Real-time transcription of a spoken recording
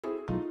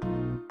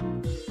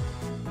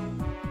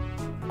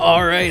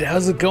Alright,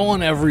 how's it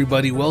going,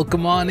 everybody?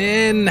 Welcome on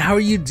in. How are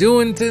you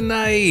doing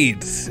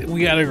tonight?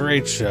 We got a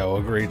great show,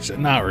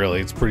 Not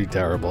really, it's pretty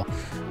terrible.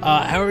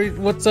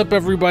 What's up,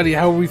 everybody?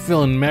 How are we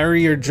feeling?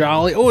 Merry or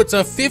jolly? Oh, it's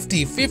a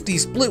 50-50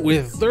 split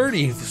with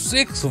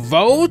 36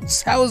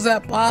 votes? How is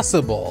that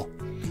possible?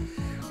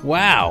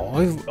 Wow.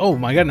 Oh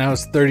my god, now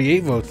it's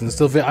 38 votes and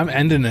still I'm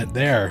ending it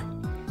there.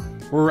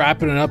 We're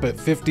wrapping it up at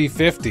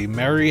 50-50.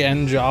 Merry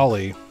and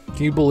jolly.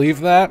 Can you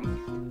believe that?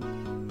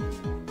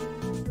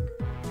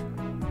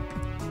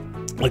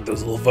 Like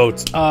those little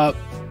votes.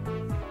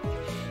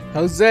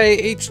 Jose,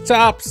 H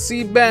Top,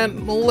 C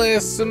Bent,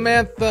 Melissa,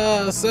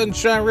 Samantha,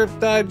 Sunshine,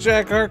 Riptide,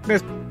 Jack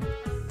Harkness,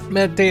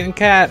 Meditating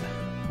Cat,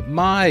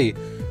 Mai,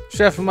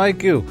 Chef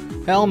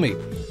Maiku, Helmy,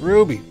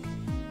 Ruby,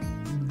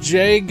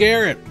 Jay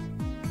Garrett.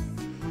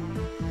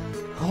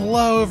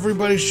 Hello,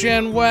 everybody.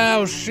 Shan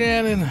Wow,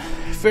 Shannon,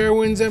 Fair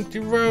Winds, Empty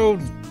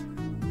Roads.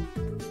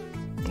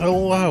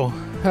 Hello,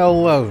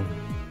 hello.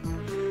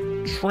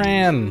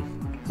 Tran,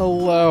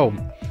 hello.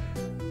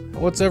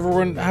 What's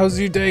everyone? How's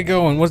your day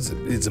going?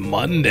 It's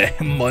Monday.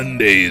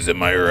 Mondays,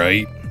 am I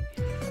right?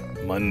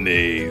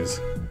 Mondays.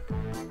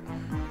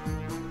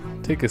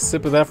 Take a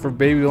sip of that for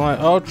baby lime.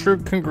 Oh, true.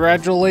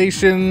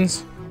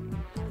 Congratulations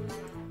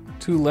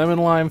to Lemon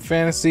Lime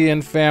Fantasy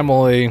and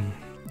Family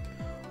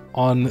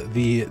on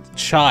the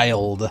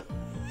child.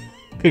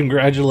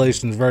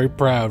 Congratulations. Very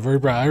proud.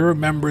 Very proud. I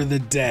remember the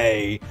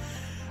day.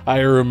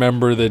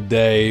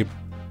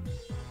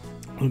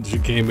 When she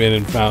came in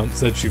and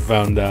said she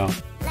found out.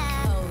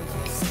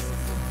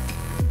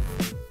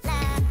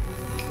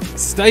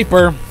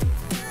 Stiper,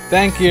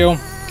 thank you.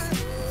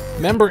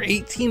 Member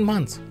 18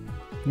 months.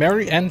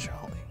 Merry and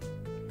jolly.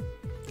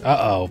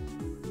 Uh-oh.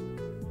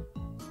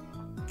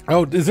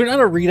 Oh, is there not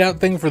a readout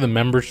thing for the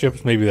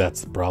memberships? Maybe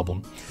that's the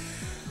problem.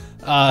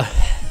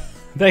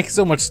 Thank you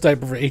so much,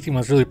 Stiper, for 18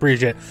 months. Really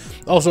appreciate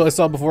it. Also, I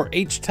saw before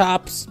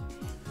H-Tops.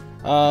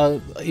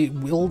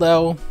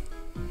 WiLLo.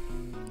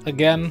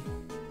 Again.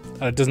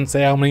 It doesn't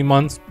say how many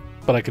months,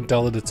 but I can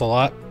tell that it's a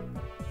lot.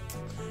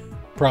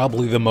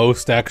 Probably the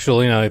most,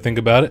 actually, now that I think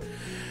about it.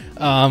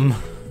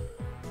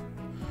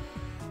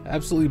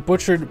 Absolutely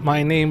butchered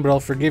my name, but I'll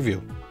forgive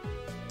you.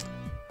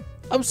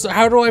 I'm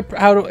sorry,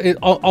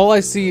 all I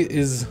see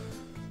is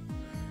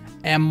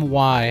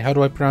M-Y. How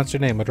do I pronounce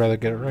your name? I'd rather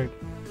get it right.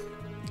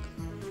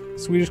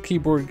 Swedish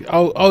keyboard.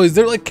 Oh, is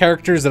there like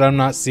characters that I'm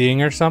not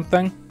seeing or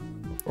something?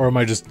 Or am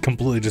I just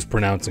completely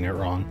pronouncing it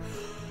wrong?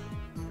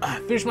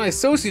 Finished my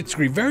associate's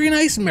degree. Very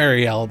nice,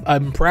 Marielle.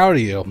 I'm proud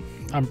of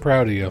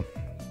you.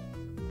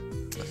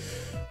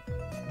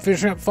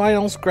 Finishing up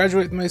finals,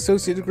 graduate with my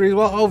associate degree as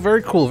well. Oh,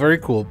 very cool, very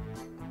cool.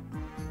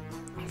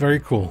 Very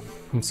cool.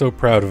 I'm so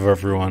proud of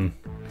everyone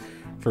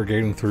for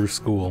getting through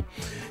school.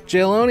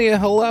 Jalonia,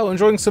 hello.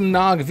 Enjoying some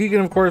nog. Vegan,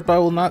 of course, but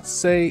I'll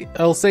say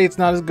it's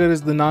not as good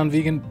as the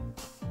non-vegan,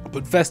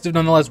 but festive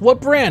nonetheless.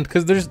 What brand?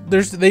 Because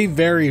they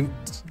vary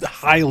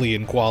highly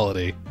in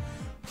quality.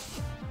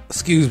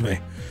 Excuse me.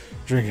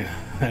 Drinking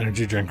an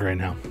energy drink right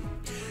now.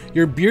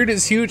 Your beard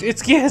is huge.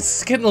 It's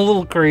getting a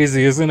little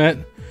crazy, isn't it?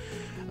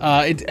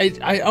 I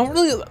don't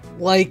really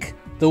like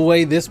the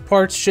way this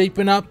part's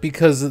shaping up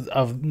because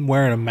of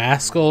wearing a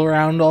mask all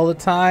around all the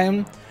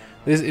time.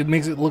 It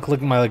makes it look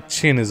like my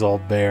chin is all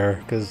bare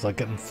because it's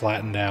getting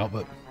flattened out,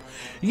 but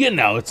you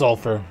know, it's all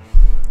for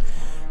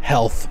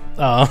health.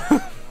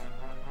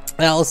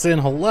 Allison,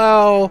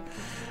 hello.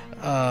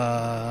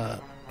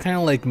 Kind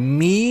of like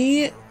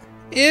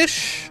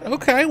me-ish.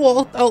 Okay,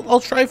 well, I'll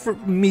try for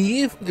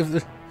me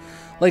if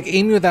like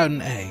Amy without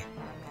an A.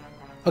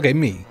 Okay,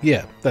 me.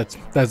 Yeah, that's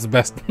the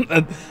best.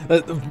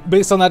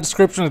 Based on that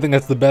description, I think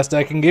that's the best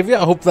I can give you.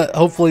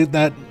 Hopefully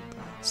that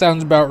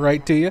sounds about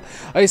right to you.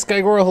 Ice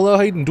Sky Girl, hello.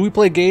 Hayden, do we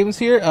play games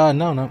here?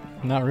 No,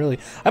 not really.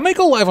 I might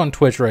go live on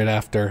Twitch right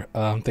after.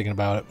 I'm thinking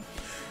about it.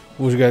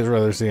 What would you guys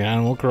rather see,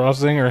 Animal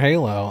Crossing or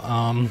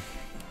Halo?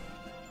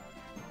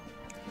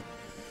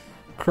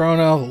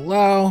 Chrono,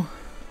 hello.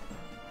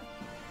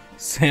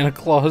 Santa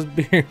Claus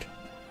beard.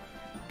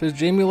 Does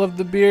Jamie love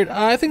the beard?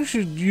 I think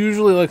she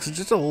usually likes it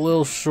just a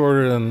little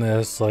shorter than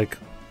this,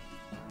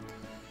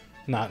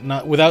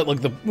 not without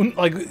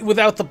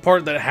without the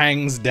part that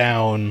hangs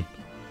down.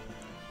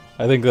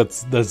 I think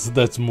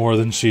that's more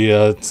than she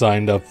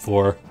signed up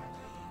for.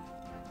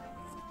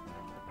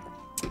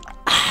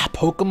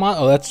 Pokemon?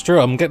 Oh, that's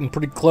true. I'm getting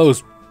pretty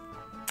close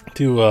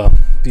to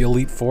the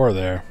Elite Four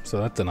there,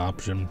 so that's an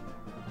option.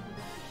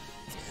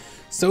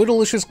 So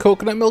delicious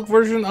coconut milk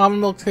version.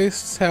 Almond milk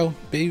tastes how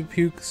baby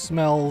puke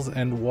smells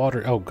and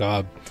water. Oh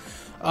god.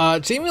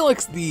 Jamie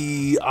likes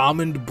the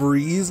almond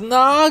breeze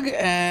nog,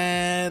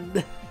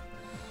 and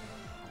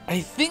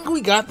I think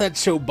we got that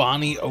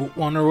Chobani oat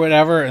one or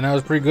whatever, and that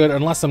was pretty good.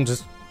 Unless I'm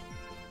just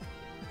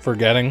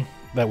forgetting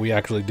that we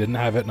actually didn't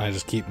have it, and I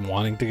just keep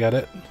wanting to get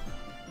it.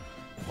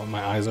 When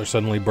my eyes are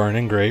suddenly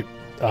burning, great.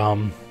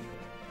 Okay,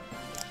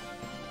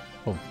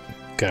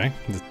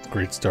 that's a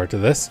great start to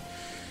this.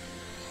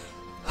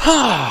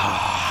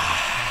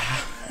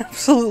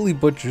 Absolutely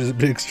butchers a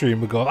big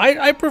stream ago.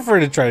 I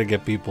prefer to try to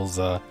get people's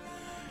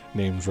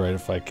names right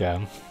if I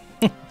can.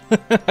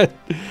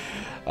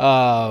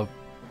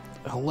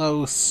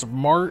 Hello,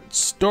 Smart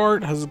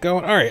Start. How's it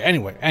going? All right.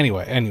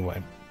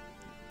 Anyway.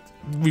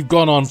 We've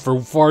gone on for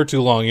far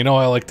too long. You know,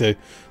 I like to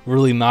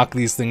really knock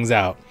these things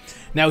out.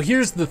 Now,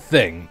 here's the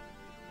thing.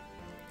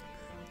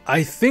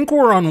 I think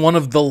we're on one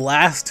of the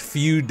last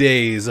few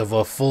days of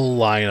a full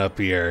lineup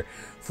here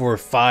for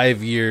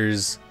 5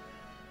 years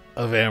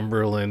of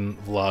Amberlynn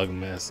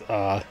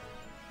Vlogmas.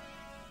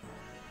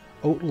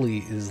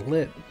 Oatly is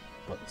lit.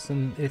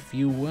 Listen, if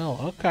you will.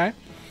 Okay.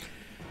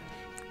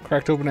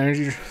 Cracked open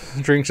energy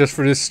drink just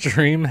for this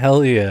stream?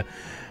 Hell yeah.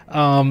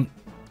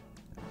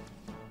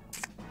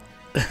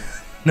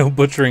 No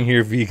butchering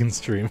here, vegan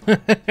stream.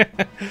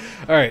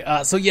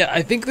 Alright, so yeah,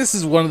 I think this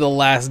is one of the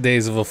last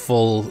days of a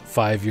full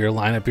 5-year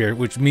lineup here,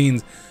 which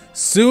means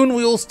soon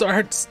we will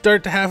start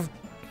to have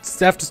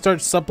to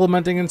start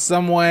supplementing in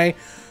some way,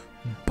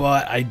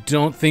 but I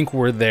don't think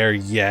we're there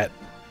yet,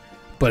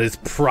 but it's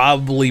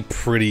probably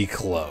pretty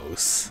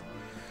close.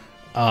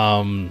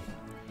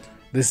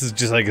 This is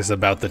just, I guess,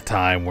 about the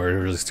time where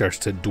it really starts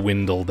to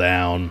dwindle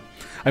down.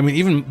 I mean,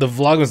 even the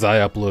Vlogmas I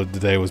uploaded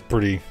today was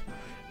pretty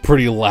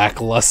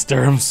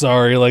lackluster. I'm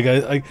sorry. Like,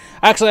 I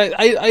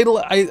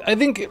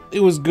think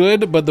it was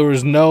good, but there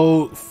was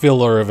no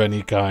filler of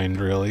any kind,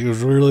 really. It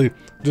was really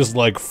just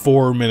like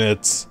 4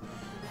 minutes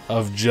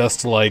of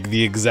just like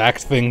the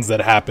exact things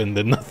that happened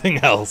and nothing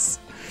else.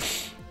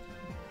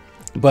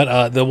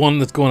 But the one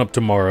that's going up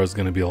tomorrow is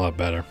going to be a lot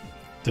better.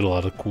 Did a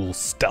lot of cool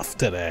stuff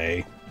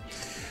today.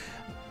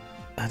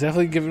 I'll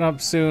definitely give it up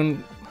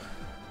soon.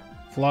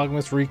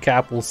 Vlogmas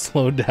recap will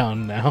slow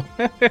down now.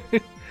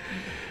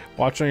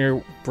 Watching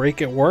your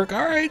break at work.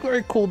 Alright,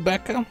 very cool,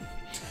 Becca.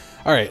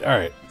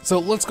 Alright. So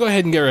let's go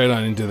ahead and get right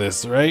on into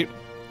this, right?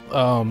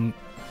 Y'all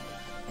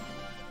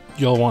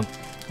want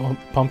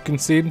pumpkin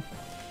seed?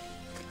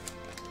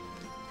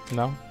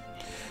 No?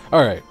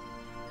 Alright.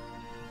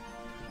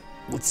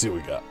 Let's see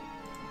what we got.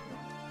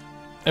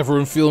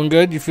 Everyone feeling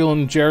good? You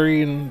feeling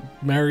Jerry and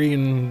Mary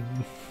and...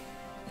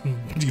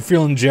 You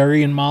feeling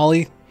Jerry and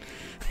Molly?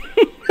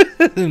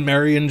 And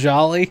Mary and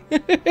Jolly?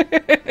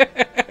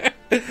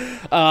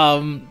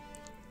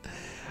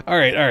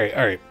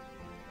 Alright.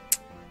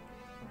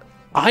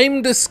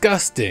 I'm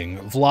Disgusting,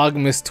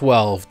 Vlogmas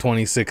 12,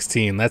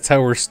 2016. That's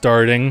how we're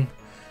starting.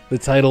 The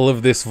title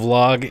of this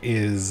vlog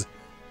is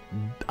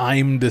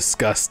I'm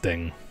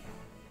Disgusting.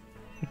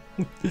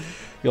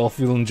 Y'all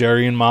feeling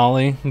Jerry and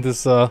Molly?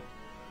 This,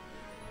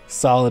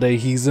 solid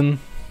heathen?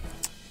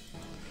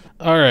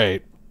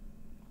 Alright.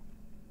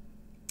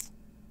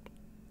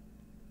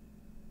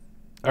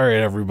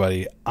 Alright,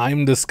 everybody.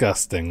 I'm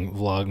Disgusting,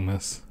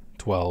 Vlogmas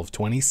 12,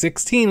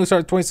 2016. We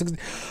started 2016.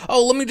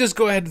 Oh, let me just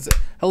go ahead and say,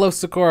 hello,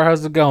 Sakura.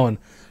 How's it going?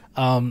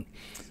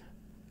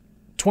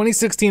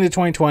 2016 to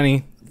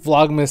 2020,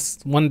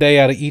 Vlogmas, one day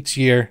out of each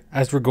year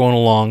as we're going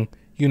along.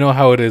 You know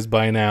how it is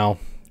by now.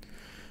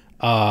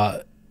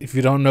 If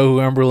you don't know who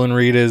Amberlynn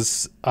Reid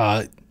is,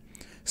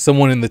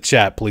 someone in the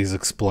chat, please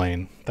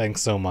explain.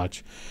 Thanks so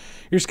much.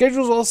 Your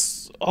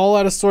schedule's all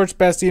out of sorts,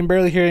 bestie. I'm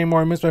barely here anymore.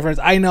 I miss my friends.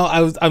 I know.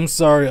 I'm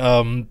sorry.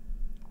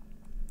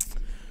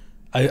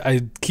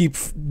 I keep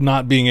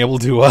not being able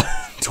to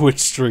Twitch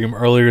stream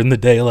earlier in the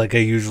day like I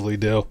usually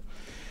do.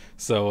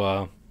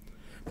 So,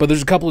 but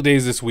there's a couple of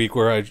days this week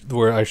where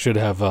I should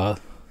have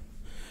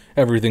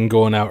everything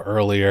going out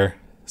earlier.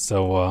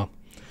 So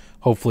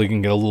hopefully,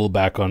 can get a little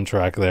back on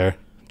track there.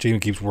 Jamie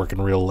keeps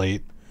working real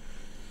late.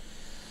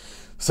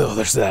 So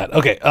there's that.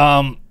 Okay.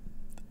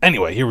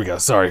 Anyway, here we go.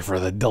 Sorry for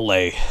the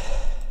delay.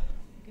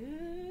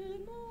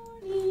 Good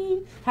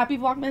morning. Happy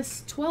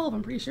Vlogmas 12,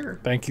 I'm pretty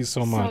sure. Thank you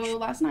so much. So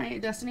last night,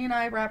 Destiny and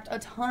I wrapped a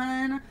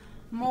ton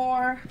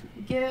more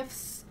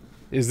gifts.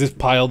 Is this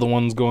pile the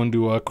ones going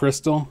to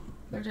Crystal?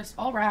 They're just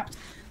all wrapped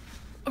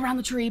around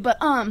the tree. But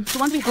the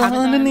ones we haven't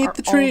underneath done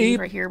the are all tree these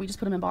right here. We just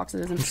put them in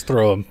boxes and just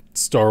throw a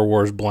Star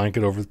Wars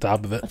blanket over the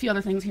top of it. A few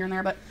other things here and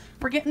there, but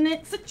we're getting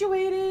it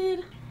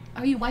situated.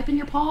 Are you wiping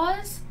your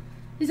paws?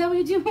 Is that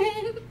what you're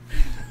doing?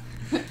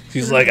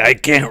 She's like, I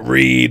can't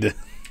read.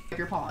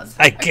 Your paws.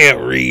 I can't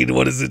read.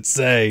 What does it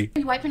say? Are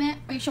you wiping it?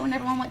 Are you showing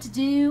everyone what to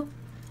do?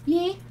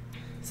 Yeah.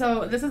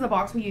 So this is a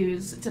box we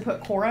use to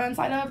put Cora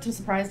inside of to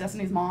surprise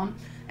Destiny's mom.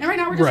 And right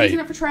now we're just using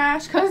it for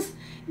trash because,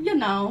 you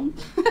know.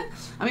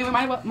 I mean, we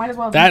might as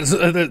well.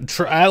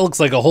 That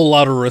looks like a whole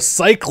lot of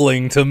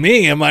recycling to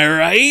me. Am I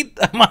right?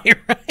 Am I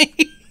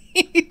right?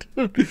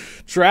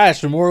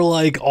 Trash, more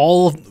like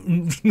all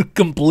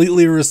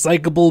completely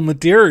recyclable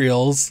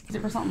materials. Use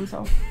it for something,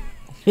 so.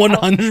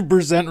 100%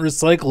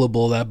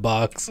 recyclable, that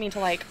box. I mean to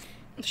like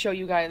show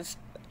you guys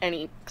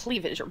any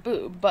cleavage or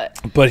boob,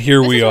 but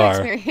here we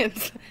are.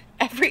 Experience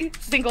every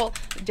single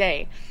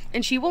day,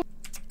 and she will.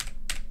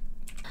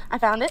 I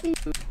found it.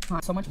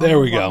 So much fun. There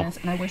we go.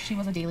 And I wish she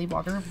was a daily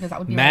vlogger because that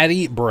would be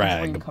Maddie like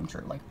Bragg. a dream come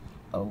true. Like,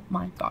 oh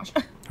my gosh.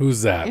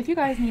 Who's that? If you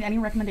guys need any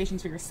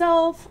recommendations for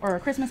yourself or a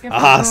Christmas gift,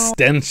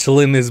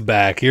 Stenchlin is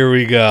back. Here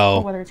we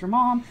go. Whether it's your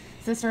mom,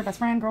 sister, best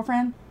friend,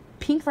 girlfriend.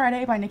 Pink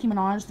Friday by Nicki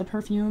Minaj, the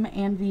perfume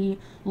and the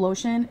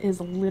lotion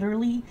is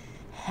literally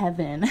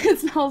heaven. It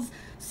smells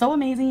so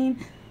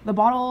amazing. The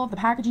bottle, the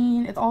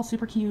packaging, it's all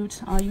super cute.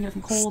 You can get it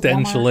from Kohl's,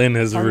 Stenchlin Walmart,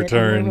 has Target,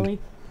 returned. really.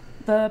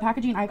 The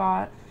packaging I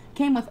got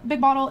came with a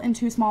big bottle and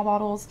 2 small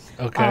bottles.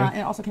 Okay. And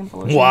it also came with a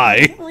lotion. Why?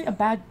 It's not really a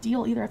bad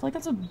deal either. I feel like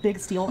that's a big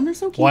steal, and they're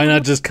so cute. Why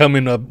not just come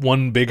in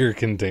one bigger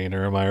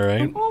container? Am I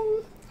right?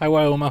 Hi,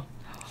 WiLLo.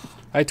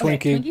 Hi, Twinkie.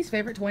 Okay, Twinkie's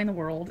favorite toy in the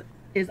world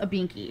is a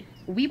binky.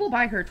 We will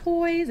buy her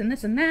toys and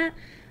this and that,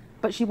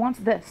 but she wants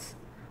this.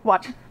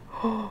 Watch.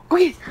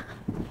 Wait.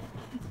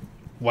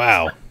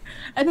 Wow.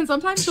 And then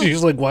sometimes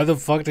She's like, why the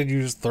fuck did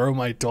you just throw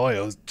my toy?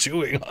 I was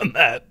chewing on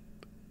that.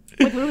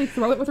 like literally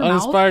throw it with her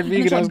Uninspired mouth,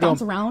 vegan, and then she'll I like was bounce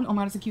going- around. Oh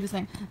my god, it's the cutest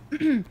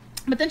thing.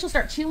 But then she'll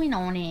start chewing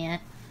on it.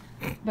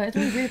 But it's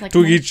really weird. Like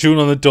Twinkie chewing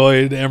on the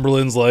toy, and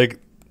Amberlynn's like,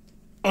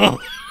 oh,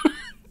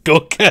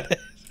 go get it.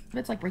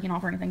 it's like breaking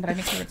off or anything, but I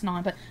make sure it's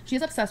not. But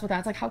she's obsessed with that.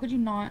 It's like, how could you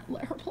not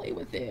let her play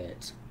with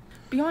it?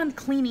 Beyond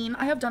cleaning,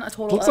 I have done a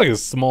total Looks of like a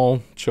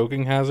small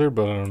choking hazard,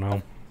 but I don't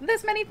know.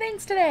 this many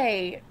things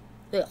today.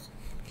 Ugh.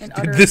 And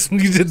You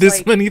did this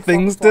like, many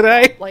things flop, flop,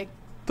 today? flop. Like,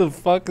 The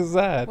fuck is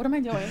that? what am I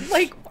doing?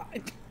 Like,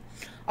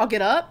 I'll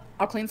get up,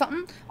 I'll clean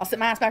something, I'll sit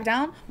my ass back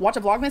down, watch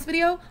a Vlogmas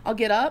video, I'll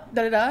get up,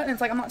 and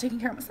it's like I'm not taking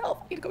care of myself.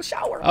 I need to go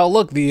shower. Oh,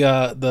 look,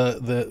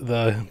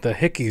 the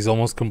hickey's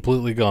almost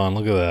completely gone.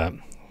 Look at that.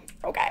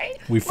 Okay.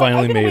 We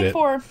finally I've been made awake it.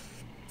 for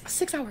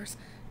 6 hours,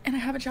 and I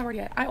haven't showered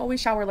yet. I always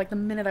shower like the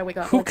minute I wake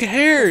up. Who Like,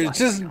 cares? that's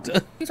why, Just you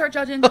know. You start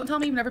judging. Don't tell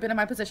me you've never been in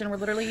my position. We're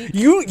literally.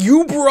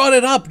 you brought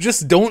it up.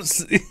 Just don't.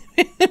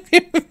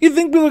 If you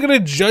think people are gonna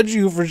judge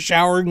you for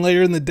showering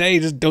later in the day,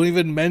 just don't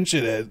even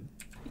mention it.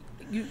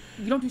 You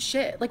don't do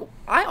shit. Like,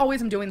 I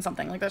always am doing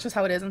something. Like, that's just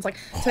how it is. And it's like,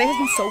 today has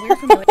been so weird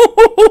for me. Like,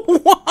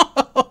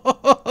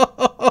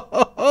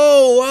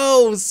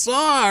 Oh,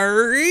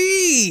 sorry.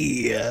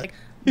 like,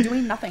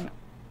 doing nothing.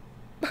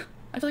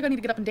 I feel like I need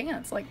to get up and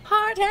dance. Like,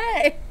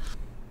 party!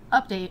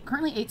 Update.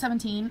 Currently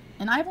 8:17,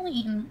 and I've only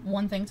eaten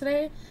one thing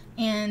today,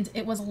 and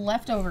it was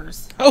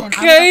leftovers. And I was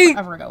Okay. up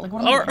forever ago. Like,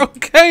 what am I doing?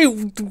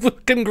 Okay.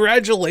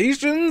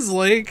 Congratulations.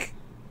 Like.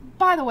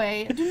 By the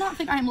way, do not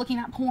think I am looking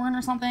at porn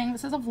or something.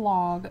 This is a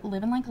vlog.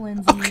 Living like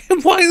Lindsay.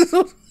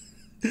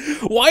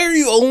 Why are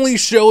you only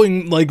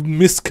showing like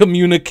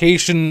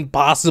miscommunication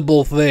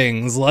possible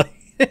things? Like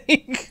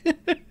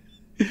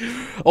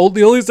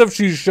the only stuff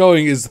she's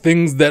showing is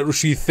things that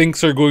she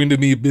thinks are going to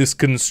be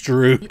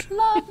misconstrued.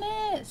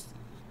 Vlogmas.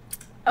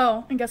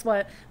 Oh, and guess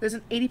what? There's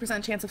an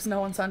 80% chance of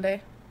snow on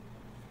Sunday.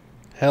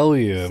 Hell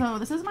yeah. So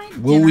this is my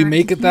Will we dinner.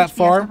 make It's it a that huge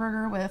far? Fiesta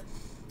burger with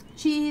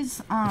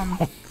cheese.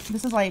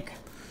 This is like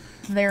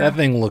their That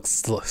thing looks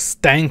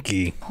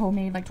stanky.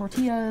 homemade like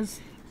tortillas,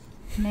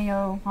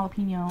 mayo,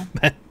 jalapeno.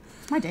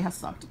 My day has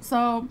sucked.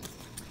 So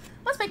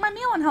let's make my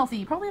meal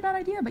unhealthy. Probably a bad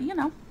idea, but you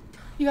know.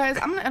 You guys,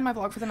 I'm gonna end my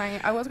vlog for the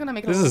night. I was gonna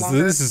make it a little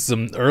longer. This is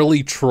some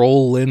early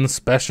troll Lynn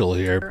special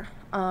here.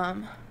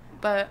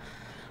 But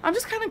I'm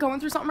just kind of going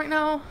through something right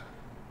now,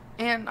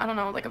 and I don't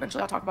know. Like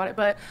eventually I'll talk about it,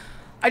 but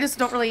I just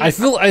don't really. I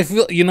feel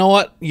you know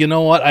what?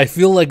 I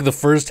feel like the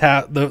first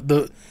half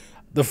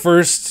the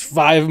first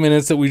 5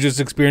 minutes that we just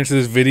experienced in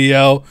this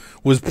video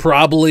was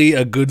probably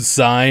a good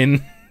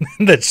sign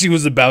that she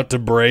was about to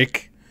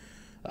break.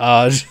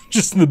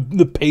 Just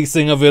the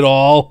pacing of it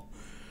all,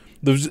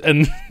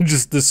 and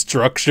just the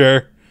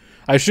structure.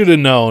 I should have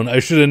known. I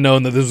should have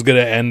known that this was gonna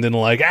end in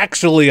like,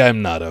 actually,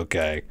 I'm not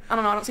okay. I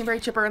don't know. I don't seem very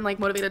chipper and like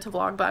motivated to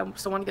vlog, but I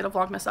still want to get a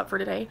Vlogmas up for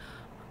today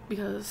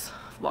because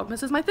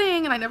Vlogmas is my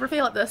thing, and I never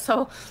fail at this.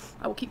 So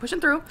I will keep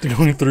pushing through.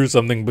 Going through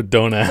something, but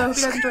don't So I hope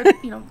ask. you guys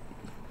enjoyed,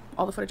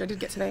 all the footage I did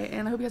get today,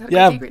 and I hope you guys had a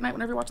great day, great night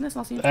whenever you're watching this, and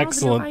I'll see you in tomorrow's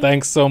video. Excellent. Bye.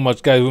 Thanks so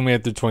much, guys. We made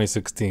it through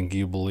 2016. Can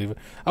you believe it?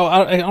 Oh,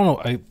 I don't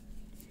know.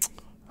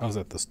 I was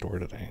at the store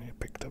today and I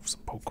picked up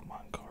some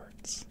Pokemon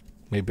cards.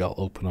 Maybe I'll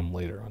open them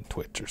later on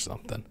Twitch or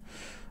something.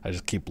 I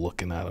just keep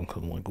looking at them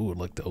because I'm like, ooh, I'd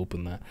like to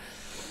open that.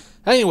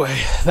 Anyway,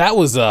 that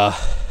was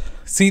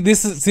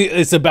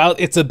it's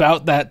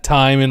about that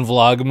time in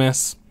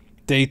Vlogmas,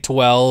 day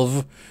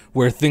 12,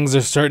 where things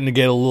are starting to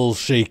get a little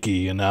shaky,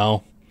 you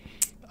know.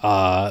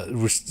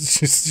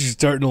 She's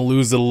starting to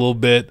lose it a little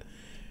bit.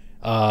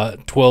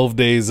 12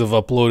 days of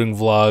uploading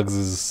vlogs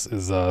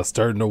is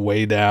starting to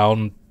weigh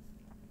down.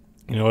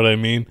 You know what I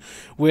mean?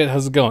 Wait,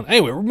 how's it going?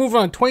 Anyway, we're moving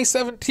on.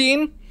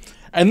 2017,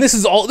 and this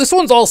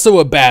one's also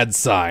a bad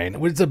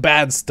sign. It's a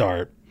bad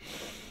start.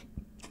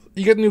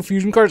 You get new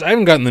fusion cards? I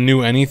haven't gotten the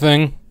new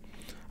anything.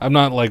 I'm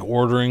not like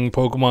ordering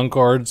Pokemon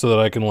cards so that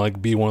I can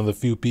like be one of the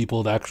few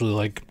people to actually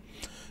like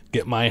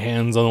get my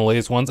hands on the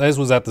latest ones. I just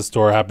was at the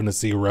store, happened to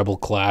see Rebel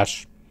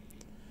Clash.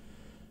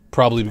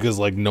 Probably because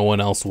like no one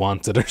else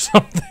wants it or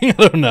something.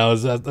 I don't know.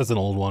 That's an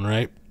old one,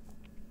 right?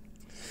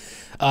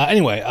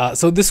 Anyway,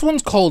 so this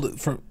one's called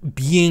 "For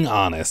Being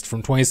Honest"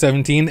 from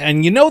 2017,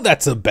 and you know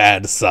that's a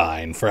bad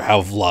sign for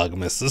how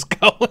Vlogmas is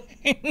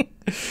going.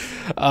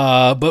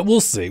 But we'll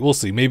see. We'll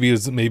see. Maybe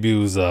it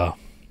was a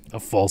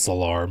false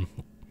alarm.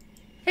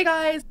 Hey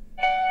guys.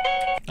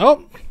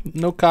 Oh,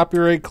 no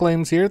copyright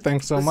claims here.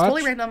 Thanks so This much. is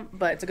totally random,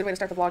 but it's a good way to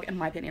start the vlog, in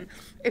my opinion.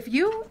 If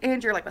you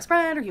and your like best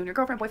friend, or you and your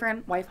girlfriend,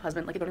 boyfriend, wife,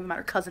 husband, like it don't even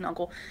matter, cousin,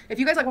 uncle, if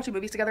you guys like watching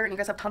movies together and you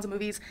guys have tons of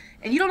movies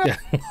and you don't know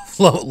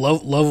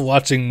love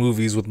watching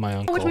movies with my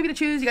uncle. which movie to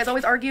choose, you guys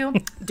always argue,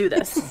 do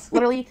this.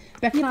 Literally,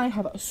 Becky and I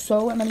have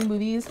so many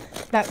movies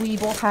that we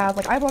both have.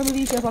 Like I have a lot of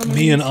movies, she has a lot of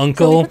movies. Me and So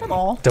uncle. we put them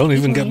all Don't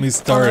even get equally me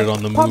started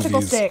on the popsicle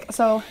movies. stick.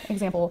 So,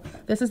 example,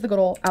 this is the good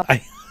old.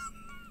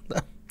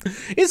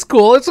 It's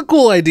cool. It's a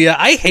cool idea.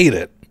 I hate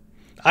it.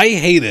 I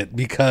hate it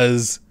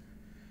because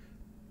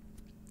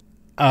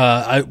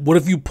what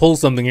if you pull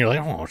something and you're like,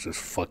 I don't watch this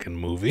fucking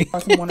movie.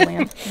 In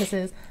Wonderland. This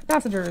is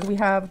Passengers. We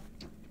have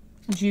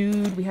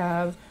Jude. We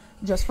have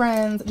Just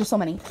Friends. Just so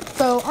many.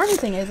 So our new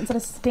thing is, instead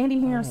of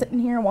standing here, sitting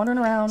here, wandering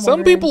around.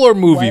 Some people are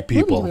movie what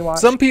people. movies we watch.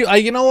 Some people,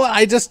 you know what?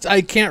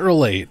 I can't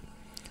relate.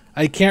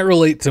 I can't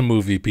relate to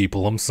movie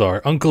people. I'm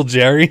sorry. Uncle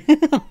Jerry.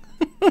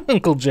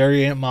 Uncle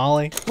Jerry, Aunt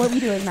Molly. What we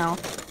do is now,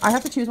 I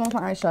have to choose one with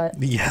my eyes shut,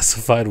 The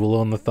yassified willow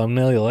on the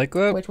thumbnail. You like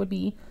that? which would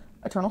be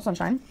Eternal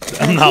Sunshine.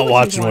 I'm not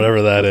watching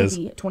whatever that which is.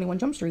 would be 21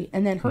 Jump Street.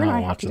 And then her and Not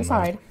I have to watching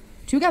decide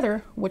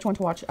together which one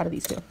to watch out of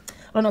these two. I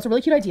don't know. It's a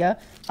really cute idea.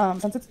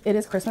 Since it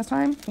is Christmas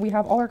time, we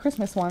have all our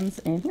Christmas ones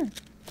in here.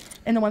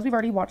 And the ones we've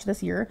already watched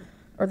this year,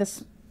 or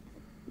this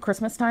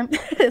Christmas time,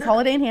 is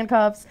Holiday in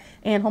Handcuffs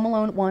and Home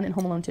Alone 1 and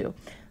Home Alone 2.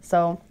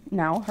 So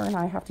now her and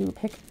I have to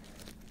pick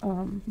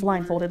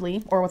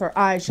blindfoldedly, or with our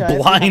eyes shut.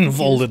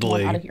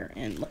 Blindfoldedly. Out of here.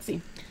 And let's see.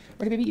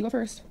 Ready, baby? You go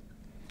first.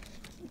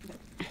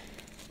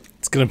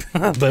 It's gonna be.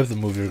 I bet the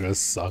movie are gonna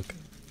suck.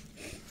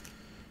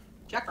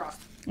 Jack Frost.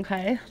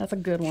 Okay, that's a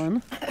good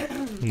one.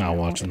 Not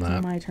watching It's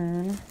that. my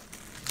turn.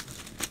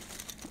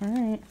 All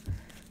right.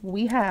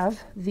 We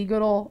have the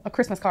good old A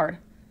Christmas Card.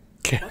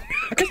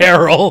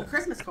 Carol.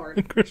 Christmas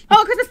card.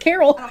 Oh, Christmas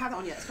Carol. I don't have that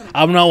one yet. It's coming.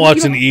 I'm not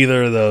watching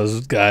either of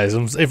those guys.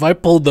 If I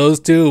pulled those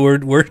two,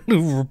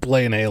 we're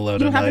playing Halo You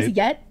don't have this tonight.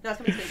 yet? No, it's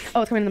coming soon.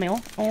 Oh, it's coming in the mail.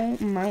 Oh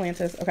my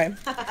lances. Okay,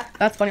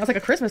 that's funny. It's like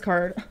a Christmas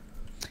card.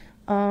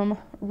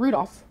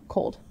 Rudolph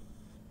cold.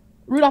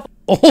 Rudolph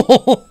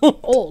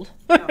old.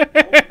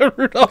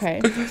 Rudolph. Okay.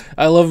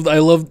 I love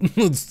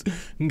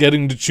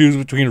getting to choose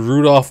between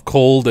Rudolph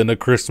Cold and A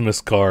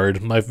Christmas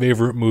Card. My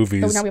favorite So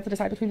movies. now we have to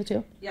decide between the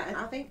two. Yeah, and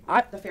I think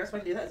the fairest way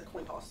to do that is a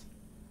coin toss.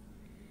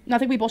 And I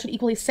think we both should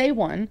equally say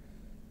one,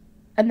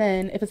 and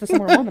then if it's a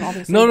similar one, then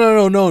obviously.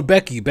 No,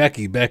 Becky.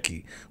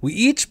 We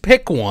each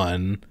pick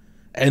one,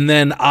 and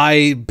then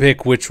I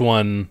pick which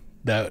one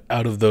that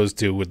out of those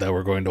two that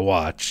we're going to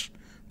watch.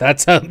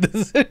 That's how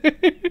this.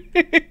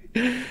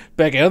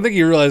 Becky, I don't think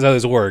you realize how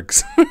this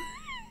works.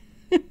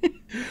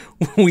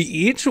 we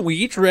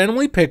each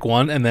randomly pick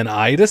one, and then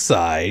I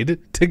decide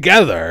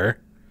together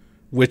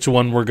which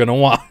one we're gonna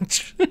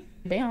watch.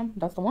 Bam,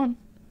 that's the one.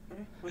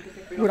 We can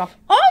pick Rudolph.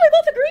 Oh, we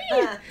both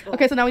agree. Cool.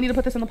 Okay, so now we need to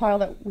put this in the pile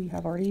that we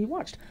have already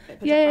watched.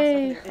 Put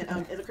Yay. Jack Frost up in there.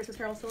 And, is a Christmas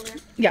Carol still in there?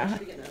 Yeah. Should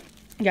be getting it.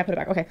 Yeah, put it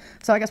back. Okay,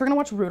 so I guess we're gonna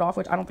watch Rudolph,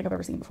 which I don't think I've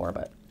ever seen before,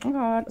 but oh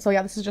god. So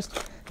yeah, this is just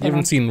You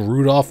haven't seen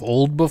Rudolph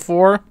Old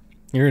before?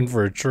 You're in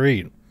for a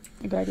treat.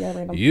 a good idea.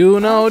 Random. You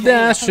know Okay,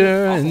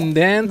 Dasher awful. and No,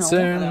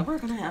 Dancer. we're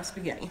gonna have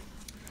spaghetti.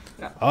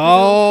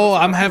 Oh,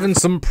 I'm having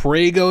some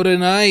Prego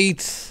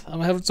tonight.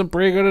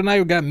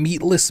 We got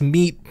meatless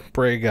meat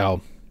Prego.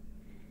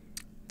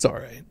 It's all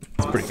right.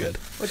 It's pretty good.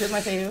 Which is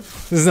my fave.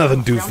 This is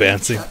nothing too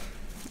fancy.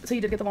 So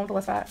you did get the one with the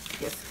less fat.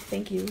 Yes.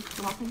 Thank you.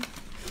 You're welcome.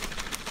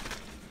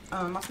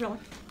 Mozzarella.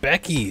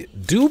 Becky,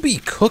 do be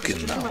cooking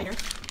Two though. later.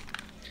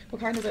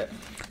 What kind is it?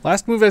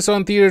 Last movie I saw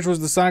in theaters was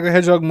the Sonic the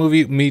Hedgehog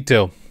movie. Me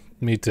too.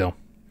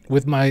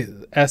 With my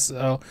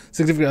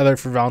significant other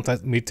for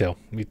Valentine's. Me too.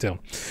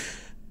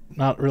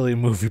 Not really a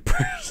movie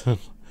person.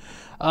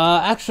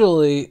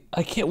 Actually,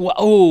 I can't.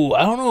 Oh,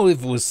 I don't know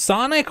if it was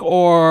Sonic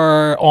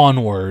or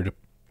Onward.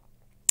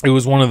 It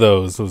was one of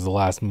those. It was the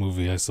last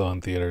movie I saw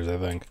in theaters, I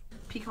think.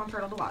 Pecan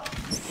turtle delight.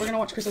 We're gonna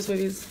watch Christmas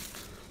movies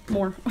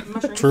more.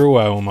 Mushrooms. True,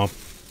 Wilma.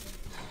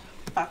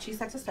 5 cheese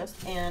Texas toast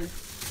and a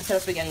set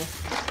of spaghetti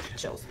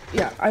shells.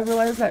 Yeah, I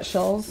realized that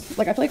shells,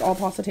 like I feel like all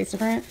pasta tastes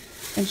different,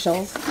 and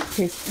shells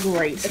taste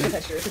great. It's a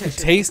texture. It's a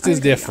texture. Taste is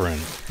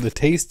different. The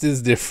taste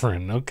is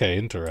different. Okay,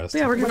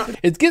 interesting. Yeah, we're gonna.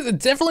 It's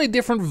definitely a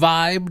different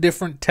vibe,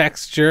 different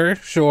texture.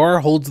 Sure,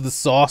 holds the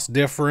sauce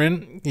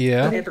different.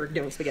 Yeah. Never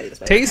doing spaghetti this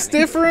way. Taste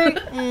different.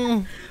 But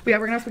yeah,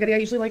 we're gonna have spaghetti. I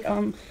usually like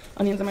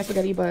onions in my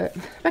spaghetti, but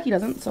Becky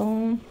doesn't,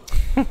 so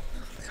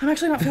I'm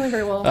actually not feeling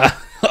very well.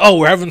 Oh,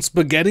 we're having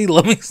spaghetti.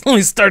 Let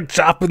me start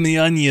chopping the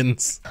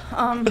onions.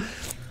 I don't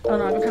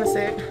know. I've been kind of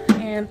sick,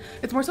 and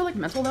it's more so like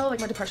mental though. Like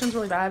my depression's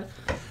really bad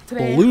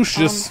today.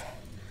 Lucius.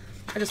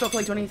 I just don't feel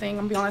like doing anything.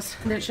 I'm gonna be honest.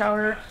 I didn't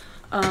shower,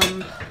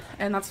 and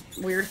that's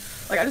weird.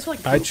 Like I just feel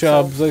like. Hi, poop,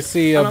 Chubbs. so I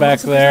see you I don't know, back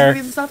some Christmas there.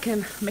 movies and stuff can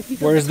make me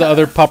feel Where's the better.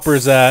 other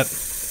puppers at?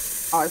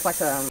 Oh, it's like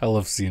I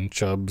love seeing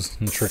Chubbs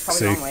and probably the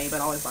Trixie. wrong way, but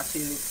I always like to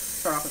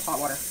start off with hot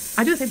water.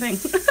 I do the same thing.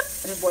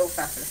 It just boils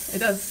faster. It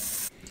does.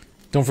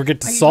 Don't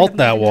forget to I usually salt have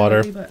that nothing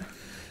water. to do, but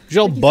Did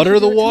y'all Thank you, butter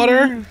thank the you,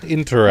 water? thank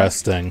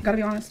Interesting. gotta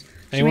be honest. She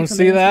Anyone makes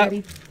see amazing that?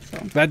 spaghetti, so.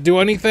 That do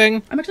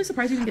anything? I'm actually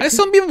surprised you didn't get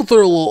Some people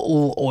throw a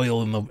little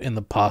oil in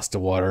the pasta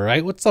water,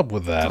 right? What's up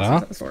with that, huh?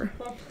 at the store.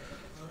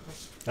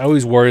 I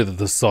always worry that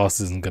the sauce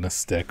isn't gonna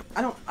stick.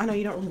 I know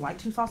you don't really like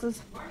 2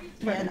 sauces,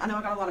 and I know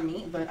I got a lot of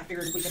meat, but I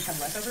figured we could have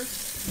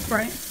leftovers.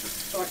 Right.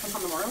 So like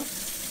sometime tomorrow.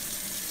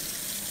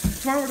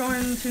 Tomorrow we're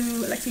going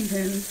to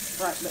Lexington.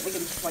 Right, but we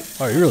can like.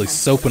 Oh, you're really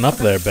soaping up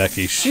there,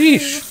 Becky.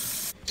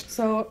 Sheesh.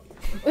 So,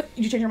 did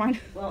you change your mind?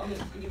 Well, I mean,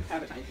 you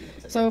have a tiny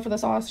piece. So for the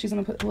sauce, she's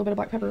gonna put a little bit of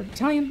black pepper,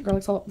 Italian,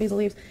 garlic salt, basil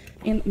leaves,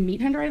 and meat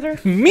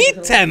tenderizer. Meat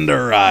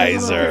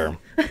tenderizer.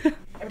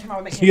 Every time I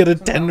would make You gotta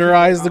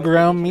tenderize the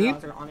ground meat.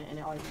 On it, and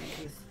it always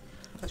makes it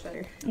much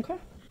better. Okay.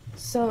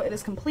 So it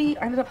is complete.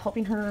 I ended up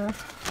helping her,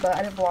 but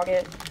I didn't vlog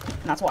it,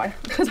 and that's why,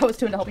 because I was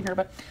too into helping her.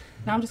 But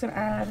now I'm just gonna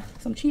add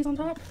some cheese on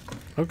top.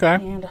 Okay.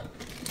 And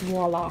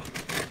voila.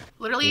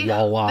 Literally,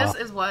 Voila. this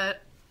is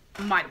what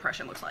my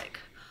depression looks like.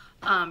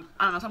 I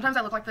don't know. Sometimes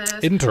I look like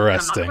this.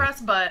 Interesting. I'm not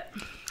depressed, but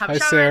Hi,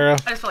 Sarah.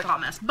 I just feel like a hot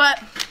mess.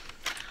 But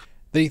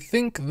They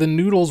think the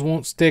noodles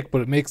won't stick,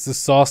 but it makes the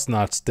sauce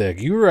not stick.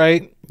 You're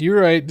right.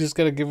 You're right. Just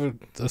gotta give it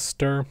a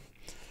stir.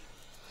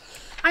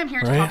 I'm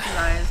here to talk to you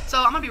guys. So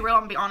I'm gonna be real.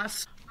 I'm gonna be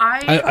honest.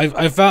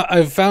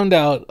 I've found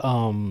out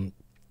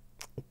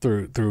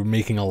through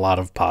making a lot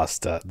of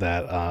pasta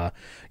that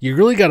you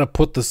really gotta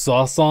put the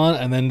sauce on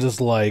and then just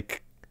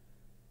let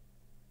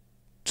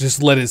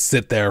it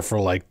sit there for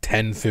like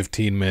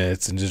 10-15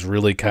 minutes and just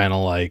really kind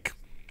of like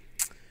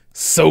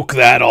soak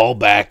that all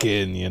back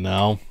in, you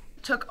know.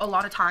 Took a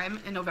lot of time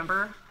in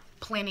November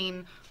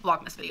planning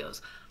Vlogmas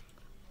videos.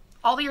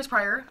 All the years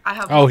prior, I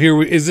have. Oh,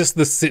 is this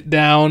the sit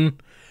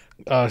down?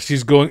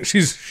 She's going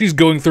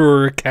through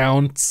her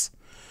accounts,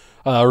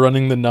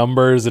 running the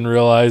numbers and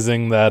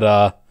realizing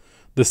that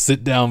the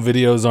sit down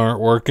videos aren't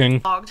working.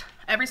 Vlogged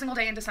every single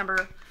day in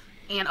December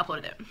and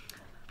uploaded it.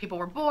 People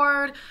were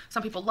bored.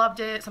 Some people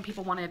loved it. Some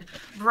people wanted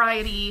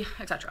variety,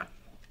 etc.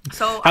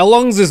 So how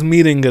long is this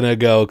meeting gonna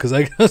go? Because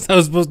I guess I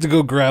was supposed to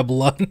go grab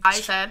lunch. I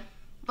said,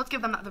 let's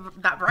give them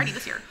that variety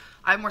this year.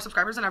 I have more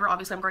subscribers than ever.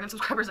 Obviously, I'm growing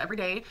subscribers every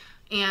day,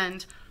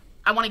 and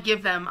I want to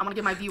give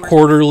my viewers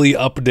quarterly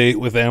update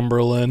with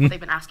Amberlynn. They've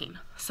been asking.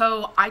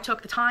 So I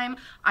took the time.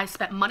 I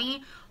spent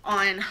money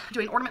on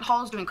doing ornament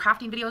hauls, doing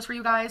crafting videos for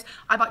you guys.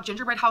 I bought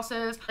gingerbread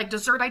houses, like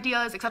dessert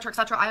ideas, etc.,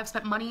 etc. I have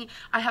spent money.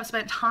 I have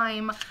spent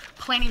time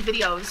planning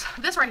videos.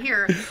 This right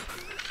here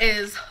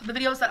is the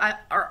videos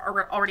that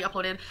are already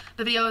uploaded,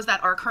 the videos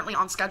that are currently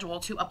on schedule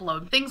to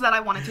upload, things that I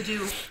wanted to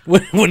do.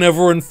 When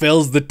everyone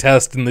fails the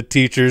test and the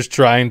teacher's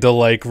trying to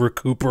like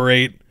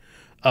recuperate,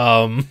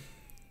 you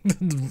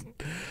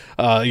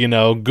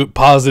know, good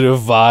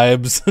positive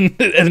vibes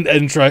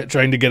and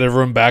trying to get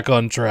everyone back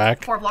on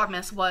track. For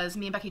Vlogmas was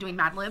me and Becky doing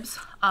Mad Libs.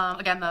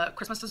 Again, the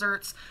Christmas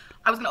desserts.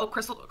 I was gonna open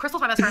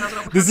Crystal's my best friend. I was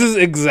gonna open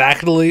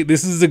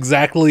This is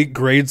exactly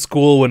grade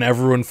school when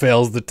everyone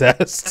fails the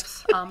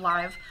test.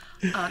 Live.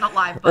 Not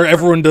live, but or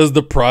everyone does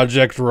the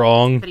project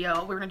wrong.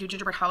 Video. We were gonna do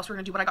gingerbread house. We were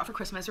gonna do what I got for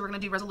Christmas. We were gonna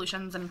do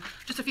resolutions and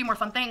just a few more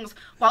fun things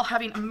while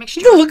having a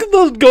mixture. Look at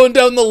those going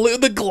down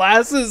the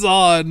glasses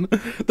on.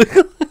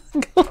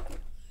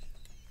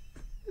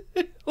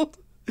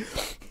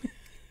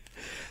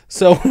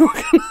 So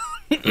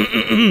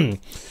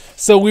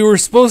we were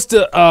supposed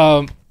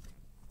to,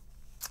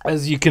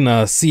 as you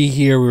can see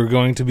here, we were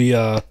going to be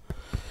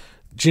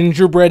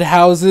gingerbread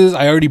houses.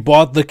 I already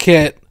bought the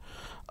kit.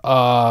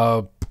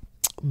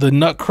 The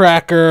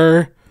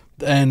nutcracker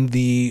and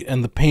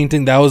the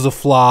painting, that was a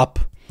flop.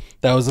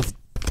 That was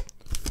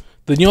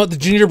you know what, the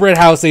gingerbread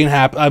house ain't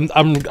happen.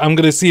 I'm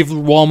gonna see if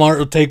Walmart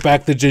will take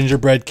back the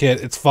gingerbread kit.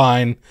 It's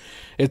fine.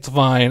 It's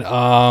fine.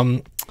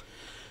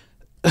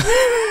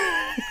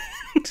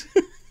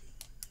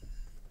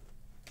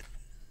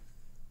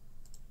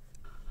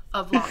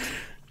 Of vlogs.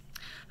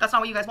 That's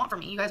not what you guys want from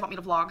me. You guys want me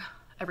to vlog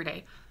every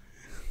day.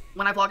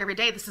 When I vlog every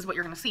day, this is what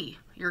you're gonna see.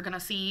 You're gonna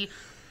see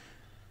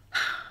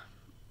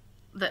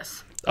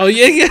this. Oh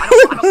yeah.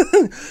 I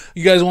don't.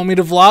 You guys want me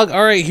to vlog?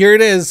 All right, here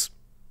it is.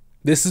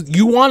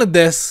 You wanted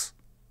this.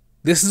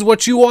 This is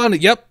what you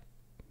wanted. Yep.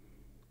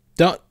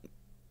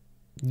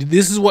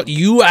 This is what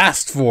you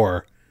asked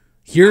for.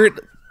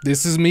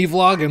 This is me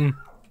vlogging.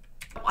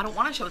 I don't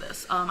want to show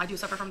this. I do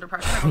suffer from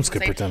depression. I'm just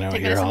gonna pretend out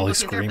here, Holly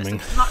screaming.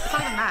 It's not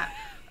even that.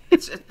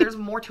 There's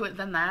more to it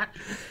than that,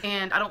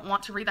 and I don't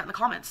want to read that in the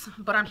comments.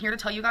 But I'm here to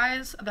tell you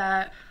guys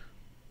that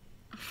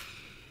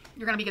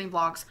you're gonna be getting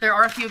vlogs. There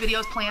are a few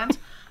videos planned.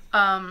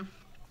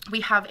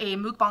 We have a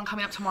mukbang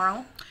coming up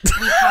tomorrow.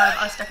 We have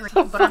us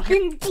decorating. But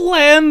fucking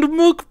planned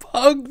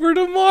mukbang for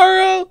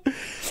tomorrow.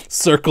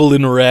 Circled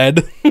in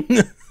red.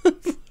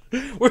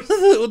 Where's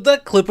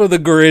that clip of the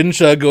Grinch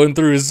going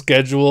through his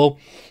schedule?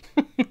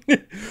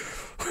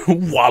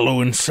 Wallow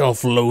in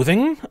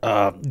self-loathing.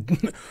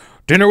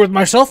 Dinner with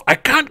myself? I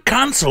can't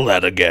cancel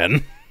that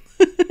again.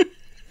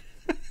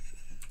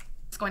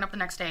 going up the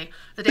next day.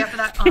 The day after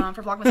that,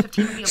 for Vlogmas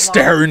 15, will be a vlog.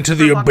 Stare into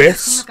the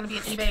abyss. It's going to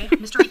be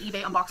an mystery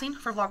eBay unboxing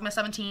for Vlogmas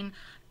 17,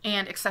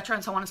 and etc.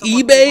 and so on and so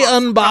forth. eBay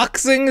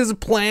unboxing is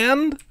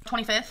planned?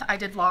 25th, I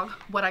did vlog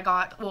what I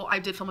got. Well, I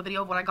did film a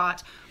video of what I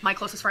got my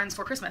closest friends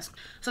for Christmas.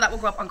 So that will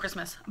go up on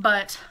Christmas.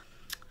 But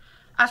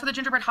as for the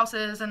gingerbread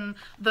houses and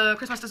the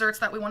Christmas desserts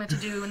that we wanted to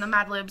do and the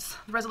Mad Libs,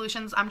 the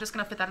resolutions, I'm just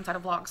going to fit that inside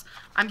of vlogs.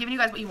 I'm giving you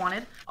guys what you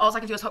wanted. All I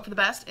can do is hope for the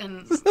best.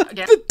 And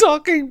again, the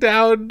talking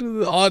down to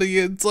the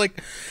audience. Like,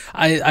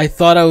 I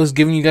thought I was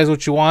giving you guys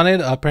what you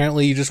wanted.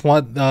 Apparently you just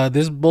want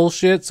this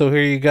bullshit, so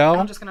here you go.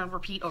 I'm just going to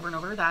repeat over and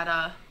over that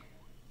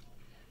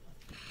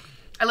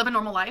I live a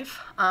normal life.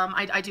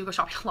 I do go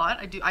shopping a lot.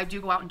 I do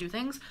go out and do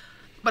things.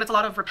 But it's a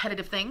lot of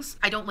repetitive things.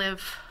 I don't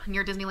live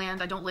near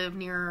Disneyland. I don't live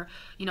near,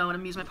 you know, an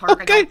amusement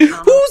park. Okay,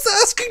 who's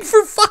asking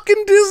for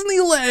fucking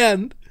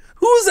Disneyland?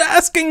 Who's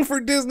asking for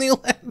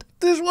Disneyland?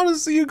 I just want to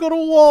see you go to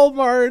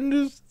Walmart and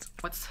just...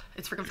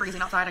 It's freaking freezing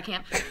outside. I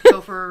can't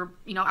go for,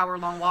 you know,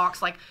 hour-long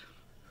walks. Like,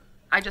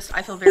 I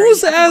feel very...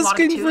 Who's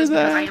asking for that? Because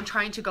I am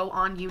trying to go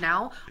on You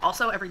Now,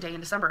 also every day in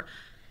December.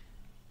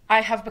 I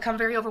have become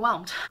very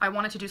overwhelmed. I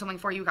wanted to do something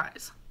for you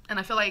guys. And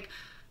I feel like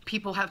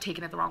people have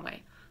taken it the wrong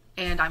way.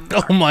 And I'm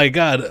oh my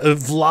god,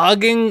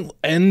 vlogging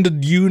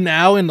and You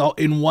Now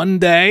in one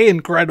day,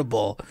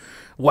 incredible!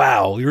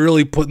 Wow, you're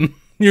really putting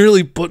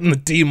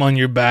the team on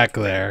your back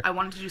there. I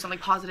wanted to do something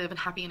positive and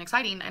happy and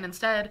exciting, and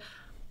instead,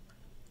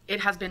 it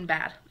has been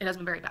bad. It has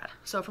been very bad.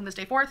 So from this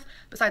day forth,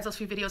 besides those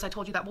few videos I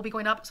told you that will be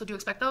going up, so do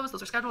expect those.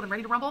 Those are scheduled and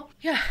ready to rumble.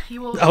 Yeah,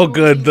 you will. Oh,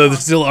 good.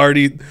 There's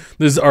already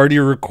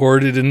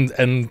recorded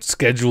and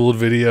scheduled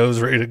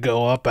videos ready to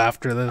go up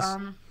after this.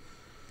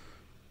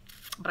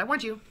 But I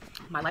warned you.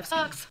 My life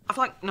sucks. I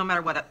feel like no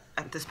matter what,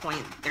 at this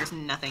point, there's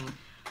nothing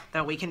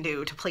that we can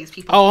do to please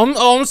people.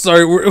 I'm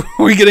sorry.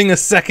 We're getting a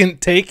second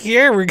take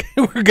here.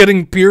 We're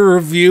getting peer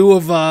review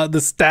of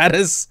the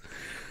status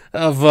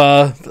of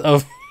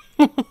the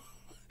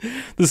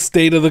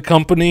state of the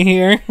company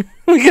here.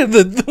 We get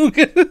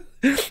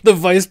the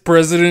vice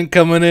president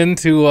coming in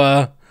to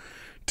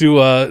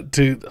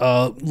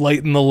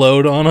lighten the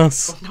load on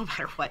us. No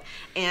matter what,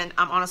 and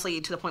I'm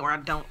honestly to the point where I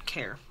don't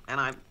care, and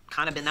I've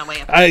kind of been that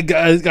way.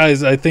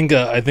 Guys, I think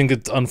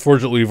it's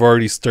unfortunately we've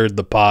already stirred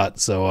the pot,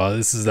 so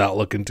this is not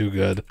looking too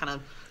good. Kind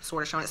of,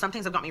 sort of showing it. Some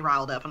things have got me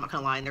riled up. I'm not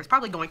gonna lie, and there's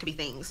probably going to be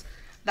things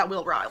that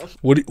will rile.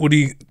 What are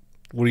you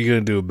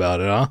gonna do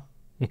about it,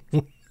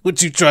 huh?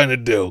 What you trying to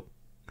do?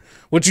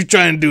 What you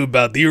trying to do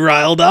about it? You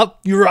riled up?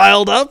 You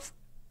riled up?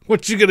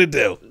 What you gonna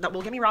do? That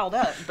will get me riled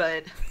up,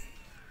 but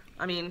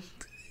I mean,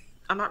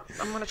 I'm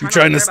gonna try. You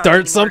trying to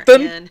start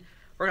something? And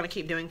we're gonna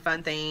keep doing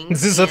fun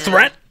things. Is this a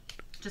threat?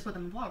 Just put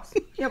them in vlogs.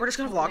 Yeah, we're just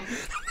gonna vlog.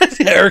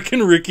 Eric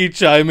and Ricky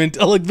chime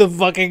into like the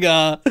fucking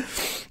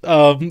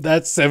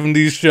that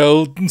 70s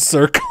show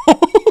circle.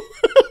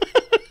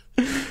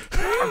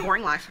 Our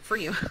boring life for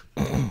you.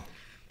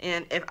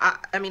 And if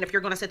I mean, if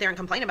you're gonna sit there and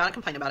complain about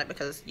it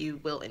because you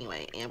will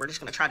anyway. And we're just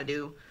gonna try to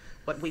do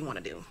what we want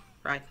to do,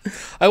 right?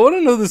 I want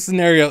to know the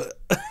scenario.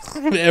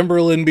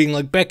 Amberlynn being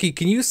like, Becky,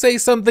 can you say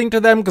something to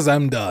them? Because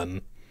I'm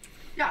done.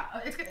 Yeah,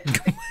 it's good.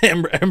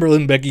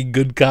 Amberlynn, Becky,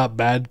 good cop,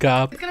 bad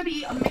cop. It's gonna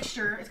be a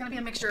mixture. It's gonna be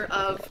a mixture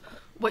of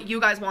what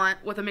you guys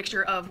want with a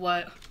mixture of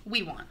what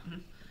we want.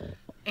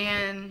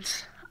 And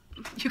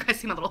you guys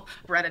seem a little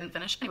red. I didn't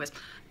finish. Anyways,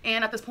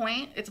 and at this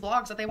point, it's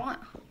vlogs that they want.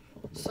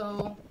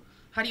 So,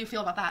 how do you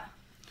feel about that?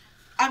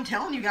 I'm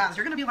telling you guys,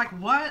 you're gonna be like,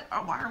 what?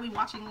 Why are we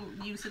watching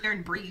you sit there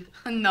and breathe?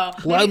 No.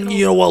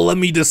 You know what? Let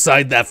me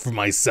decide that for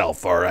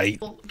myself. All right.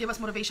 It'll give us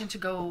motivation to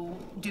go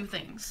do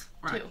things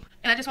right. too.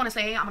 And I just want to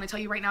say, I'm going to tell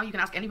you right now, you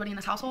can ask anybody in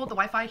this household. The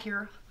Wi-Fi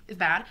here is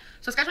bad,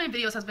 so scheduling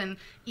videos has been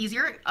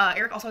easier.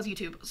 Eric also has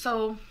YouTube,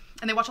 so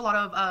and they watch a lot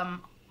of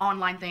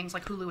online things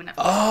like Hulu and Netflix.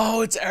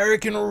 Oh, it's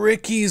Eric and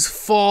Ricky's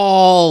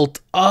fault.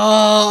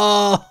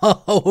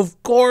 Oh,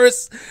 of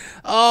course.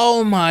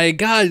 Oh my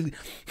god.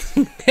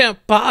 You can't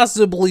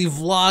possibly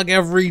vlog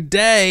every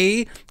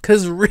day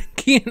because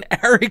Ricky and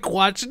Eric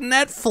watch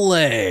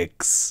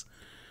Netflix.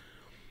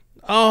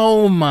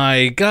 Oh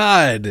my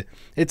god.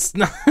 It's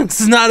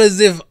not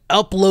as if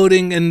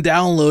uploading and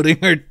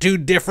downloading are two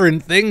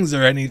different things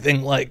or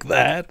anything like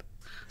that.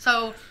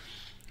 So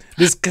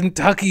this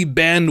Kentucky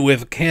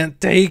bandwidth can't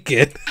take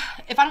it.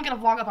 If I don't get a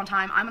vlog up on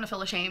time, I'm going to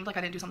feel ashamed like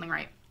I didn't do something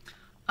right.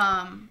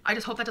 I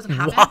just hope that doesn't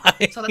happen.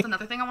 Why? So that's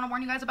another thing I want to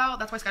warn you guys about.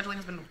 That's why scheduling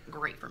has been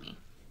great for me.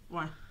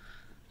 Why?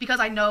 Because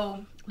I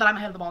know that I'm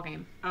ahead of the ball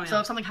game. Oh, yeah. So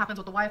if something happens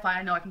with the Wi-Fi,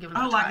 I know I can give it a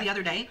try. Like the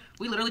other day,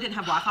 we literally didn't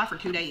have Wi-Fi for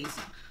 2 days.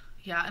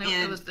 Yeah, and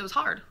it was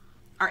hard.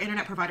 Our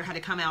internet provider had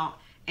to come out,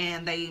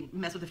 and they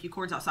messed with a few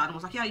cords outside and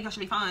was like, yeah, you guys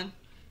should be fine.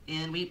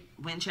 And we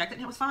went and checked it,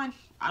 and it was fine.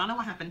 I don't know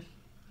what happened.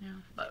 Yeah,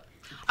 but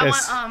I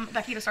want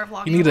Becky to start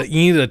vlogging.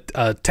 You need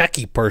a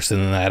techie person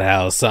in that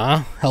house,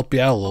 huh? Help you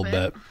out a little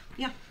bit.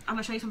 Yeah, I'm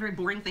gonna show you some very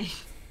boring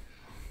things.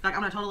 Like, I'm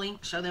gonna totally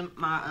show them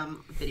my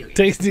video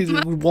games.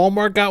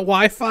 Walmart got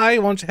Wi-Fi?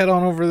 Why don't you head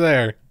on over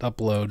there?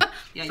 Upload.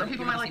 Yeah, some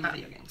people might like that.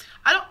 Video games.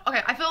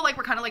 I feel like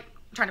we're kind of like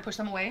trying to push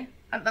them away.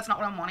 That's not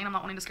what I'm wanting. I'm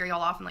not wanting to scare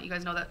y'all off and let you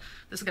guys know that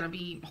this is going to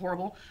be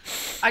horrible.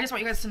 I just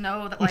want you guys to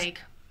know that, like,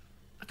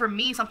 for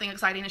me, something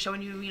exciting is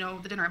showing you, you know,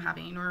 the dinner I'm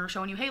having, or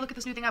showing you, hey, look at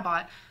this new thing I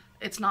bought.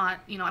 It's not,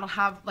 you know, I don't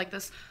have, like,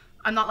 this,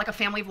 I'm not like a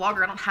family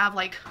vlogger. I don't have,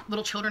 like,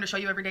 little children to show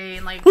you every day,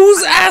 and, like...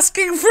 Who's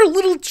asking for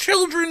little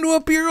children to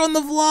appear on the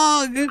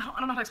vlog? I don't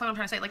know how to explain what I'm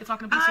trying to say. Like, it's not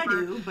going to be super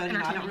I do, but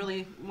I don't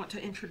really want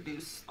to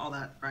introduce all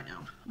that right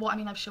now. Well, I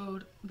mean, I've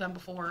showed them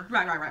before.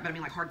 Right. But I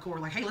mean, like, hardcore,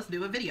 like, hey, let's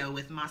do a video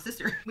with my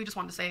sister. We just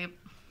wanted to say,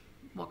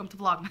 welcome to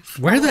Vlogmas.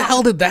 Where the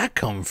hell did that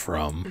come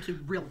from? Into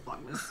real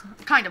Vlogmas.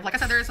 Kind of. Like I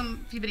said, there are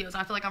some few videos, and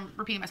I feel like I'm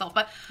repeating myself,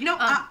 but... You know,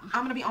 I'm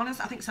going to be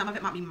honest, I think some of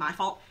it might be my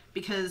fault,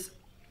 because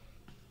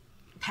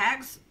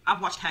tags,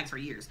 I've watched tags for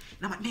years,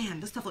 and I'm like,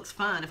 man, this stuff looks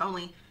fun. If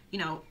only, you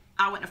know,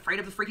 I wasn't afraid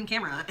of the freaking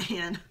camera,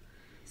 and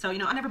so, you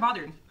know, I never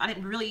bothered. I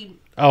didn't really...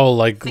 Oh,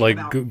 like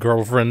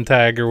girlfriend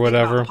tag or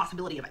whatever? The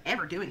possibility of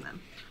ever doing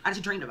them. I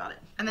just dreamed about it.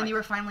 And then you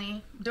were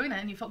finally doing it,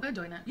 and you felt good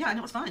doing it. Yeah, I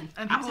know, it's fun.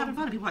 And I was having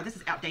fun, and people were like, this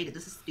is outdated,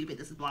 this is stupid,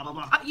 this is blah, blah,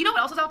 blah. You know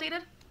what else is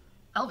outdated?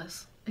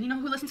 Elvis. And you know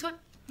who listens to it?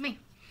 Me.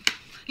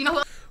 You know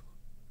who...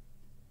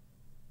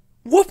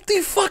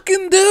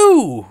 Whoop-de-fucking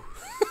do!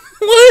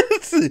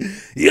 What?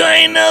 You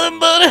ain't nothing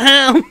but a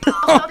hound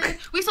dog.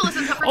 We still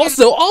listen to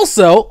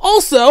freaking...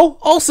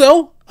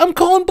 Also, I'm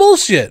calling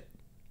bullshit.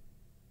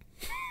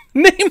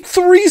 Name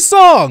 3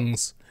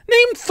 songs.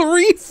 Name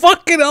 3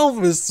 fucking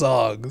Elvis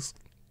songs.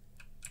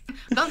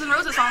 Guns N'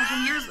 Roses songs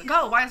from years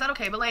ago. Why is that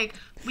okay? But, like,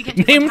 we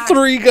can't... Name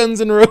 3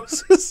 Guns N'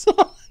 Roses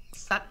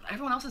songs. That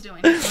everyone else is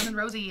doing. Guns N'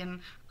 Rosie and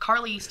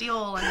Carly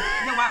Steele and...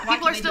 Yeah, why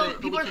people are still... do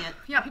it, people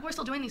are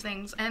still doing these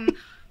things, and...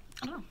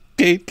 I don't know.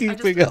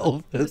 Gatekeeping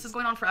Elvis. This is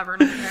going on forever,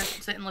 and I'm gonna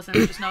sit and listen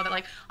and just know that,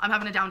 like, I'm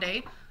having a down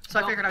day, so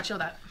I figured I'd show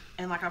that.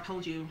 And like I've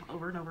told you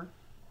over and over,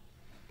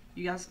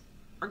 you guys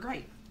are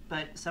great,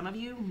 but some of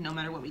you, no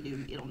matter what we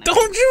do, it'll never...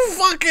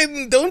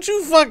 Don't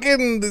you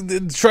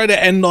fucking try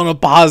to end on a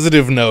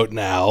positive note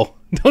now.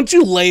 Don't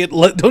you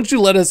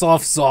let us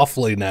off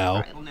softly now.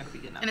 Right, it'll never be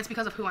good enough. And it's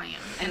because of who I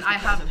am. And I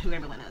have who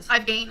Amberlynn is.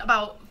 I've gained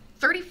about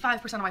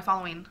 35% of my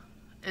following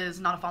is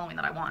not a following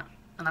that I want,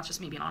 and that's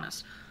just me being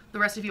honest. The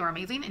rest of you are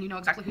amazing, and you know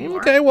exactly who you are.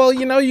 Okay, well,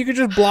 you know, you could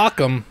just block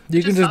them.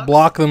 You can just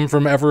block them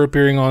from ever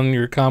appearing on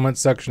your comment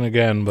section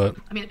again, but...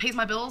 I mean, it pays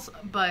my bills,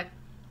 but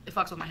it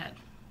fucks with my head.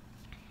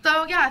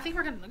 So, yeah, I think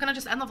we're gonna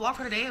just end the vlog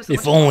for today.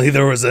 If only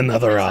there was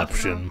another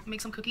option.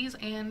 Make some cookies,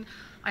 and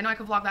I know I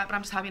could vlog that, but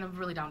I'm just having a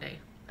really down day.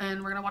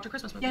 And we're gonna watch a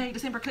Christmas movie. Yay,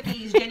 December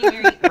cookies,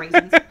 January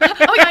raisins.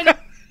 Oh, yeah, I know.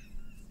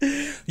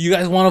 You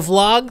guys want to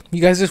vlog?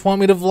 You guys just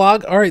want me to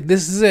vlog? All right,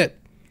 this is it.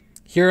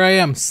 Here I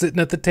am, sitting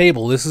at the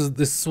table. This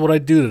is what I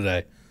do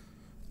today.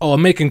 Oh,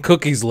 I'm making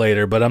cookies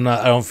later, but I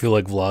don't feel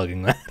like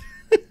vlogging that.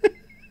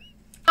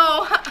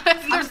 Oh,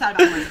 I'm sad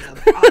about raisins.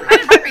 I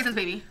didn't write raisins,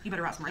 baby. You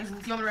better write some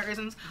raisins. You want me to write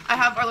raisins? I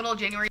have our little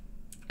January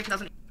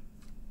 2000.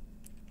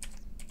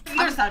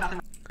 I'm sad about the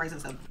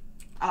raisins, though.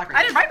 I like raisins.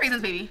 I didn't write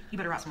raisins, baby. You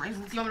better write some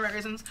raisins. You want me to write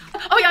raisins?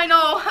 Oh, yeah, I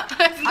know.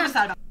 I'm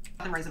sad about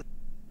the raisins.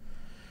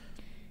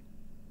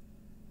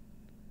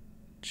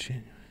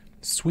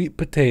 Sweet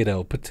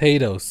potato,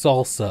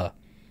 salsa,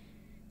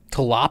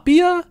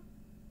 tilapia,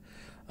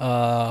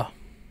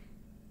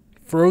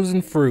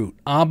 frozen fruit,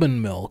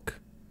 almond milk.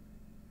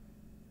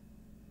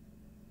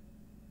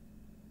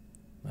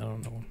 I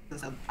don't know.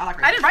 I like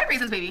raisins. I didn't write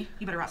raisins, baby.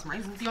 You better write some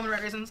raisins. You want me to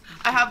write raisins?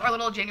 I have our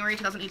little January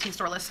 2018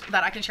 store list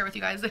that I can share with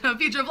you guys in a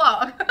future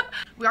vlog.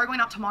 We are going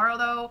out tomorrow,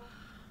 though.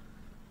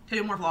 To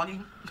do more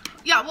vlogging.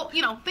 Yeah, well,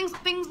 you know, things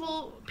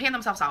will pan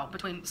themselves out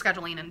between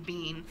scheduling and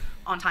being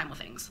on time with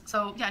things.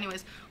 So, yeah,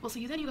 anyways, we'll see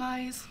you then, you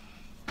guys.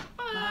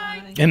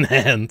 Bye.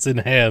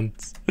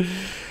 Enhance.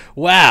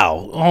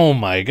 Wow. Oh,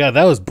 my God.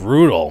 That was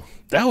brutal.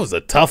 That was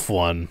a tough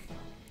one.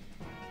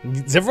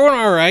 Is everyone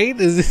all right?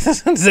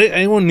 Does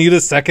anyone need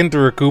a second to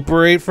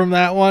recuperate from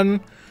that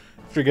one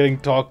after getting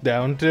talked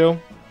down to?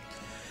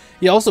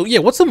 Yeah, also, yeah,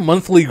 what's a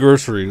monthly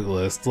grocery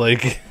list?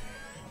 Like,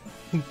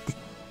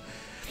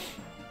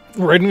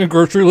 writing a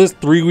grocery list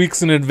 3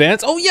 weeks in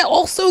advance? Oh, yeah,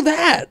 also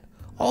that.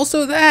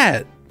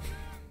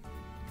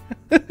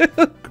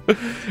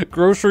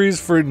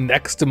 Groceries for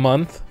next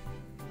month.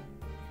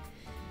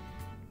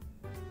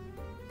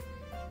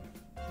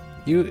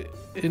 You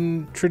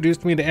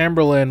introduced me to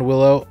Amberlynn,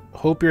 Willow.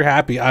 Hope you're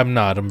happy. I'm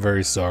not. I'm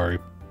very sorry.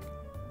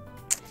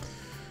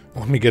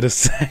 Let me get a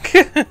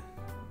second.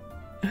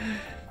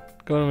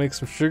 Going to make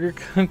some sugar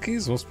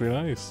cookies. Must be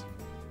nice.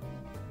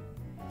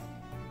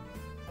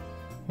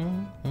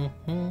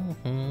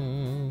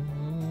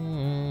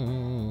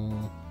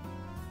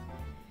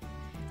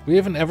 We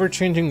have an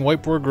ever-changing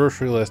whiteboard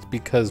grocery list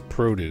because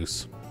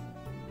produce.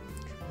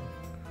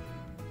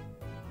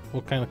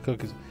 What kind of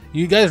cookies?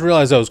 You guys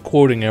realize I was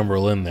quoting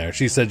Amberlynn there.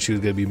 She said she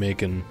was going to be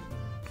making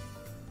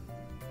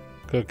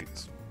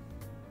cookies.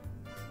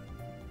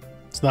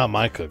 It's not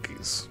my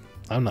cookies.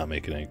 I'm not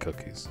making any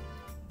cookies.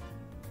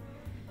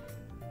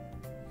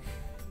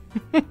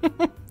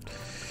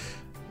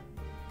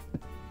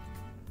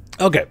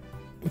 Okay,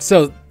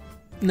 so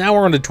now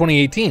we're on to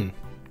 2018.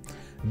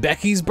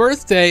 Becky's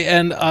birthday,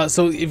 and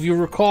so if you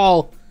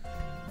recall,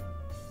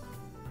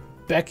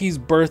 Becky's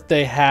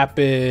birthday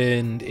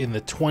happened in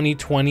the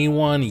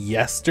 2021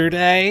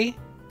 yesterday.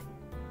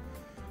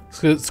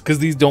 Because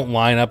these don't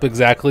line up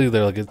exactly.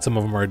 They're like, some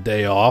of them are a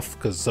day off.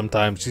 Because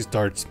sometimes she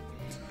starts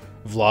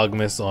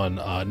Vlogmas on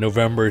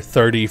November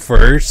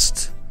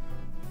 31st.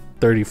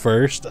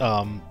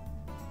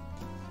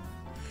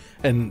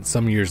 And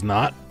some years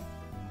not.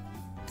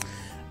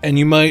 And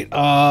you might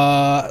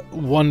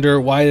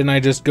wonder, why didn't I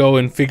just go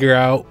and figure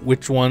out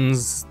which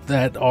ones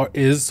that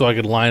is so I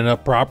could line it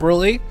up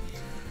properly?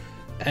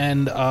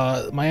 And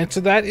my answer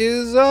to that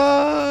is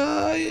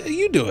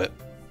you do it.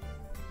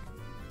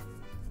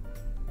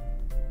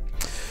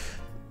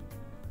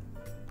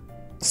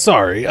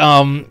 Sorry.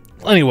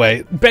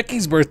 Anyway,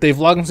 Becky's birthday,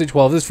 Vlogmas Day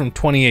 12, is from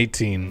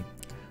 2018.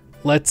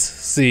 Let's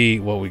see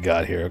what we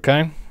got here,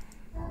 okay?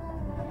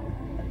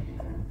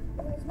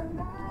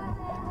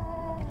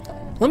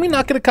 Let me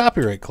not get a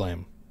copyright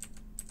claim.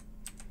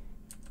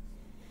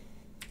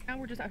 Now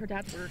we're just at her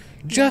dad's work.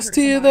 Just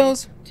hear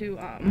those? To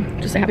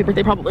just say happy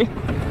birthday, probably.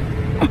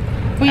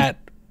 At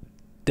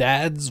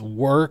dad's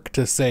work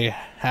to say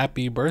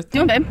happy birthday?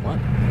 Doing, babe? What?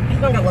 He's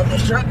gonna load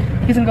this truck.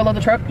 He's gonna go load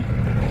the truck.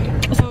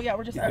 So yeah,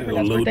 we're just at her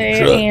dad's Load the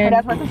birthday.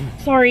 truck.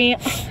 And sorry.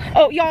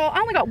 Oh, y'all, I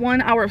only got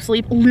 1 hour of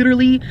sleep.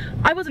 Literally,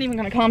 I wasn't even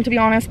gonna come, to be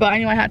honest, but I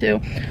knew I had to.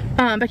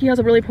 Becky has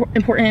a really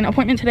important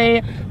appointment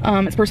today.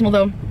 It's personal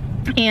though.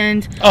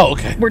 And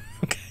okay. We're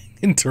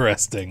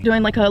interesting.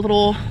 Doing like a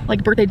little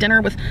like birthday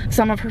dinner with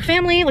some of her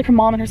family, like her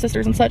mom and her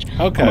sisters and such.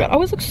 Okay. Oh my God, I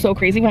always look so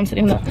crazy when I'm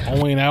sitting in the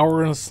Only an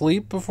hour of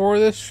sleep before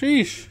this?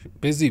 Sheesh.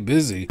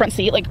 Busy. front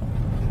seat. Like,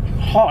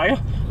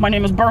 hi, my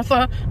name is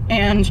Bertha,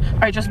 and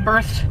I just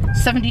birthed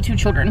 72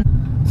 children.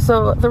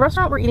 So the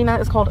restaurant we're eating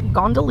at is called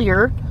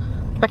Gondolier.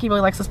 Becky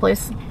really likes this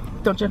place,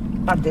 don't you?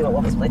 I do. I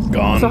love this place.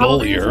 Gondolier. So how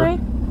old are you today?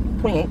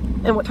 28.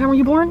 And what time were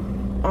you born?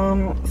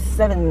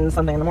 7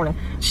 something in the morning.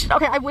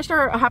 Okay, I wished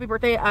her a happy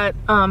birthday at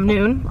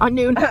noon,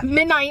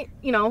 midnight,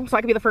 you know, so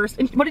I could be the first.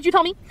 And what did you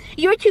tell me?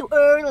 You're too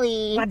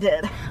early. I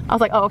did. I was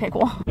like, oh, okay,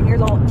 cool. 10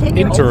 years old. 10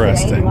 years old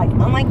Interesting. today. Like,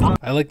 oh my God.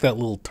 I like that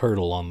little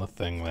turtle on the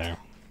thing there.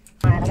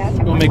 I gotta check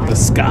We'll my make the phone.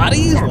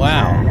 Scotties?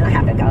 Wow. And I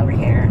have to go over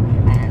here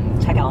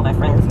and check out all my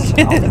friends.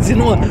 You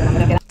know what? And then I'm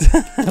gonna get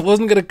I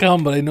wasn't gonna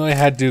come, but I know I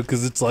had to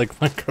because it's like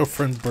my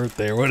girlfriend's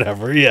birthday or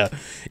whatever. Yeah,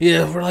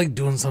 we're like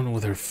doing something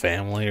with her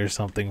family or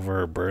something for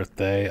her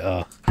birthday.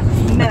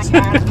 met a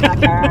cat,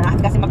 and I have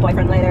to go see my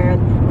boyfriend later.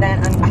 And then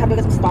I have to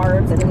go get some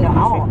Starbucks, and then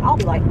I'll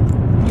be like,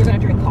 "You're gonna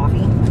drink coffee?"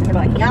 And they're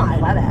like, "Yeah, I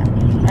love it."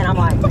 And I'm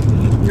like,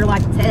 "You're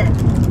like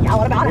 10. Yeah,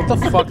 what about it?" What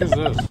the fuck is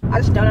this? I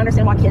just don't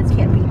understand why kids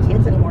can't be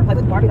kids anymore. Play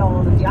with Barbie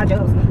dolls and G.I.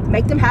 Joes.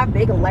 Make them have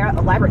big,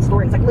 elaborate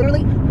stories. Like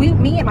literally,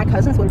 me and my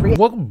cousins would read.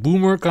 What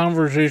boomer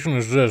conversation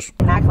is this?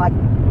 And act like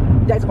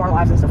days of our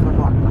lives and stuff like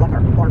our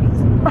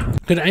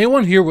Barbies. Can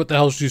anyone hear what the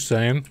hell she's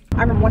saying?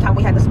 I remember one time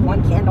we had this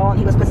one Ken doll and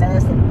he was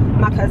possessed, and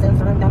my cousin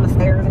threw him down the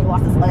stairs and he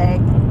lost his leg,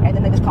 and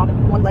then they just called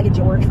him One-Legged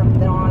George from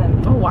then on.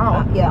 And, oh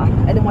wow. Yeah,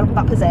 and then one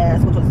got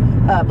possessed, which was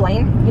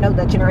Blaine, you know,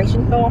 the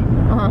Generation doll.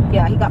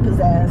 Yeah, he got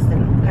possessed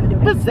and had to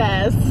do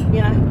possessed.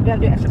 Yeah, you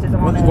had to do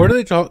exorcism on him. Where do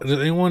they talk? Does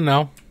anyone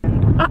know?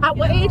 At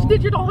what age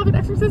did your doll have an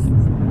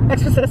exorcism?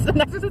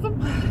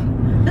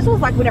 This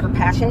was like whenever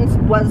Passions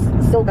was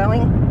still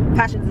going.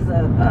 Passions is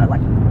a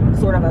like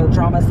sort of a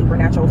drama,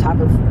 supernatural type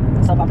of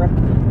soap opera.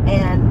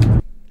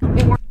 And I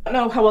don't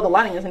know how well the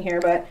lighting is in here,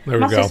 but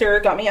my sister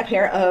got me a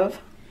pair of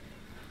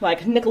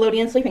like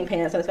Nickelodeon sleeping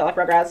pants, and it's got like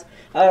Rugrats,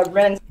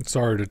 Ren.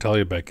 Sorry to tell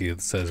you, Becky,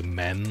 it says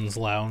men's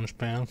lounge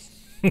pants.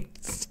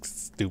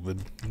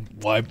 Stupid.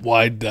 Why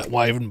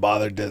even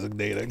bother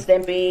designating?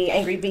 Stimpy,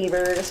 Angry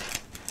Beavers,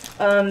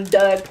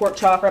 Doug, Pork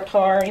Chop,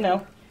 Reptar, you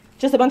know,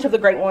 just a bunch of the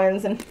great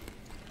ones, and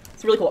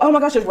it's really cool. Oh my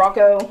gosh, there's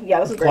Rocco. Yeah,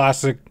 this is great.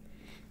 Classic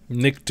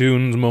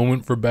Nicktoons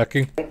moment for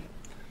Becky. I'm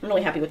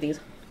really happy with these.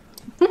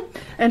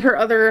 And her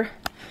other,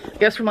 I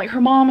guess from like her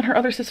mom and her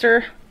other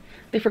sister,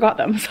 they forgot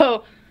them.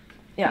 So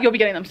yeah, you'll be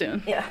getting them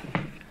soon. Yeah.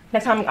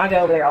 Next time I go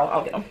over there,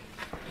 I'll get them.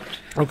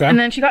 Okay. And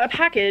then she got a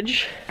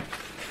package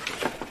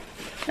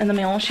in the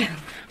mail. She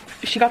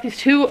got these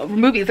 2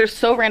 movies. They're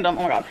so random.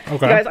 Oh my god.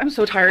 Okay. You guys, I'm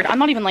so tired. I'm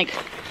not even like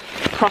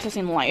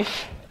processing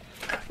life.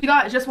 You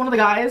got Just One of the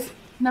Guys.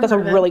 Never That's a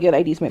really good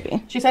 80s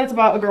movie. She said it's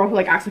about a girl who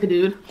like acts like a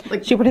dude.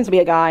 Like she pretends to be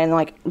a guy and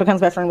like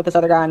becomes best friend with this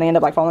other guy, and they end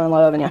up like falling in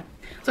love, and yeah.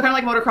 So kind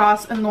of like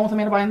motocross, and the one with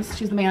Amanda Bynes,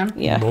 she's the man.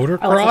 Yeah.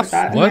 Motocross?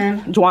 Like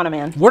What? Juana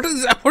Man. What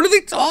is that? What are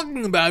they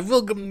talking about? I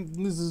feel like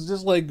this is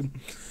just like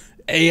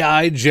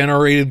AI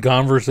generated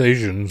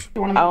conversations.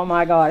 Oh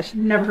my gosh.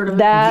 Never heard of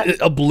that.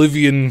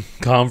 Oblivion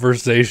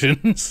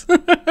conversations.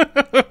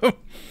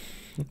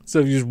 So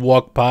you just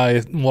walk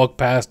past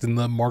in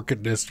the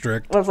market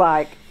district. It was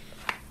like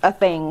a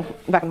thing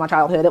back in my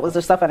childhood. It was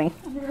just so funny.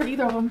 I've never heard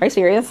either of them. Are you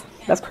serious?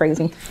 That's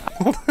crazy.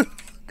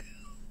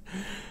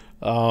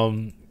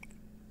 I'm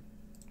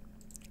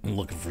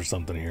looking for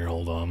something here.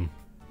 Hold on.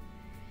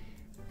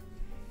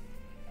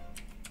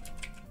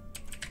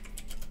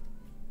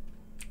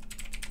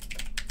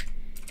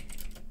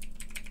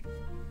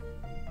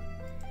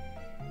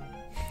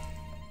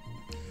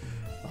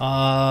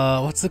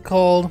 What's it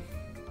called?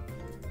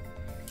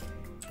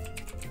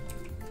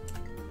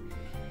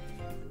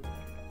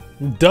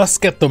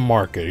 Dusk at the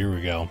market. Here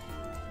we go.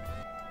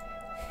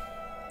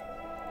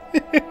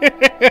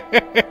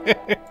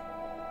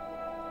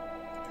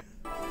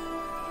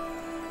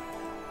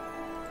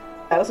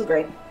 Yeah, this is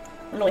great.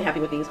 I'm really happy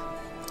with these.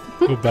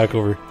 Go back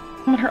over.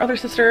 And her other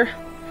sister,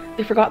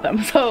 they forgot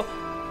them, so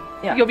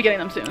Yeah. you'll be getting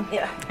them soon.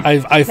 Yeah.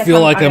 I feel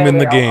time like I'm I'm in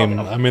the over, I'll game. get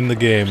 'em. I'm in the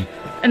game.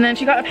 And then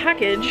she got a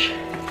package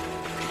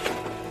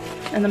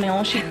in the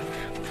mail.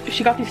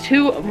 She got these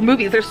 2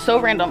 movies. They're so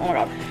random. Oh my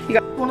god. You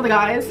got one of the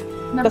guys.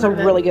 Never That's a heard of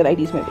it. really good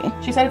 80s movie.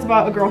 She said it's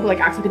about a girl who like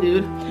acts like a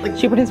dude. Like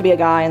She pretends to be a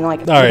guy and like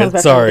All right, becomes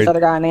best friends with sorry. this other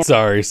guy and they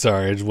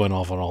Sorry. I just went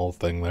off on a whole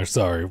thing there.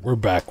 Sorry. We're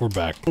back.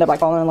 end up like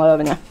falling in love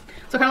and yeah.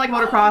 so kind of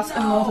like motocross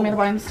and the Amanda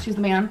Bynes. She's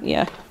the man.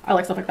 Yeah. I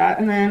like stuff like that.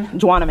 And then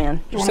Juana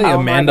Man. Did you say Oh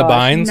my Amanda gosh.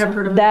 Bynes? never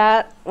heard of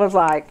That was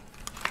like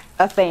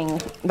a thing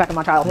back in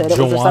my childhood. It was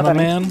just so Joanna funny.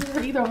 Man?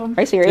 it. Either of them.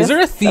 Are you serious? Is there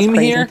a That's theme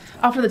crazy. here?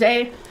 After the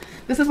day,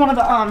 this is one of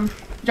the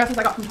dresses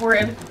I got from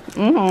Torrid.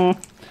 Mm-hmm. And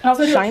I was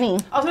gonna Shiny.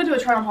 I was gonna do a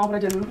try on haul, but I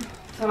didn't.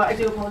 So I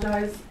do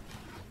apologize.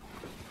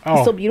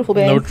 Oh, still beautiful,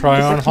 babe. No Just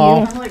try-on like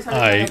haul? I'm really excited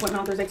for my appointment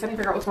on Thursday because I need to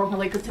figure out what's wrong with my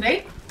leg. Because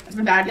today it's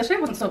been bad. Yesterday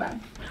wasn't so bad.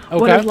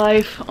 What Okay. is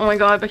life? Oh my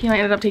god, Becky and I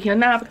ended up taking a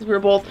nap because we were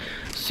both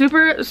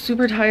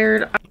super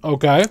tired.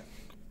 Okay.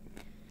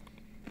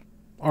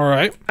 All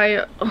right.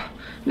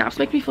 Naps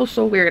make me feel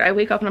so weird. I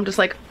wake up and I'm just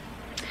like,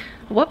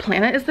 what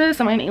planet is this?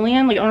 Am I an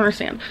alien? Like, I don't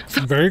understand.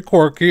 So, Very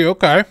quirky.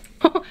 Okay.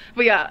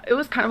 but yeah, it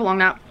was kind of a long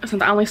nap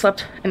since I only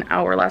slept an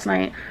hour last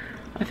night.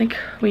 I think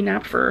we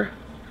napped for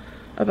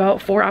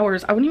about 4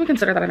 hours. I wouldn't even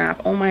consider that a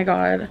nap. Oh my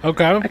god.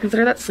 Okay. I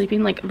consider that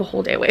sleeping like the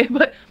whole day away.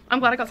 But I'm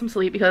glad I got some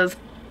sleep because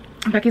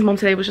Becky's mom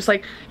today was just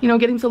like, you know,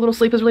 getting so little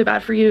sleep is really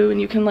bad for you and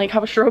you can like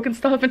have a stroke and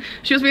stuff. And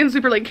she was being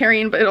super like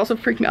caring, but it also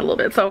freaked me out a little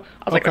bit. So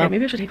I was like, Okay. okay,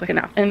 maybe I should take like a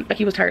nap. And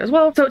Becky was tired as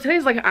well. So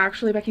today's like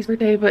actually Becky's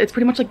birthday, but it's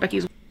pretty much like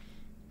Becky's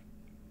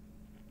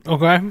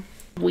Okay.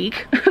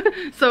 week.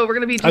 So we're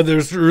gonna be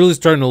There's really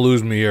starting to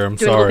lose me here. I'm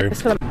doing a little sorry. bit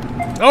for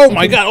them. Oh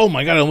my god.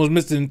 I almost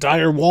missed an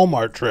entire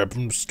Walmart trip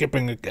from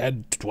skipping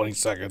ahead 20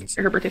 seconds.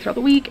 Her birthday throughout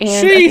the week, and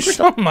I think we're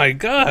Sheesh. Oh my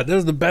god. That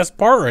was the best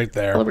part right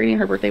there. celebrating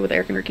her birthday with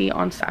Eric and Ricky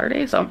on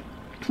Saturday. So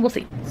we'll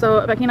see.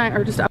 So Becky and I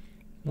are just out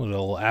A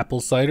little apple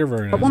cider.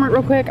 Very at nice. Walmart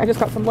real quick. I just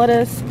got some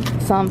lettuce,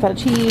 some feta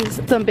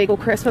cheese, some bagel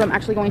crisp that I'm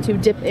actually going to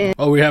dip in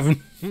Oh, we having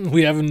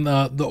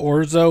the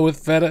orzo with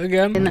feta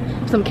again?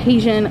 some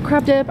Cajun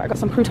crab dip. I got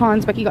some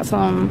croutons. Becky got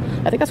some,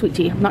 I think that's sweet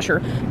tea. I'm not sure.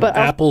 But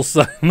I Apple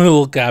cider.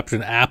 Little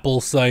caption. Apple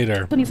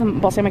cider. also need some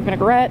balsamic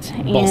vinaigrette.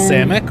 And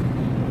Balsamic?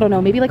 I don't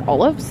know, maybe like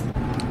olives.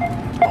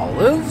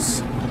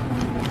 Olives?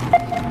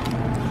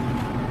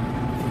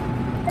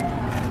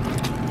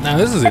 Now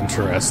this is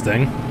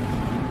interesting.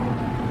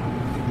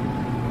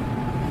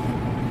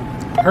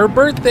 Her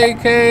birthday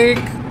cake.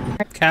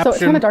 Caption. So it's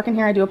kind of dark in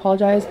here. I do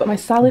apologize, but my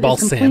salad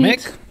Balsamic?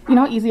 is complete. You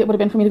know how easy it would have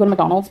been for me to go to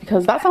McDonald's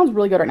because that sounds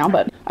really good right now.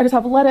 But I just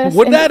have lettuce.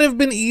 Would and- that have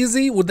been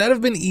easy? Would that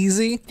have been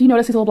easy? Do you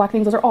notice these little black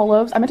things? Those are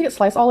olives. I meant to get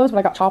sliced olives, but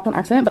I got chopped on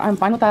accident, but I'm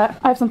fine with that.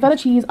 I have some feta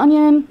cheese,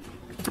 onion,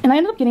 and I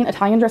ended up getting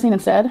Italian dressing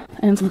instead,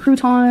 and some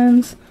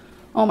croutons.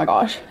 Oh my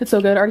gosh, it's so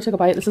good. I already took a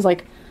bite. This is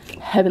like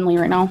heavenly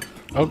right now.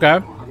 Okay.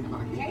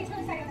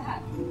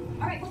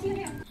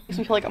 Makes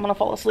me feel like I'm gonna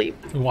fall asleep.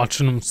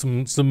 Watching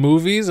some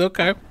movies?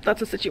 Okay.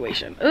 That's a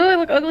situation. Oh, I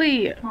look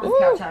ugly. Ooh.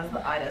 Couch has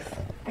the itis.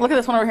 Look at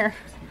this one over here.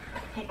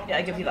 Yeah,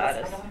 it gives you the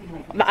itis.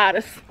 The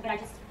Addis.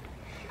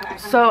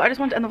 So I just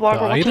wanted to end the vlog.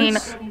 We're watching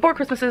Itis? Four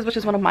Christmases, which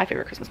is one of my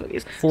favorite Christmas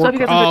movies. so For, if you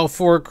guys enjoyed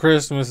Four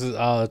Christmases.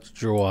 Oh, that's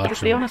what you're this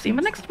video, watching. I'll see you in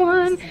the next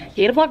one.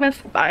 Yay to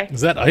Vlogmas. Bye.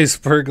 Is that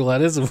iceberg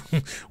lettuce?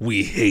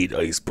 We hate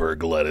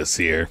iceberg lettuce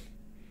here.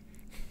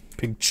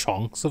 Big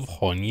chunks of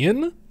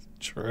onion.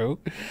 True.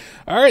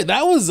 All right,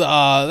 that was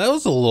a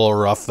little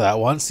rough, that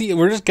one. See,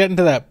 we're just getting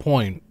to that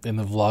point in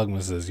the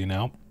Vlogmases, you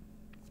know.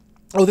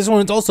 Oh, this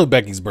one is also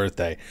Becky's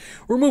birthday.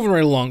 We're moving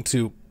right along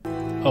to.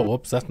 Oh,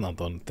 whoops, that's not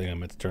the thing I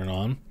meant to turn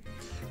on.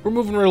 We're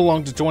moving right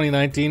along to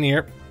 2019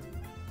 here.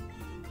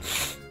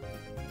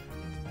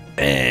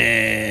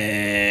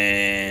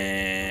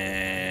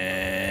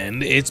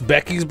 And it's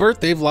Becky's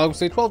birthday, Vlogmas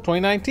Day 12,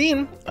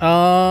 2019.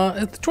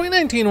 The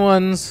 2019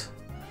 ones.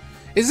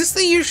 Is this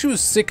the year she was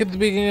sick at the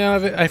beginning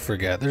of it? I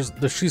forget.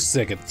 She's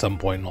sick at some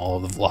point in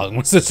all of the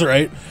Vlogmases,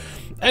 right?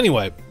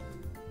 Anyway,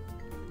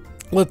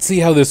 let's see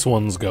how this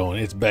one's going.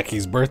 It's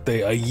Becky's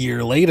birthday a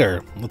year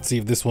later. Let's see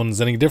if this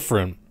one's any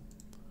different.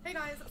 Hey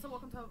guys, so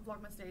welcome to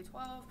Vlogmas Day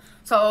 12.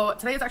 So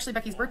today is actually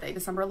Becky's birthday,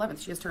 December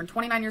 11th. She has turned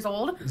 29 years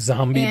old.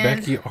 Zombie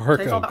And Becky Arc,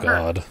 today's all oh about her.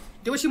 god.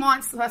 Do what she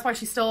wants. So that's why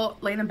she's still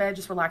laying in bed,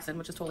 just relaxing,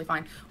 which is totally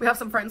fine. We have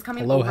some friends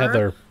coming Hello, over.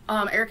 Heather.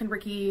 Eric and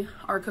Ricky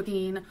are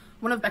cooking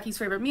one of Becky's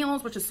favorite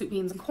meals, which is soup,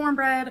 beans, and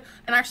cornbread.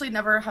 And I actually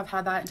never have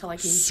had that until I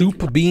came.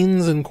 Soup,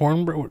 beans, and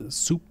cornbread. What is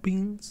soup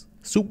beans?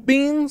 Soup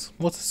beans?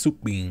 What's a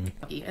soup bean?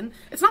 And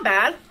it's not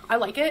bad. I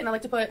like it, and I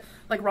like to put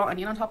like raw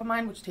onion on top of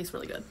mine, which tastes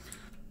really good.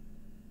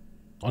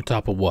 On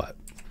top of what?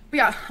 But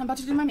yeah, I'm about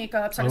to do my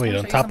makeup. So I Oh just wait, wanna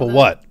on show you top some of the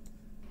what?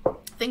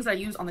 Things that I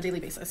use on the daily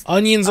basis.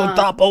 Onions on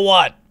top of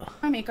what?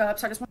 My makeup,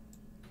 so I just want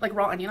like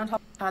raw onion on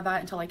top. I had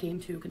that until I came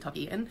to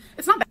Kentucky, and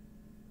it's not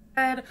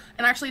bad.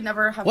 And I actually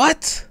never have.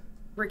 What?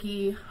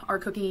 Ricky are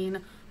cooking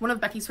one of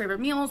Becky's favorite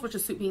meals, which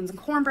is soup beans and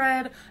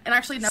cornbread. And I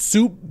actually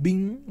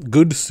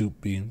good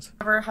soup beans.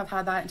 Never have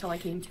had that until I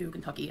came to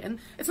Kentucky, and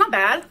it's not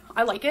bad.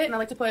 I like it, and I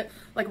like to put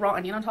like raw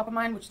onion on top of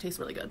mine, which tastes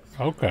really good.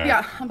 Okay.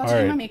 Yeah, I'm about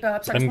to do my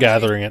makeup. So I'm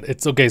gathering it.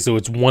 It's okay, so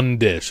it's one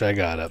dish. I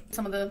got it.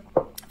 Some of the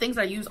things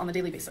that I use on a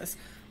daily basis.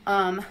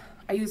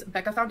 I use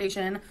Becca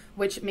foundation,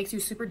 which makes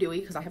you super dewy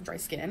because I have dry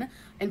skin,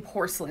 and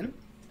porcelain.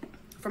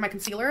 For my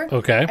concealer,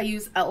 okay, I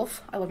use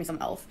e.l.f. I love me some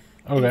e.l.f.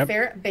 Okay. In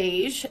Fair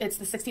Beige, it's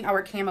the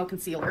 16-hour camo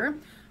concealer.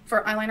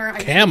 For eyeliner, I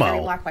use Camo. Very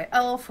Black by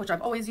e.l.f., which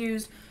I've always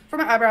used. For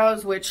my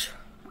eyebrows, which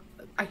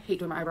I hate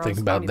doing my eyebrows. Think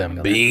about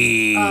them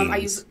beans. I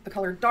use the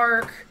color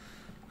dark.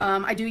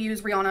 I do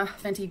use Rihanna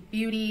Fenty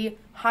Beauty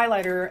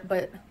highlighter,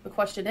 but the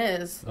question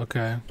is,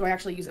 okay, do I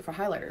actually use it for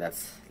highlighter?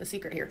 That's the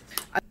secret here.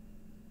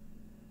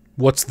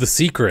 What's the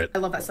secret? I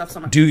love that stuff so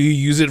much. Do you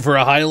use it for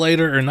a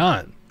highlighter or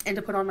not? And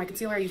to put on my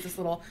concealer, I use this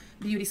little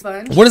beauty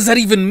sponge. What does that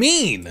even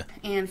mean?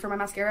 And for my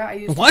mascara, I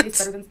use what?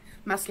 Better Than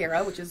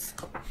mascara, which is...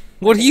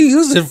 What do you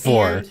use it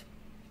for? And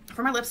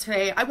for my lips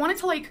today, I wanted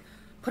to like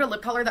put a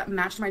lip color that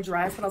matched my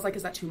dress, but I was like,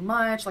 is that too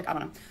much? Like, I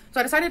don't know. So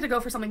I decided to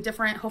go for something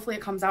different. Hopefully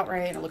it comes out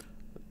right and it looks...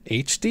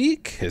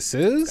 HD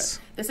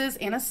Kisses? This is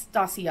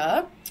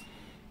Anastasia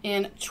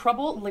in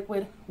Trouble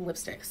Liquid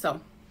Lipstick.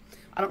 So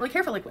I don't really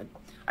care for liquid.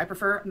 I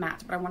prefer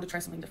matte, but I wanted to try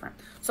something different.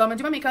 So I'm gonna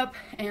do my makeup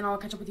and I'll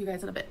catch up with you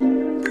guys in a bit.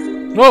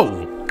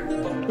 Whoa!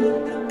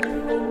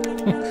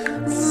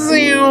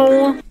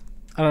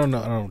 I don't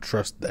know. I don't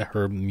trust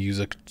her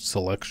music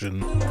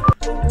selection.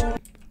 I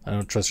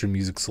don't trust her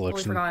music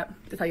selection. I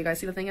forgot to tell you guys.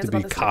 See, the thing is to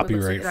about be this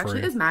copyright it actually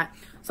free. is matte.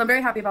 So I'm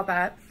very happy about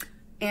that.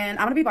 And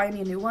I'm gonna be buying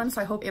me a new one.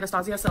 So I hope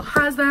Anastasia still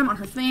has them on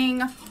her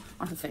thing.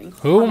 On her thing.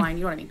 Who? Online,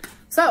 you know what I mean.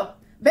 So,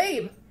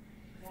 babe,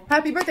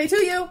 happy birthday to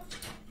you.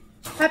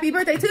 Happy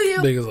birthday to you.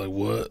 Big is like,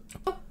 what?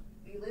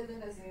 You live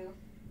in a zoo.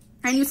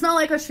 And you smell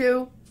like a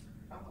shoe.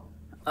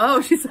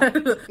 Oh, she said.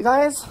 You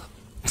guys,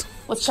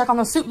 let's check on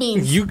those soup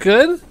beans. You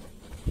good?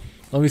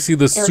 Let me see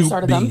the Eric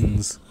soup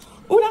beans.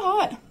 Oh, not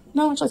hot.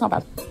 No, actually, it's not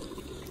bad.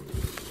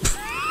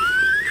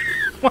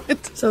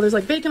 What? So there's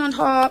like bacon on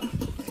top.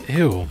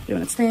 Ew.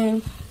 Doing its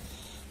thing.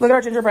 Look at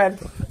our gingerbread.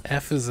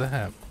 F is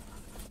that?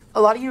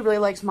 A lot of you really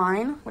liked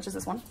mine, which is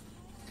this one.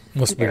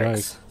 Must be Eric's.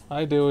 nice.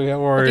 Hi, Dewey.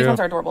 How are But you? these ones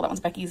are adorable. That one's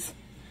Becky's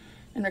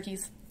and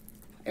Rickey's.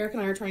 Eric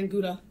and I are trying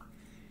Gouda.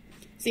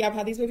 See, I've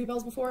had these baby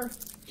bells before.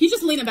 He's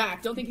just leaning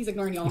back. Don't think he's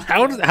ignoring y'all.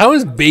 How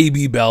is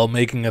Baby Bell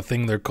making a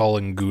thing they're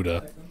calling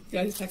Gouda?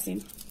 Yeah, he's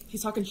texting.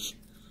 He's talking.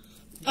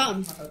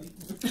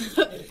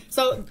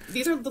 So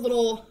these are the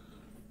little.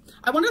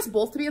 I wanted us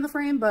both to be in the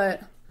frame,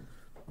 but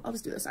I'll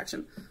just do this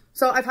section.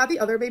 So I've had the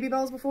other baby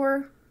bells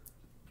before,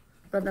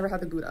 but I've never had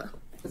the Gouda.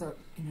 Is that,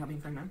 can you help me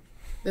in frame now?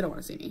 They don't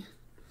want to see me.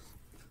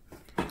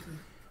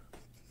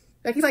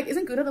 Becky's like,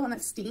 isn't Gouda the one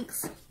that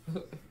stinks?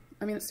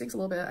 I mean, it stinks a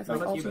little bit. I feel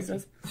like all cheese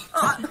does.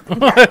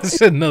 I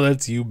said, no,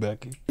 that's you,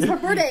 Becky. It's her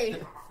birthday.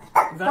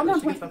 Exactly,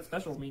 she gets that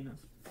special meanness.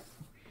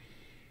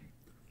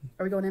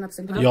 Are we going in at the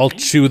same time? Y'all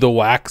chew the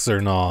wax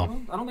or not?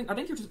 I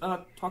think you're just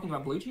talking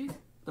about blue cheese,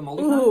 the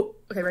moldy Ooh. kind.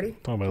 Okay, ready?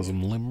 Talking about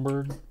some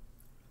Limburg.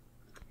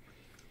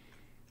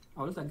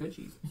 Oh, is that good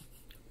cheese?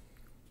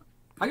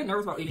 I get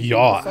nervous about eating.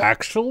 Y'all cheese.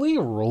 actually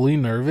really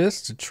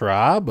nervous to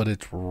try, but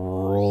it's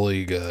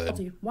really Up to good.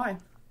 you. Why?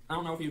 I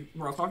don't know if you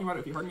were talking about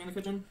it. If you heard me in the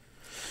kitchen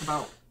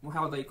about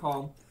how they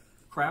call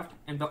Kraft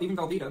and even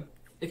Velveeta.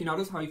 If you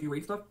notice how if you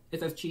read stuff, it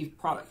says cheese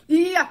product.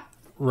 Yeah.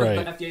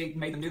 Right. The FDA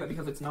made them do that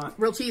because it's not.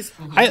 Real cheese.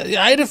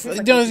 I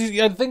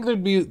think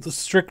there'd be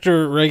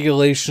stricter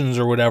regulations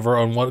or whatever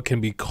on what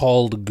can be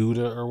called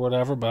Gouda or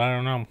whatever, but I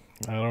don't know.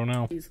 I don't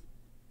know.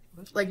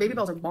 Like, baby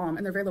bells are bomb,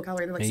 and they're very low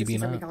calorie. They're like Maybe 60,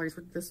 70 not. calories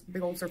for this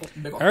big old circle.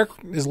 Eric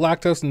is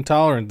lactose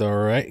intolerant, though,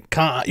 right?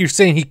 You're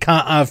saying he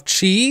can't have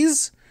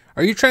cheese?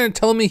 Are you trying to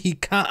tell me he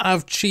can't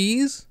have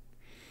cheese?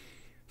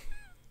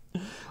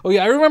 Oh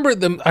yeah, I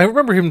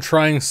remember him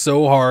trying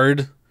so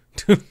hard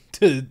to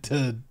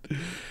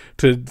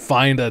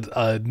find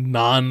a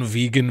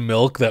non-vegan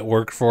milk that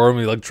worked for him.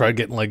 He like tried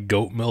getting like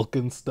goat milk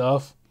and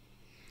stuff.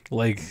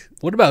 Like,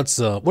 what about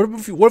some? What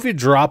if you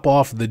drop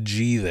off the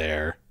G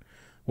there?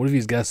 What if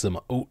he's got some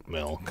oat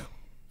milk?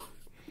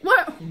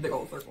 What? Big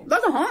old circle.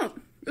 That's a hump.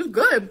 It's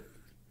good.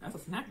 That's a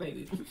snack,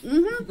 baby.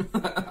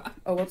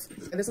 Oh, whoops.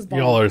 This is bomb.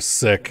 Y'all are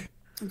sick.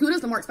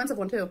 Gouda's the more expensive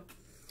one, too.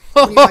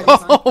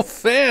 Oh,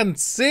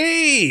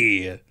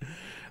 fancy!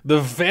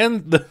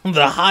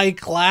 The high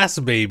class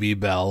Baby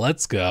Bell.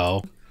 Let's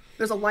go.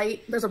 There's a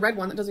red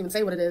one that doesn't even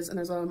say what it is, and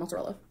there's a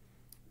mozzarella.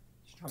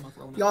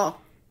 Y'all,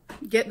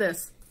 get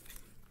this.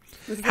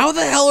 How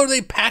the hell are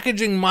they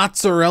packaging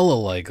mozzarella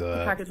like The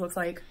that? package looks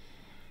like,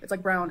 it's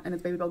like brown, and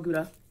it's Baby Bell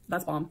Gouda.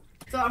 That's bomb.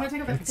 So I'm gonna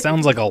take a picture.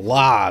 Sounds like a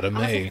lot to I'm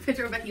gonna take me. a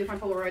picture of Becky with my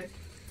Polaroid.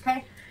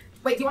 Okay?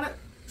 Wait, do you want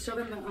to show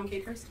them the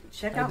cake first?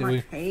 Check Hi, out Dewey.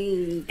 my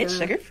cake. It's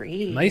sugar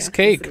free. Nice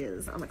cake. Yes, it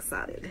is. I'm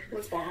excited.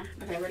 Looks bomb.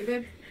 Okay, ready,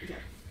 babe? Okay.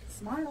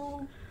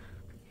 Smile.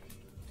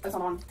 That's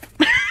not on.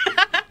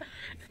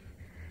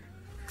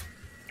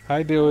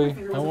 Hi, Dewey.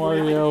 How are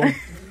you?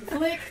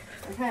 Click.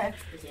 Okay.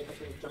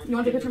 You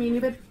want to take a picture of me and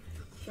you, babe?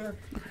 Sure.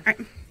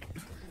 Alright.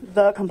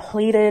 The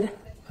completed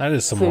That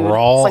is some food.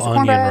 raw Slice of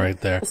onion cornbread, right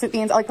there. the sweet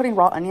beans. I like putting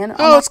raw onion.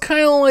 Oh, it's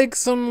kind of like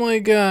some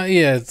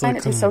yeah, it's and like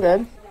it tastes so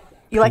good.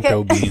 You like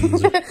pinto it?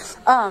 beans.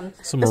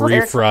 Some this was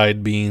Eric's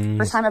refried beans.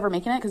 first time ever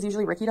making it because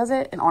usually Ricky does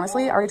it, and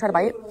honestly, I already tried to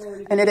bite,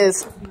 and it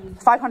is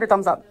 500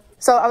 thumbs up.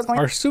 So I was going.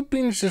 Are soup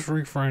beans just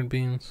refried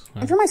beans?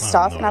 I'm through my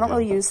stuff, and I don't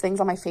really use things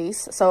on my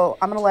face, so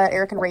I'm gonna let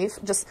Eric and Rafe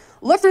just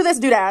look through this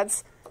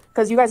doodads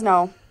because you guys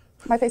know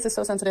my face is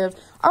so sensitive.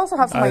 I also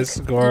have some like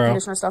deep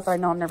conditioner stuff that I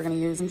know I'm never gonna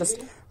use, and just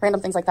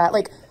random things like that.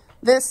 Like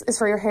this is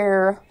for your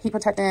hair, heat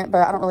protectant,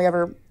 but I don't really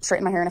ever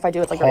straighten my hair, and if I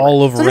do, it's like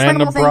all of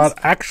random product.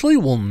 Actually,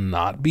 will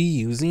not be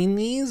using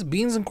these.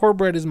 Beans and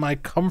cornbread is my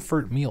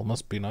comfort meal.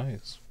 Must be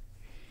nice.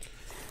 Here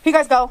you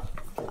guys go.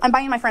 I'm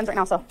buying my friends right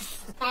now, so.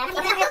 Happy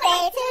birthday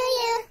to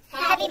you.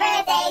 Happy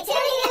birthday to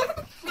you.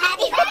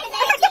 Happy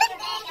birthday to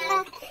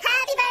you.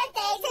 Happy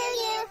birthday to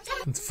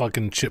you. It's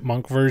fucking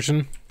chipmunk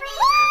version.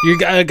 You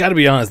gotta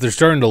be honest, they're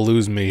starting to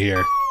lose me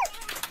here.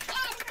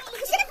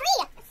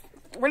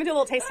 We're gonna do a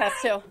little taste test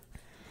too.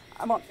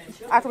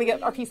 After we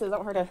get our pieces, I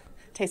want her to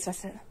taste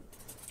test it.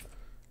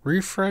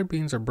 Refried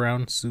beans are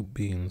brown soup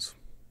beans.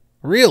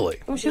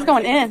 Really? Oh, she's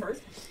going in.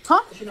 Huh?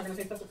 Is she not going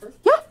to taste test it first?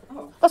 Yeah.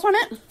 That's what I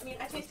meant. I mean,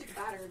 I tasted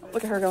batter, but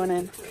Look at her going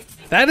in.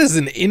 That is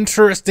an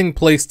interesting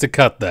place to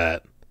cut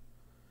that.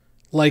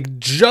 Like,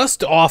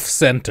 just off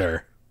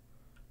center.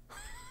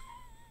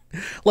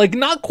 Like,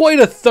 not quite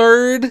a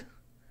third.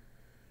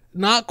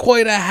 Not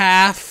quite a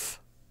half.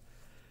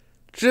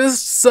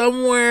 Just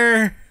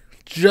somewhere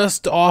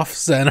just off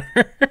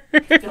center.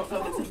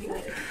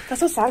 That's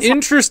so sad.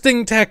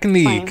 Interesting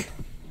technique.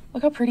 Fine.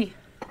 Look how pretty.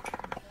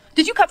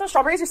 Did you cut those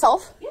strawberries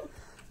yourself? Yeah.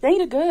 Dang,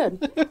 you did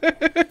good.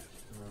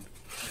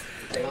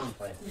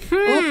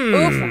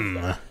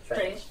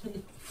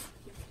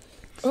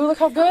 Ooh, look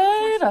how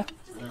good.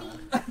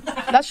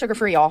 That's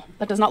sugar-free, y'all.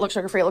 That does not look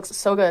sugar-free. It looks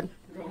so good.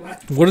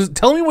 What is?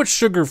 Tell me what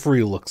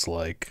sugar-free looks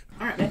like.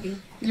 All right, Becky.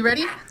 You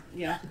ready?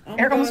 Yeah. Oh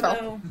Eric almost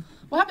fell.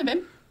 What happened,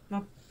 babe?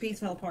 My piece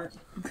fell apart.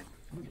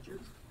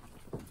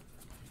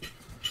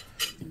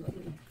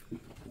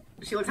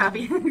 She looks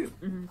happy.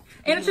 And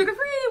it's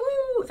sugar-free.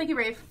 Woo! Thank you,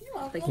 Rafe.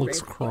 Thank you,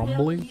 Looks babe.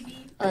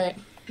 crumbly. All right.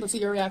 Let's see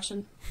your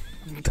reaction.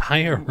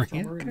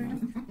 Diarrhea.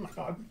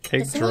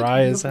 Cake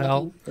dry as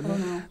hell.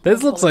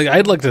 This looks like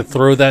I'd like to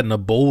throw that in a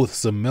bowl with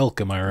some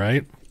milk. Am I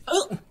right?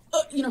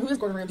 You know who is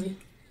Gordon Ramsay?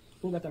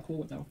 Who got that cool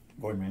with though?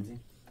 Gordon Ramsay.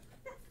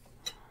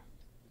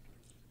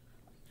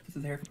 This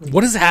is hair.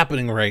 What is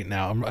happening right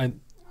now?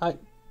 Hi,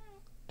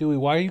 Dewey.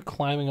 Why are you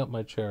climbing up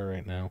my chair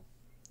right now?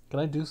 Can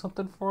I do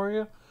something for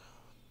you?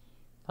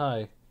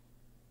 Hi.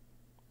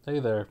 Hey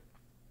there.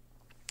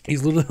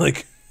 He's literally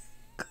like,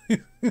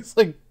 he's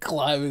like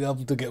climbing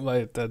up to get my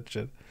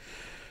attention.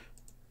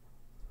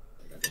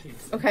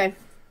 Okay.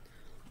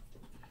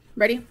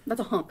 Ready?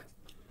 That's a hunk.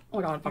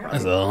 Oh my god.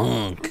 That's a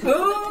hunk.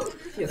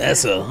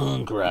 That's a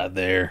hunk right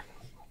there.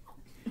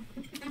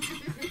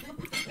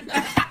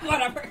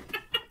 Whatever.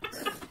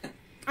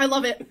 I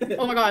love it.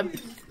 Oh my god.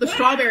 The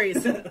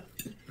strawberries.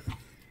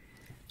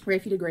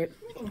 Rafe, you did great.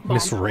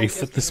 Miss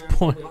Rafe at this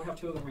point. We only have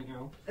 2 of them right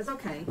now. It's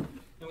okay.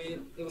 And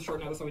it was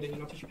short notice, so we didn't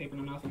get no tissue paper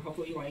and enough, and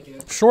hopefully you like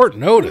it. Short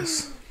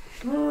notice.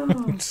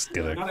 Just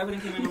kidding. Not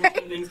everything came in, most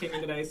things came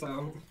in today,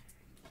 so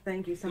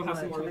Thank you so you'll much.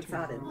 have some more I'm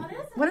tomorrow.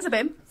 excited. What is it,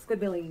 babe?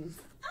 Squidbillies.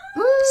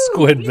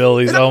 Squid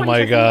Billies. Is that Oh what you my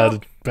texted me god.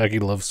 about? Becky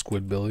loves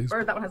Squid Billies.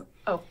 Or that one has...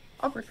 Oh,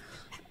 awkward.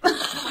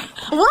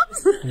 What?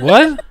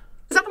 What?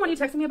 Is that the one you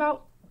texted me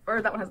about?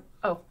 Or that one has...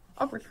 Oh,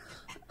 awkward.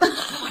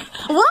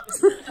 What?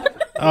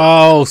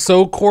 Oh,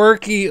 so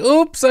quirky.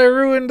 Oops, I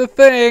ruined the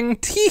thing.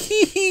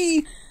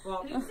 Tee.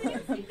 Well,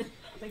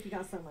 Thank you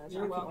guys so much. I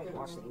can't wait to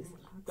watch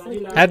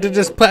these. Had to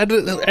just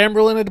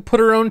Amberlynn had to put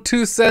her own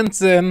 2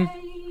 cents in.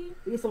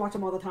 We used to watch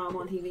them all the time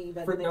on TV,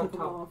 but then they took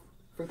them off.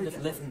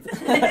 just listen.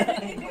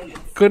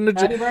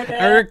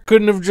 Eric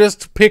couldn't have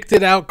just picked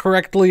it out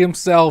correctly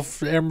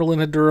himself. Amberlynn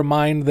had to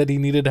remind that he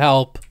needed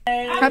help.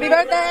 Happy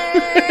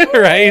birthday!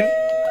 Right?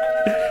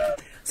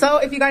 So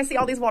if you guys see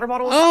all these water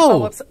bottles,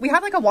 whoops, we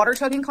have like a water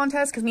chugging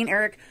contest because me and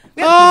Eric.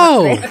 We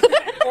had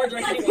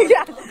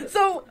yeah.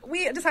 So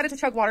we decided to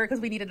chug water because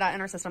we needed that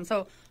in our system.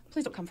 So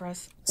please don't come for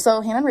us.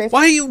 So Hannah and Rafe.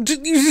 Why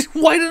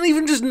why didn't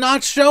even just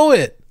not show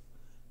it?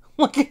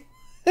 Like,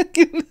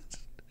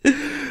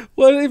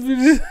 what if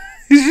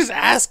he's just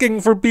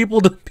asking for people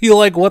to be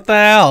like, what the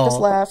hell? Just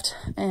left,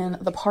 and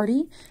the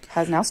party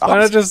has now stopped. Why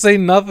not just say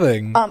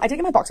nothing? I did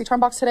get my BoxyCharm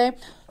box today,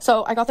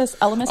 so I got this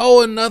Element.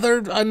 Oh,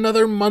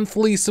 another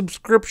monthly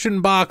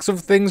subscription box of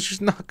things she's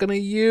not gonna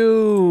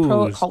use.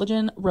 Pro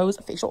Collagen Rose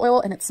Facial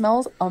Oil, and it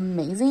smells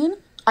amazing.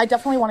 I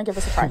definitely want to give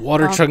this a try.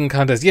 Water chugging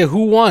contest. Yeah,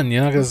 who won?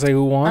 You're not gonna say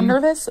who won? I'm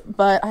nervous,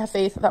 but I have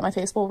faith that my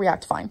face will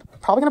react fine.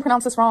 Probably gonna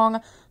pronounce this wrong,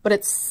 but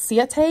it's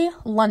Siete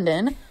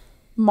London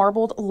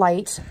Marbled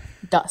Light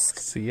Dusk.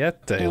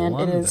 Siete and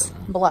London. It is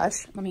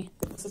blush.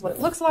 This is what it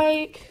looks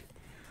like.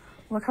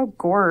 Look how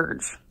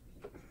gorge.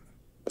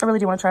 I really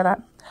do want to try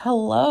that.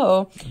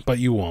 Hello. But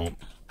you won't.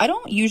 I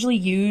don't usually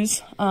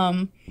use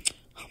my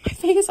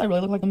face. I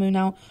really look like the moon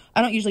now.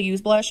 I don't usually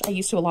use blush. I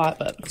used to a lot,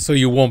 but So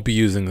you won't be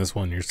using this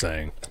one, you're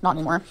saying? not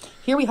anymore.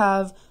 Here we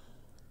have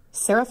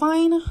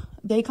Seraphine,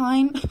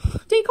 Daykind,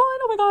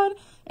 oh my god,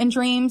 and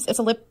Dreams. It's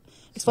a lip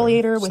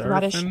exfoliator with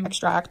radish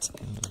extract.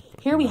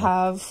 Here we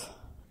have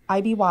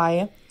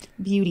IBY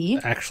Beauty.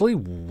 Actually,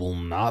 will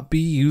not be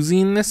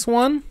using this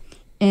one.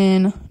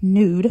 In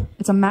Nude.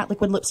 It's a matte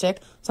liquid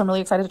lipstick, so I'm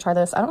really excited to try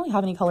this. I don't really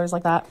have any colors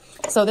like that.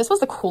 So this was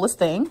the coolest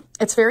thing.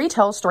 It's Fairy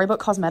Tale Storybook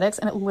Cosmetics,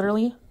 and it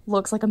literally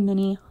looks like a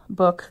mini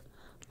book.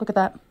 Look at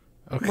that.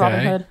 Okay.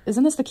 Robin Hood.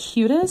 Isn't this the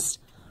cutest?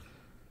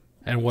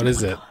 And what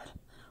is it? God.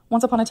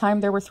 Once upon a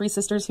time, there were 3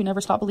 sisters who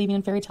never stopped believing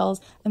in fairy tales,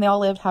 and they all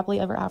lived happily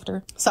ever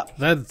after. So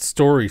that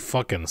story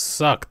fucking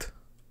sucked.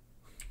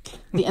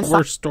 The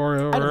worst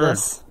story of ever.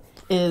 this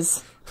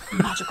is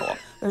magical.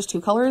 There's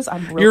 2 colors.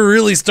 You're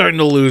really starting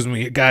to lose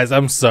me, guys.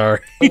 I'm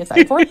sorry. Really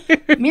excited for.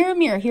 Mirror,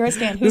 mirror, here I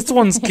stand. This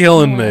one's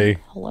killing me.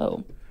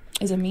 Hello.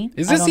 Is it me?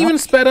 Is this even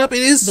sped up?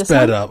 It is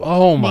sped up.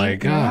 Oh my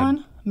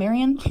god.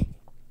 Marion.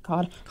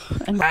 God.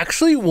 And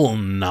actually will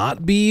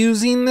not be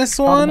using this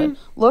one.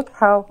 Look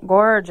how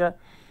gorgeous.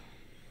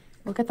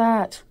 Look at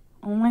that.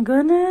 Oh my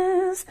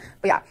goodness.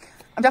 But yeah,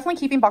 I'm definitely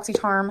keeping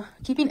BoxyCharm,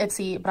 keeping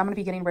Ipsy, but I'm going to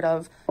be getting rid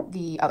of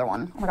the other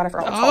one. Oh my god, I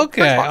forgot what it's called.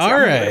 Okay,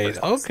 alright,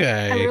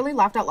 okay. I literally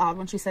laughed out loud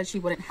when she said she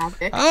wouldn't have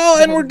it. Oh,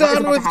 and we're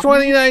done with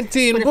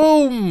 2019.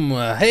 Boom.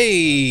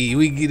 Hey,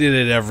 we did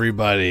it,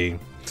 everybody.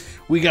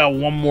 We got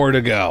one more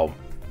to go.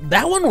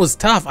 That one was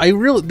tough. They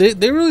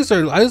really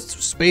started. I was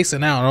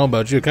spacing out. I don't know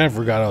about you. I kind of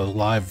forgot I was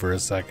live for a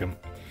second.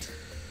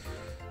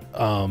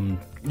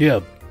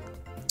 Yeah.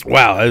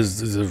 Wow, I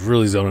was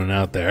really zoning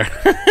out there.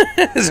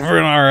 Is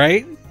everyone all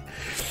right?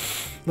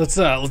 Let's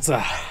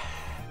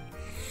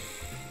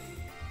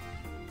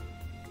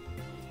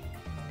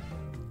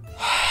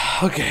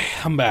Okay,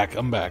 I'm back.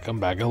 A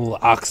little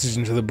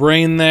oxygen to the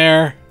brain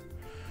there.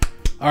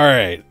 All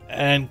right,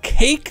 and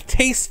cake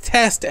taste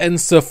test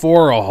and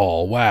Sephora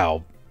haul.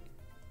 Wow.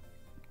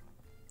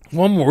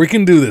 One more. We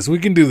can do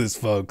this,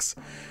 folks.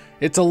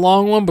 It's a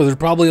long one, but there's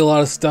probably a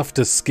lot of stuff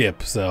to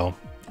skip, so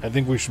I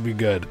think we should be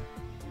good.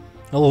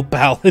 A little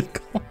palate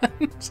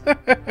cleanse.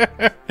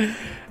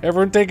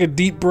 Everyone take a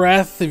deep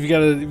breath. If you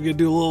gotta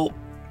do a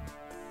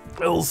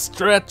little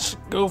stretch,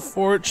 go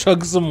for it.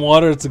 Chug some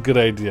water. It's a good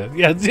idea.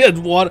 Yeah,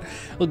 water.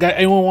 Look,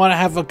 anyone want to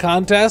have a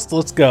contest?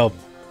 Let's go.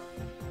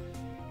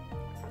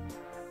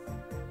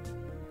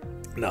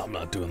 No, I'm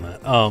not doing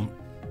that.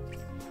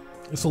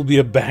 This will be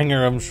a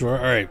banger, I'm sure.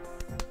 All right.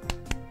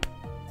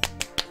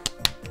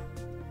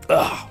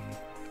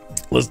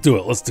 Let's do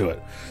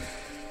it.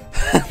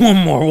 one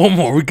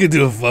more. We could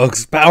do it,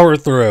 folks. Power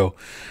through.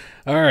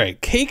 All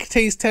right. Cake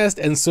taste test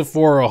and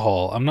Sephora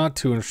haul. I'm not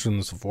too interested in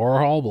the Sephora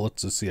haul, but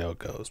let's just see how it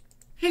goes.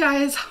 Hey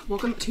guys,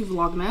 welcome to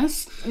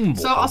Vlogmas.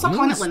 So I'll stop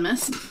calling it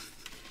Linmas.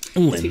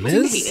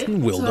 Linmas?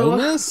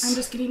 WiLLomas? So I'm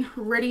just getting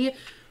ready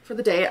for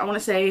the day. I want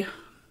to say,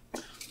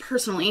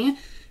 personally,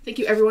 thank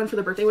you everyone for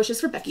the birthday wishes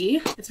for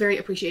Becky. It's very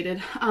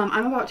appreciated.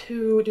 I'm about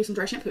to do some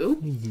dry shampoo.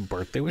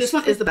 Birthday wishes?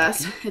 This one is the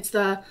best. It's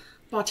the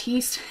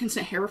Batiste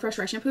Instant Hair Refresh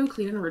Dry Shampoo,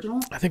 clean and original.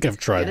 I think I've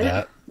tried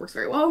that. Works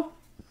very well.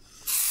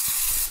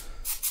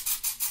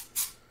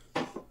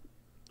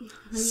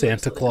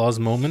 Santa Claus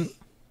moment.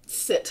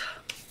 Sit.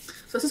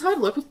 So this is how I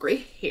look with gray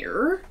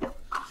hair.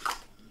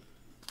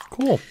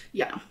 Cool.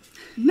 Yeah.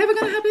 Never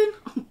gonna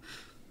happen.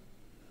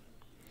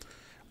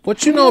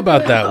 What you know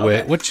about that,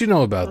 Wit? What you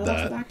know about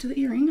that? Back to the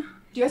earring. Do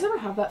you guys ever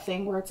have that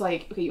thing where it's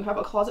like, okay, you have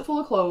a closet full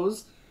of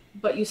clothes,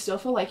 but you still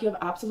feel like you have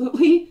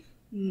absolutely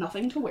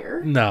nothing to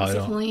wear? No, it's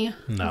definitely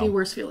the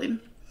worst feeling.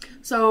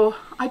 So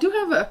I do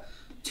have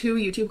 2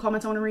 YouTube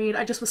comments I want to read.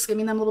 I just was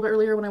skimming them a little bit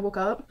earlier when I woke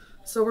up.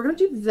 So we're gonna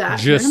do that.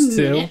 Just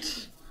 2.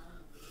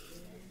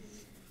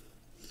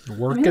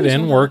 Work it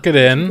in.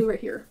 Right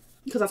here,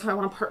 because that's how I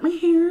want to part my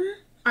hair.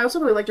 I also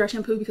really like dry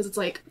shampoo because it's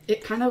like,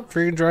 it kind of...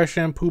 Free dry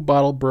shampoo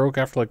bottle broke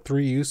after like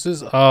 3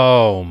 uses.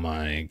 Oh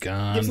my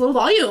god. Gives a little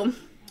volume.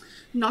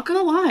 Not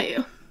gonna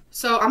lie.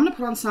 So I'm gonna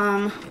put on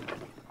some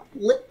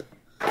lip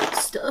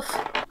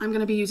stuff. I'm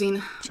gonna be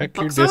using Check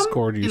your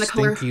Discord, you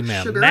stinky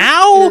man. Sugar.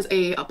 Now? It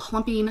is a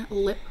plumping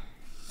lip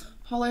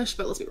polish,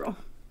 but let's be real.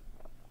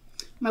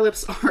 My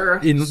lips are...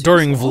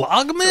 During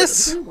Vlogmas?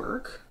 So it doesn't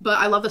work. But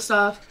I love the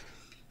stuff.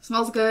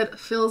 Smells good.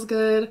 Feels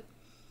good.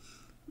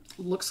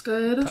 Looks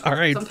good. All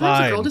right,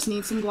 Sometimes a girl just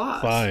needs some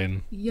gloss.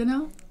 Fine. You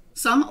know?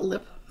 Some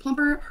lip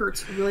plumper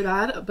hurts really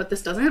bad, but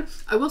this doesn't.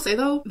 I will say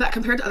though, that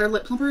compared to other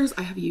lip plumpers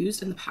I have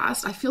used in the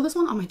past, I feel this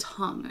one on my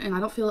tongue, and I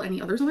don't feel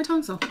any others on my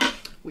tongue, so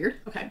weird.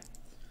 Okay.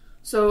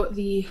 So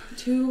the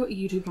 2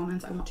 YouTube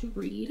comments I want to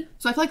read.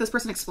 So I feel like this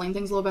person explained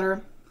things a little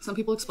better. Some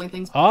people explain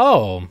things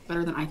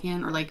better than I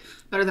can, or like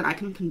better than I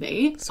can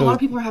convey. So a lot of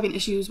people are having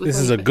issues with this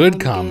like, is a good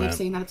comment,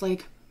 saying that it's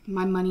like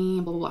my money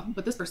and blah blah blah.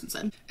 But this person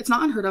said, it's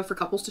not unheard of for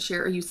couples to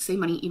share or use the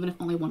same money even if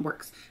only one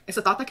works. It's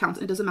a thought that counts,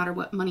 and it doesn't matter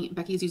what money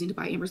Becky is using to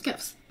buy Amber's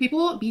gifts.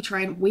 People be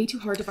trying way too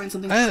hard to find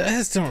something. I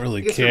just don't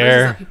really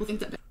care. People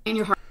think that in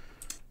your heart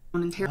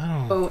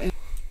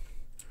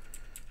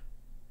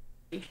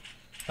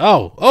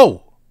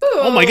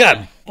oh my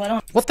god,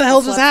 what the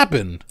hell just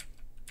happened?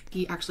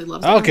 He actually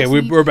loves okay,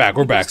 we're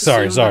back.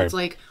 Sorry. It's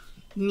like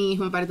me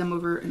who invited them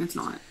over, and it's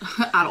not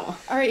at all.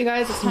 All right, you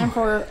guys, it's time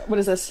for, what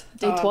is this?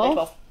 Day 12? Day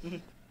 12. Mm-hmm.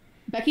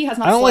 Becky has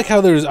not. I don't like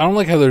how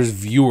there's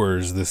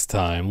viewers this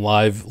time,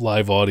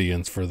 live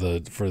audience for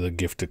the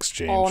gift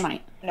exchange all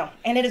night. No,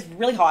 and it is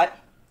really hot,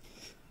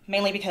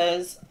 mainly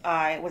because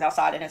I was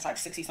outside and it's like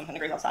 60-something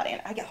degrees outside,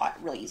 and I get hot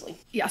really easily.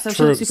 Yeah, so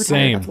True, she was super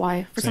same, tired. That's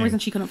why. For some reason,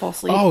 she couldn't fall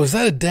asleep. Oh, is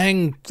that a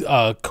dang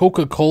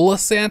Coca-Cola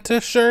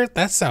Santa shirt?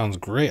 That sounds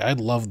great.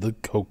 I'd love the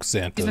Coke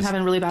Santas. She's been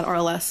having really bad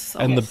RLS. So.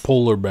 And the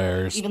polar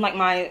bears. Even like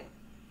my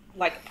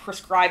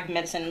prescribed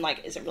medicine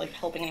isn't really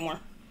helping anymore.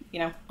 You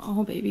know.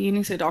 Oh baby, you need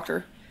to see a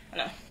doctor. I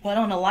know. But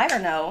on a lighter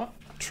note.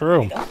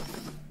 True.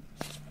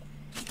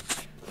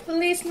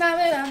 Feliz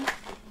Navidad.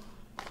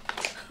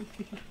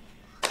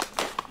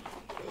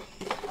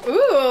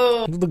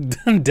 Ooh.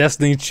 Look,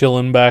 Destiny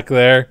chilling back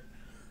there.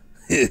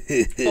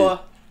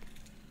 Oh.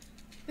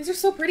 These are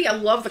so pretty. I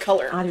love the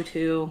color. I do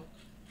too.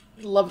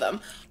 Love them.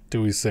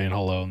 Dewey's saying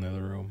hello in the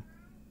other room.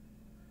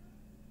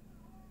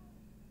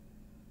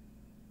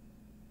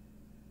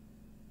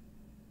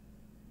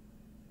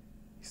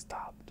 He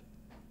stopped.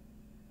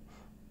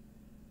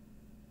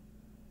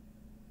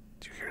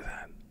 Did you hear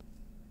that?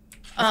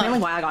 That's mainly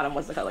why I got them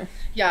was the color.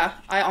 Yeah,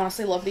 I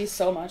honestly love these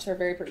so much. They're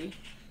very pretty.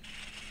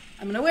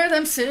 I'm gonna wear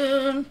them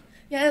soon.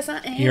 Yes, I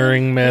am.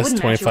 Earring miss,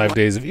 Wouldn't match 25 your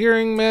days of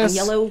earring miss. A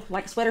yellow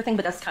sweater thing,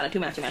 but that's kind of too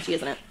matchy,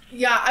 isn't it?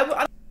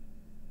 Yeah,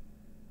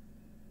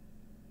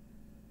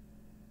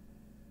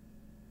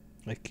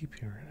 I keep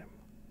hearing him.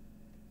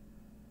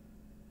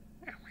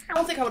 I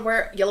don't think I would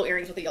wear yellow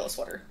earrings with a yellow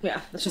sweater.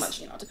 Yeah, that's too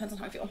much. You know, it depends on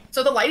how I feel.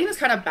 So the lighting is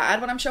kind of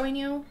bad when I'm showing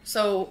you.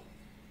 So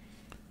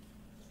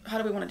how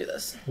do we want to do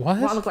this? What?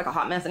 Well, I look like a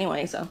hot mess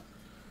anyway, so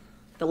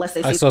the less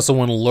they see, I saw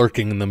someone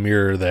lurking in the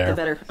mirror the there.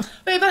 better.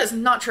 Babe, that is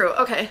not true.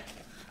 Okay.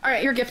 All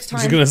right, your gift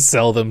time. She's gonna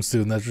sell them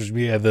soon. That's what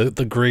yeah,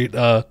 the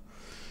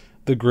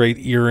great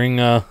earring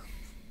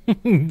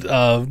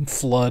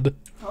flood.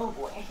 Oh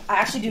boy, I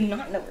actually do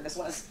not know where this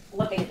was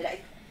located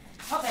today.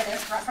 Oh, there it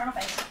is, right in front of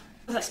my face.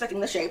 I was expecting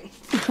this shape.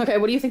 Okay,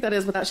 what do you think that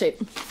is with that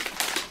shape?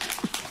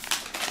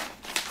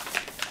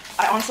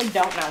 I honestly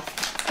don't know.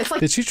 It's like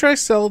Did she try to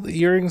sell the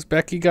earrings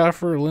Becky got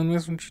for her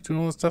Linmus when she's doing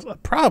all this stuff?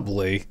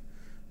 Probably.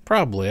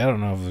 I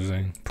don't know if there's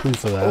any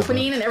proof of that.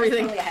 opening and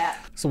everything. Probably a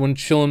hat. Someone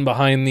chilling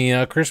behind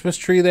the Christmas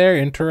tree there.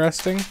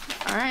 Interesting.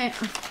 All right.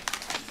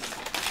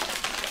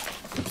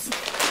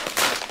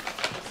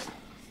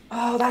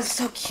 Oh, that's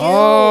so cute.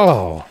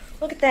 Oh,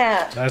 Look at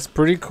that. that's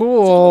pretty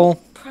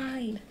cool.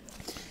 Pride.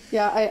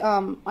 Yeah,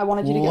 I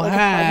wanted you to get like a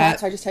pride hat,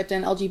 so I just typed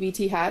in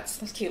LGBT hats.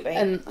 That's cute, babe.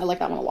 And I like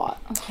that one a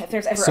lot. If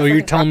there's ever So a you're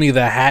freaking telling me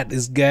the hat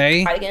is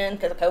gay? pride again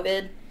because of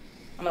COVID,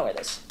 I'm gonna wear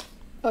this.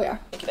 Oh yeah.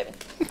 Thank you, baby.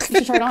 You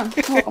should try it on.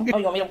 You're welcome. Oh,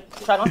 you want me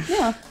to try it on?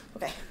 Yeah.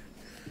 Okay.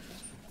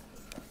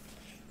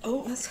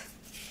 Oh, that's.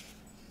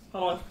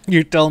 Hold on.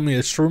 You're telling me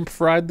a shrimp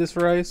fried this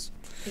rice?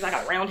 Because I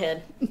got a round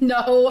head.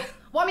 No.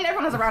 Well, I mean,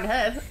 everyone has a round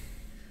head.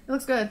 It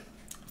looks good.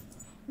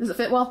 Does it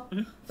fit well?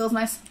 Mm-hmm. Feels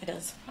nice. It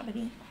does. Hi,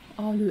 baby.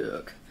 Oh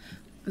look.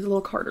 There's a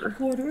little Carter.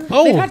 They've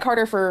Oh, had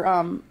Carter for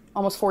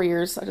almost 4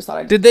 years. I just thought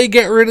I'd. did they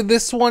get rid of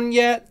this one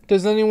yet?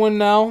 Does anyone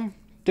know?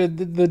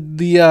 Did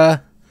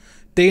the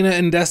Dana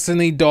and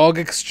Destiny dog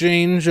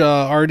exchange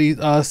already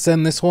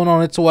send this one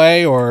on its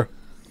way, or?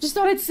 Just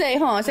thought I'd say,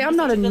 huh? Say I'm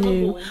not a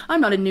new.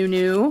 I'm not a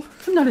new.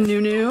 I'm not a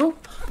new.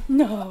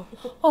 No.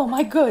 Oh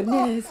my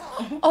goodness.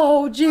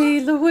 Oh gee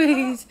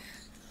Louise.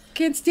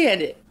 Can't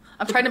stand it.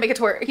 I'm trying to make it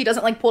to where he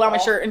doesn't like pull down my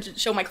shirt and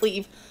show my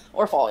cleave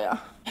or fall. Yeah.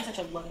 He's such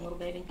a loving little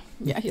baby.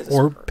 Yeah. He is.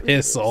 Or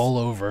piss all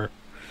over.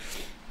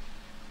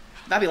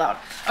 That'd be loud.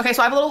 Okay,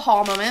 so I have a little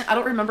haul moment. I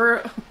don't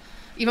remember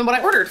even what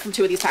I ordered from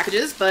 2 of these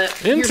packages, but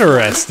here's one.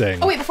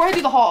 Interesting. Oh wait, before I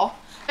do the haul,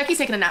 Becky's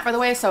taking a nap, by the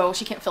way, so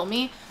she can't film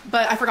me.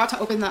 But I forgot to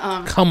open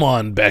the Come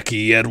on, Becky,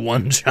 you had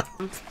one job.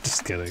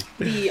 Just kidding.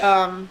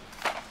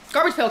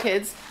 Garbage Pail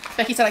Kids.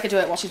 Becky said I could do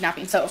it while she's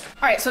napping. So, all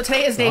right. So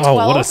today is day Oh,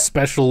 12. what a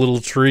special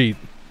little treat.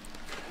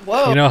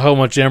 Whoa. You know how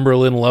much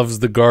Amberlynn loves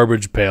the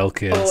Garbage Pail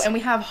Kids. Oh, and we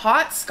have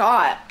Hot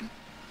Scott.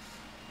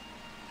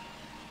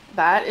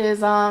 That is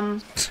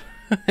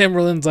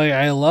Amberlynn's like,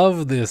 I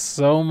love this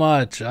so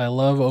much. I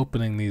love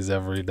opening these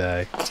every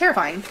day.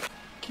 terrifying.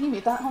 Can you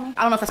mute that, homie?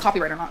 I don't know if that's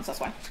copyright or not, so that's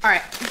why. All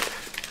right.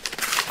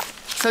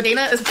 So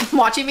Dana is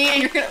watching me,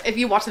 and if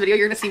you watch the video,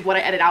 you're gonna see what I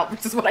edit out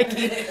versus what I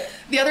keep.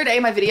 The other day,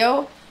 my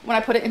video, when I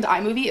put it into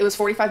iMovie, it was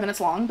 45 minutes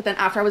long, but then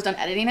after I was done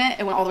editing it,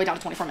 it went all the way down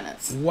to 24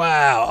 minutes.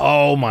 Wow.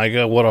 Oh my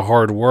god, what a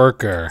hard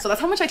worker. So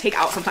that's how much I take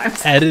out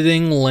sometimes.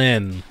 Editing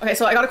Lynn. Okay,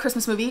 so I got a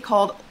Christmas movie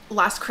called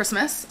Last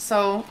Christmas,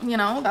 so, you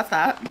know, that's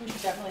that. We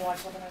should definitely watch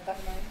something like that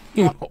tonight.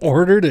 You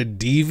ordered a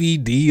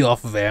DVD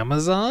off of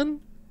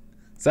Amazon?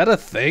 Is that a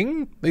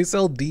thing? They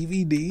sell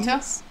DVDs?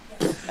 Yes.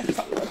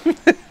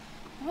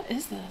 What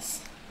is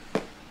this?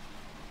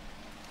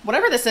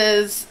 Whatever this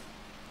is,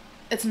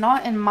 it's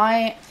not in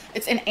my...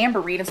 It's in Amber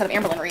Reid instead of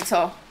Amberlynn Reid,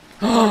 so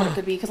I don't know what it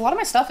could be, because a lot of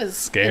my stuff is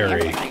Scary.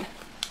 in Amberlynn Reid.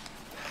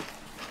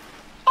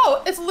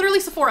 Oh, it's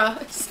literally Sephora.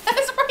 It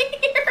says right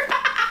here.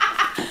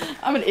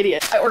 I'm an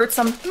idiot. I ordered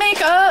some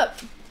makeup.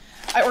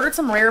 I ordered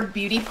some rare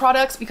beauty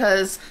products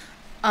because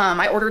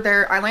I ordered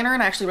their eyeliner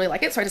and I actually really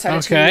like it, so I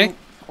decided to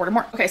order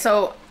more. Okay,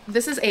 so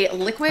this is a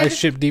liquid. I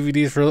ship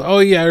DVDs for. Oh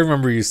yeah, I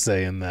remember you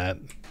saying that.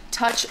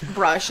 Touch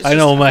brush. It's I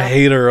know I'm a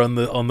hater on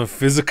the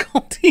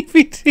physical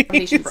DVD.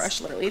 Foundation brush,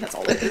 literally. That's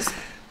all it is.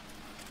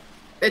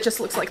 It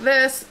just looks like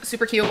this.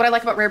 Super cute. What I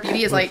like about Rare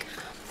Beauty is like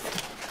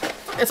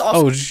it's also.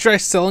 Oh, did you try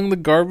selling the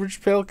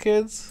Garbage Pail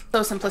Kids?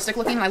 So simplistic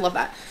looking, and I love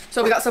that.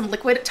 So we got some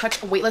liquid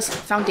touch weightless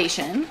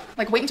foundation.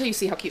 Like, wait until you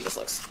see how cute this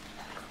looks.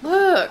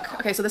 Look.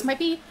 Okay, so this might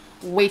be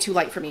way too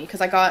light for me because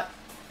I got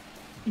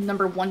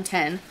number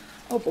 110.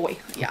 Oh boy,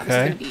 yeah, this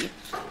is gonna be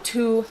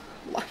too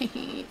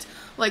light.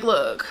 Like,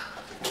 look.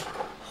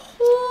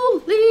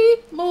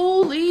 Holy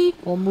moly.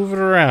 We'll move it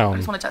around. I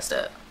just want to test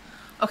it.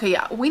 Okay,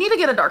 yeah, we need to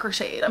get a darker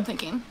shade, I'm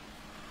thinking.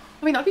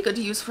 I mean, that'd be good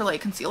to use for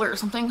like concealer or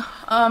something.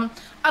 I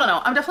don't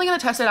know. I'm definitely gonna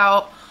test it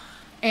out,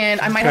 and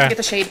I might have to get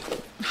the shade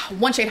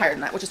one shade higher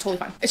than that, which is totally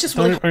fine. It's just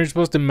really Are you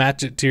supposed to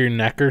match it to your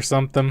neck or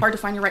something? hard to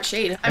find your right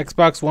shade.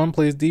 Xbox One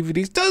plays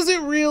DVDs. Does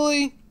it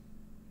really?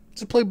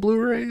 Does it play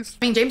Blu-rays?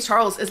 I mean, James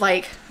Charles is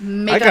like I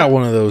makeup got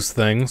one of those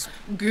things.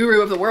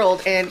 guru of the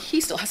world, and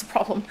he still has a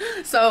problem.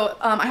 So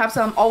I have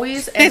some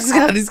Always and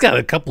He's got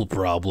a couple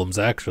problems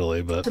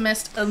actually, but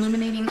Optimist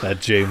illuminating that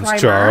James primer.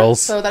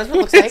 Charles. So that is what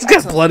it looks like. He's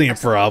got plenty of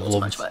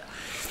problems.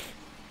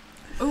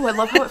 Oh, I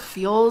love how it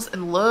feels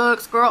and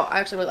looks, girl.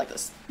 I actually really like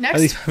this.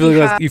 Next,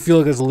 You feel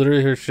like it's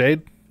literally her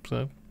shade.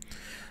 So,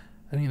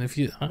 I mean, if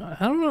you, I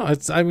don't know.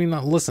 I mean,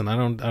 listen, I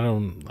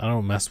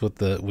don't mess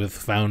with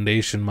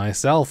foundation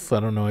myself. I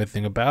don't know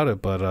anything about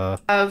it, but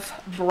of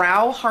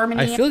Brow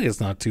Harmony. I feel like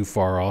it's not too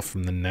far off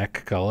from the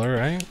neck color,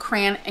 right?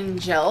 Crayon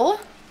and gel.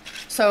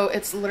 So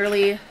it's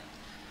literally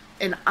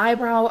an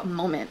eyebrow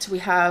moment. We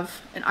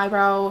have an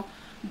eyebrow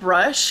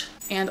brush,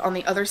 and on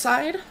the other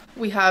side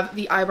we have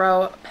the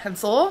eyebrow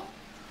pencil.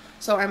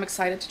 So I'm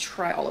excited to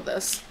try all of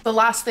this. The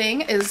last thing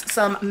is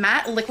some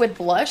matte liquid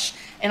blush,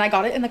 and I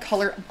got it in the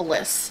color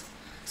Bliss.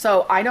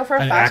 So I know for a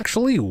fact I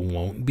actually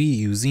won't be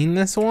using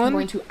this one. I'm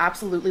going to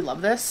absolutely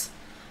love this.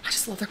 I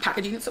just love their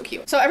packaging. It's so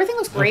cute. So everything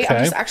looks great. I'm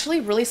just actually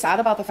really sad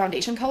about the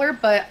foundation color,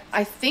 but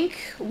I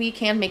think we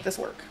can make this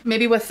work.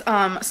 Maybe with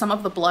some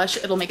of the blush,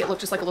 it'll make it look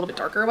just like a little bit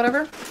darker or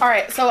whatever. All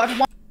right, so I have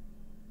one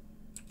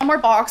more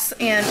box,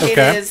 and it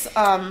is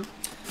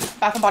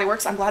Bath & Body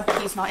Works. I'm glad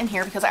Becky's not in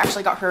here because I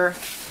actually got her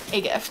a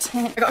gift.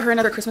 I got her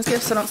another Christmas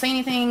gift, so don't say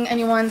anything,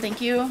 anyone.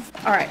 Thank you.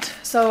 All right,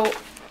 so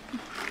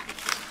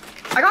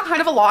I got kind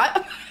of a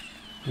lot.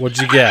 What'd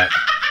you get?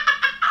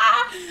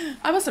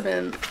 I must have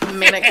been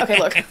manic. Okay,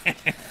 look. It's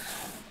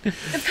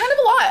kind of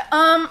a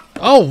lot.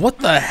 Oh, what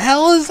the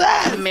hell is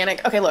that?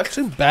 Manic. Okay, look. Is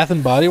it Bath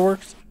 & Body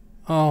Works?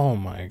 Oh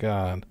my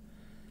god.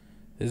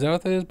 Is that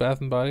what that is? Bath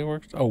 & Body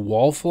Works? Oh,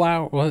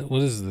 wallflower?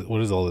 What is this? What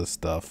is all this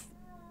stuff?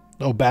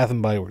 Oh, Bath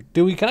 & Body Works.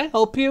 Dewey, can I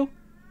help you?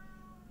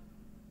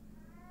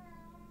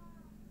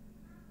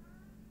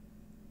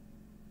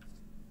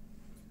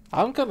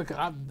 What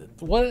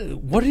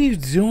are you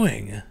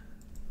doing?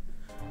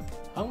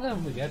 I'm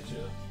gonna get you.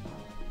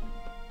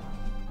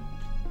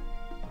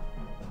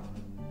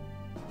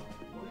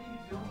 What are you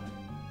doing?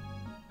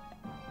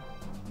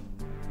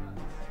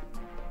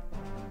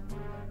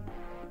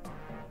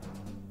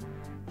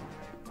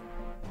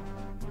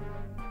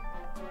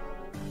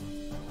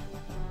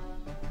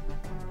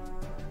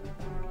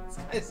 This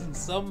guy's in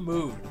some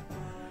mood.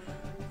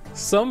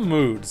 Some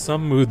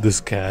mood,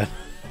 this cat.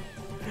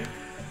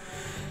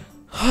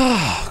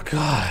 Oh,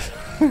 God.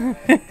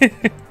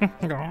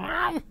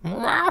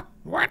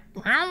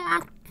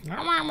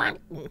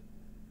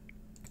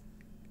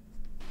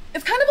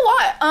 It's kind of a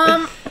lot.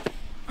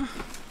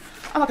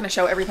 I'm not gonna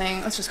show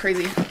everything. That's just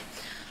crazy.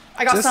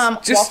 I got some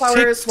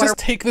wallflowers. Just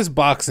take this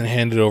box and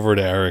hand it over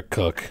to Eric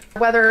Cook.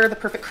 Weather, the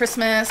perfect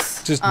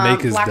Christmas. Just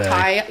make his black day.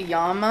 tie,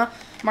 yum.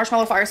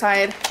 Marshmallow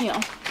fireside. You know,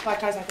 black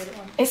tie's my favorite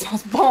one. It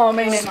smells bomb,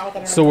 ain't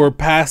it? So we're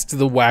past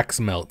the wax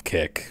melt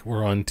kick.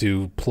 We're on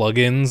to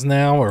plugins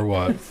now, or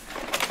what?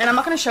 And I'm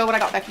not gonna show what I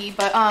got Becky,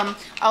 but I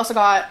also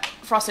got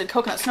frosted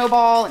coconut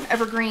snowball and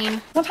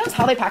evergreen. Sometimes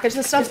how they package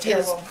this stuff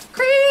is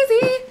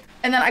crazy.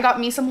 And then I got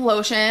me some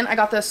lotion. I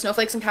got the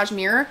snowflakes and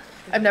cashmere.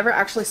 I've never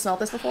actually smelled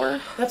this before.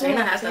 That's one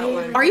that has that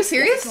one. Are you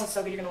serious? It smells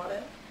so good, you're gonna love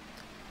it.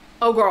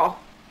 Oh girl,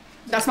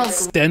 that smells.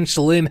 Stench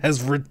Lynn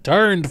has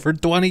returned for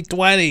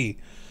 2020.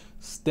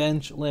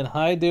 Stench Lynn,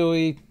 hi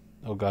Dewey.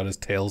 Oh god, his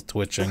tail's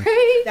twitching.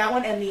 That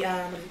one and the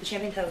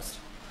champagne toast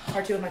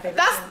are two of my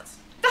favorite scents.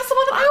 That's the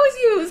one that I always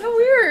use. How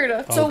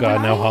weird. Oh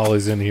god, now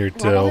Holly's in here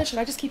too. Should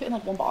I just keep it in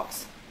like one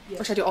box? Yeah.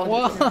 Or should I do all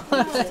What?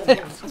 of it?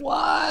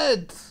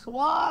 What?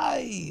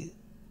 Why?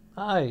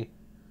 Hi.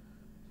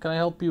 Can I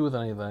help you with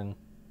anything?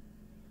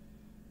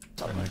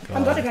 Oh my god.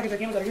 I'm glad they packaged their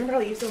games. You remember how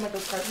they used to in like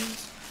those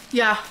cartons?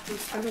 Yeah. I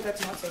think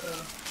that's not so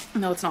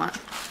good. No, it's not.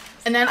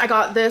 And then I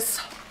got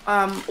this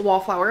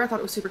wallflower. I thought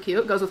it was super cute.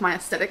 It goes with my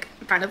aesthetic,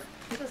 kind of.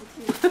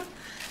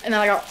 And then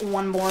I got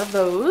one more of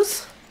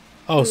those.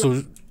 Oh,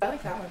 so I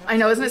like that one. I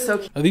know, isn't it so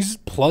cute? are these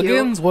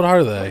plugins? What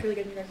are they? Really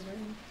good in you guys'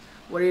 room.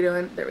 What are you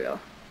doing? There we go.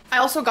 I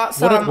also got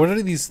some. What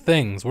are these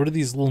things? What are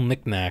these little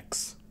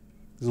knickknacks?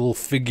 These little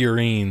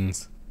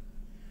figurines.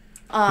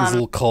 These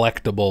little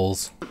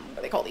collectibles. What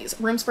do they call these?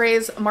 Room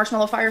sprays,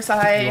 marshmallow You want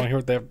fireside. to hear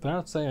what they're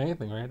not saying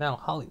anything right now?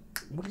 Holly,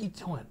 what are you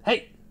doing?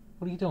 Hey,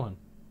 what are you doing?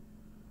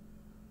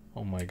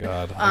 Oh my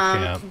god,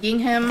 I can't.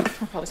 Gingham. I'm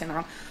probably saying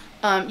that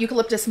wrong.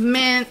 Eucalyptus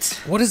mint.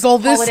 What is all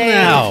this Holiday.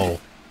 now?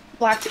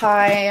 Black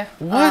tie.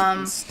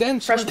 What?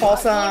 Stench. Fresh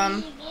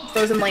balsam.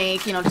 Frozen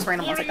lake. You know, just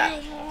random ones like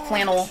that.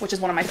 Flannel, which is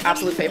one of my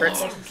absolute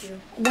favorites.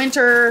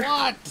 Winter.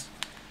 What?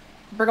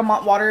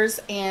 Bergamot waters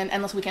and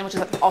endless weekend, which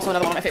is also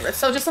another one of my favorites.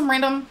 So just some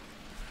random.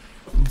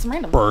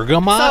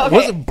 Bergamot? So, okay,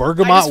 Was it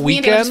Bergamot me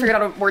and Dana weekend? just figured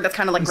out a word that's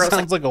kind of like gross.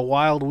 Sounds like a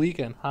wild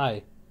weekend.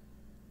 Hi.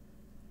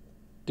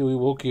 Dewey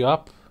woke you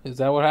up? Is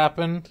that what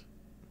happened?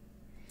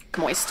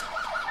 Moist.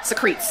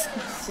 Secretes.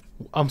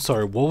 I'm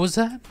sorry, what was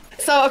that?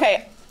 So,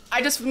 okay.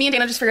 Me and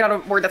Dana just figured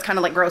out a word that's kind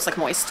of like gross, like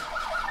moist.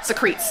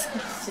 Secretes.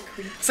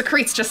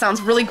 Secretes just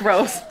sounds really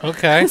gross.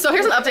 Okay. So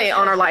here's an update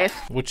on our life.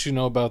 What you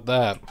know about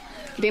that?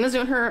 Dana's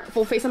doing her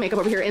full face of makeup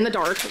over here in the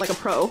dark, like a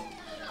pro.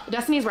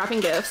 Destiny's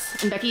wrapping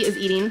gifts, and Becky is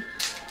eating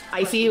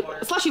icy,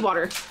 slushy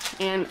water,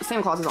 and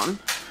Santa Claus is on.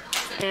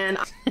 And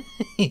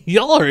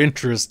Y'all are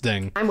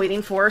interesting. I'm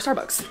waiting for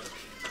Starbucks.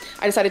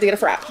 I decided to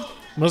get a frap.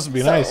 Must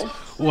be nice.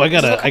 Oh, I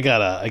got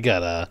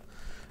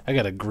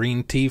a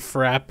green tea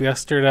frap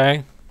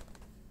yesterday.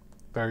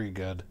 Very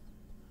good.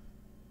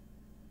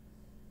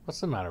 What's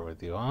the matter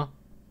with you, huh?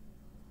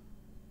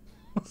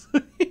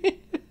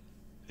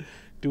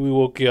 Dewey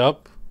woke you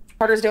up?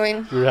 Carter's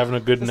doing. You were having a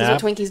good This nap? is what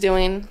Twinkie's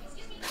doing.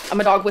 I'm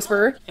a dog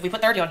whisperer. If we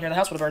put 30 on here, the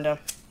house would have burned down.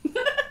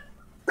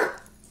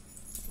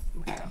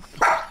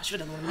 I should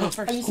have done one of those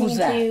first. Who's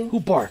that? Who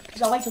barked?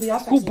 Y'all wait till the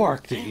Who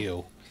barked at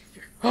you?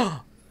 You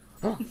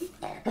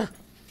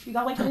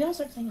gotta wait till the all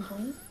start singing,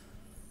 Tony.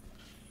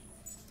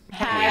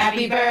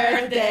 Happy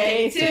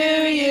birthday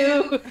to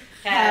you.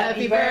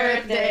 Happy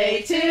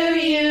birthday to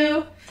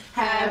you.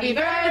 Happy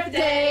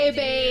birthday,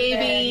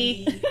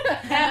 baby.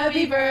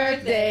 Happy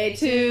birthday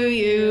to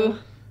you.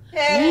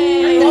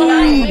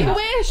 Hey! Make a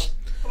wish.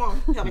 Come on,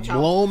 help me,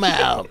 child. Blow them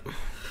out.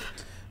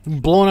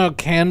 Blowing out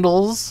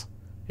candles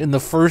in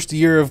the first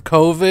year of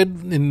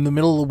COVID in the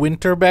middle of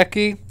winter,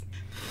 Becky?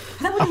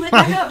 That one lit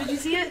back up. Did you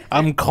see it?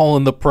 I'm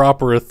calling the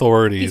proper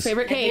authorities.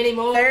 Favorite cake.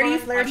 30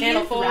 flirty.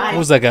 Channel 4. What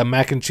was that, got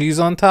mac and cheese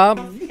on top?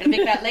 And a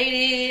big fat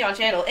lady on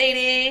channel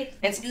 80.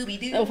 And Scooby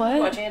Doo Oh,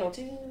 what? on channel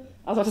 2.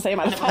 I was about to say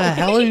my What the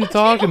hell are you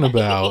talking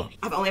about?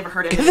 I've only ever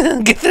heard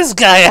it. Get this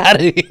guy out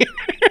of here.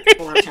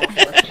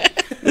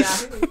 Yeah.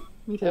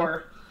 Me too.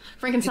 Or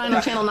Frankenstein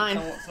on Channel 9.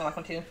 it's not like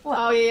one too.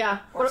 Oh, yeah.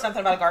 Or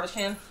something about a garbage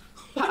can.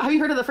 Have you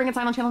heard of the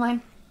Frankenstein on Channel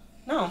 9?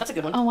 No, that's a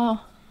good one. Oh,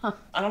 wow. Huh.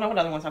 I don't know what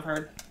other ones I've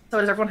heard. So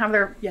does everyone have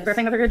their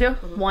thing that they're going to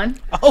do? 1,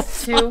 Oh,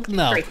 2, fuck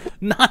no. 3.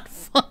 Not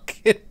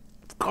fucking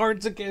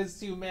Cards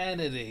Against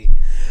Humanity.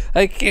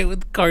 I can't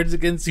with Cards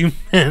Against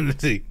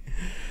Humanity.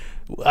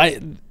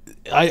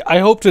 I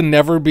hope to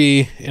never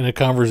be in a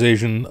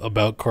conversation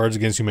about Cards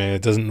Against Humanity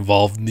that doesn't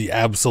involve the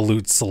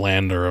absolute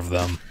slander of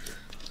them.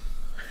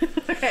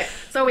 Okay,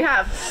 so we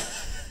have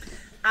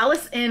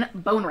Alice in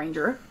Bone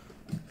Ranger.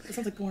 It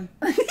sounds like porn.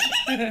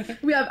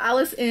 We have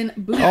Alice in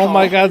Booty Oh Call.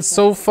 my god,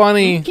 so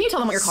funny. Can you tell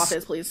them what your cough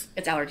is, please?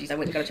 It's allergies. I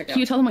went to go check it Can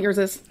you out. tell them what yours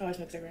is? Oh, I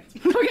smoke cigarettes.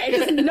 Okay,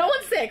 just, no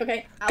one's sick,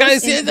 okay? Guys,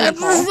 Alice in yeah,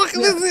 Booty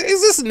Call.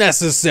 is this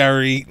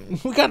necessary?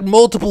 We got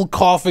multiple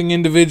coughing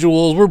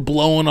individuals. We're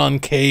blowing on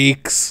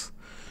cakes.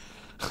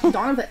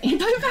 Dawn of the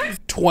anti-vax?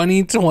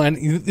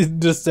 2020,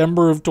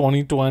 December of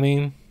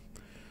 2020.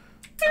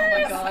 Oh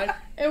my god.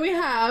 And we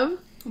have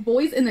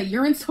boys in the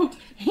urine-soaked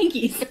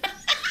hankies.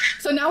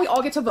 So now we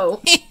all get to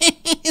vote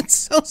It's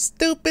so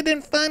stupid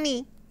and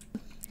funny.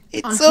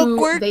 It's on so who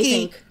quirky. they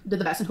think did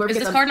the best. And whoever Is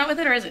gets this a... card not with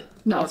it, or is it?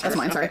 No, that's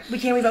mine, sorry. We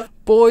can't we vote?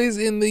 Boys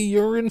in the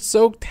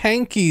urine-soaked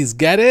hankies.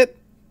 Get it?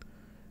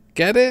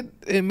 Get it?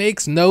 It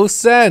makes no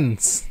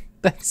sense.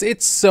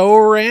 It's so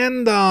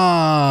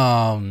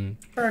random.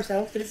 For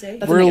ourselves, did it say?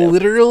 We're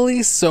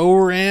literally so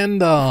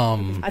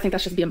random. I think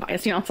that's just being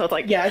biased, you know? So it's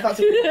like... Yeah, I thought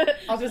so. I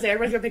was gonna say,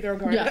 everybody's gonna pick their own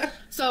card. Yeah.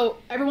 So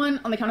everyone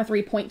on the count of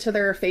 3 point to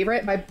their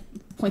favorite by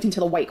pointing to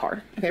the white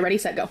card. Okay, ready,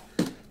 set, go.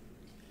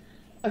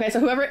 Okay, so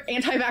whoever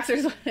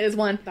anti-vaxxers is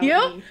one. was You?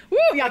 me. Woo!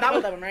 Yeah, that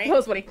was that one, right? That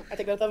was funny. I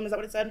think both of them, is that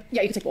what it said?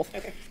 Yeah, you can take both.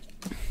 Okay.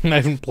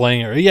 I've been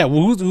playing it. Yeah,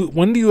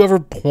 when do you ever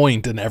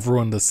point and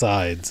everyone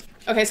decides?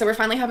 Okay, so we're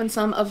finally having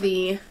some of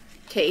the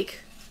cake.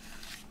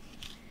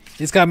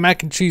 It's got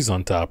mac and cheese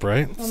on top,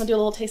 right? I'm gonna do a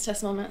little taste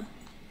test moment.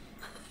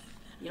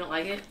 You don't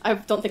like it? I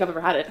don't think I've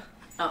ever had it.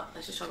 Oh,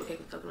 that's just chocolate cake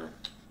with coconut.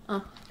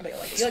 I bet you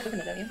like it. You like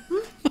coconut, don't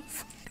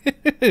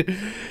you?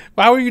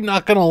 Why were you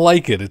not gonna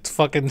like it? It's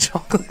fucking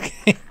chocolate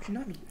cake.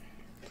 Not me.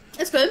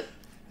 It's good.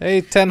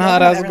 Hey, Ten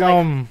Hot, how's it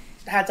going?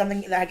 Had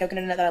something that had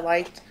coconut in it that I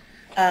liked.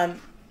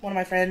 One of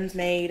my friends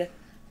made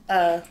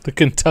The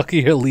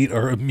Kentucky Elite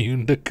are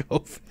immune to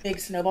COVID. big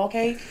snowball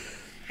cake,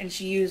 and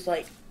she used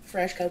like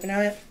fresh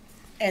coconut,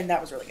 and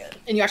that was really good.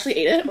 And you actually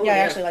ate it? Yeah, I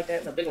actually liked it.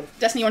 It's a big one.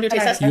 Destiny, you want to do a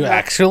taste test? You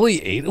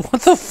actually ate it?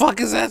 What the fuck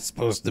is that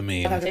supposed to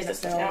mean? I thought Taste it it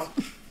smells.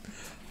 now.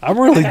 I'm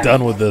really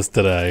done with this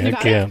today. I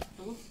got can't.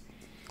 Little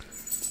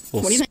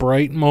What do you think?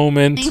 Sprite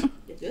moment.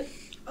 It's good.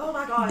 Oh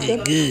my god, Yeah,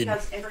 it's good. you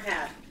guys ever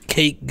had.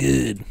 Cake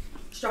good.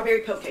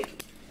 Strawberry poke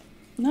cake.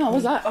 No,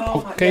 what's that?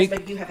 Oh my cake? yes,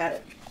 baby, you have had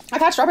it.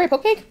 I've had strawberry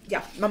poke cake?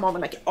 Yeah, my mom would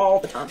make it all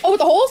the time. Oh,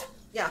 with the holes?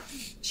 Yeah,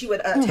 she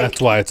would take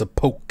That's why it's a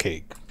poke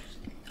cake.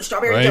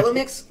 strawberry right? Jello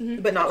mix,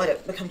 but not let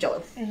it become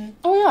Jello.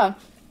 Oh, yeah.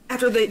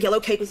 After the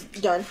yellow cake was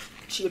done,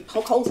 she would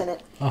poke holes in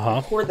it,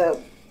 pour the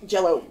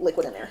Jello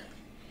liquid in there,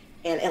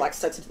 and it like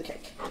soaks into the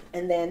cake.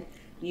 And then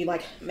you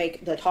like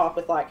make the top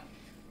with like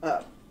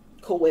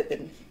Cool Whip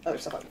and other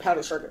stuff like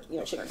powdered sugar,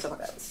 sugar and stuff like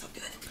that. It's so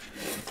good.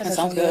 That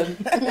sounds good.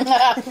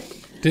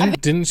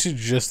 Didn't she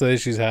just say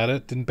she's had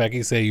it? Didn't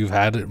Becky say you've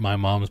had it? My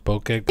mom's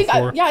poke cake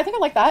before. Yeah, I think I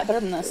like that better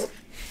than this.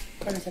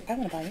 I was like, I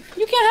want to buy it.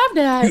 You can't have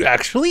that. You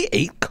actually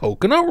ate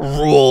coconut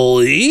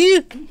rolly?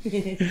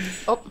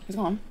 Oh, he's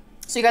gone.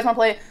 So you guys want to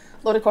play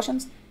loaded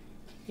questions?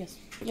 Yes.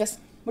 Yes.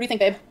 What do you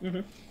think,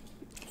 babe?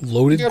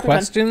 Loaded 0 through 10.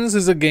 questions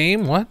is a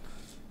game? What?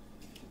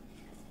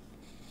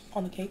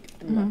 On the cake.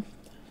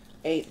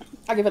 8.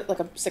 I'll give it like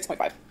a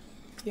 6.5.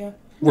 Yeah.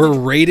 We're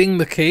rating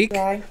the cake?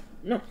 Dry.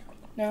 No,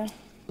 No.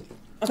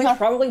 I think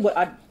probably what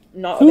I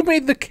not. Who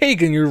made the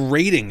cake and you're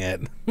rating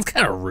it? It's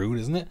kind of rude,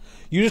 isn't it?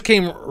 You just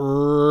came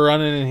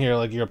running in here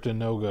like you're up to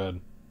no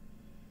good.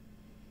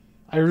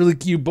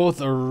 You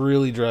both are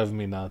really driving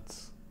me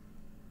nuts.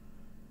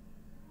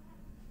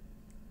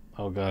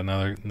 Oh god,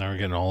 now we're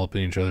getting all up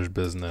in each other's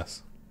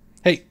business.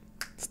 Hey,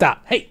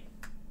 stop. Hey,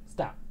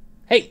 stop.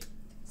 Hey,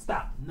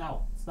 stop.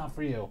 No, it's not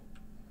for you.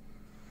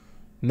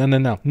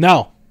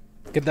 No.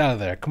 Get out of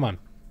there. Come on.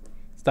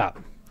 Stop.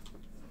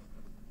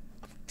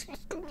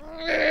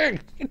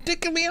 You're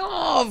ticking me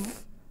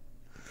off.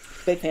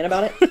 big fan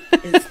about it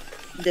is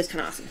this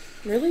kind of awesome.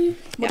 Really?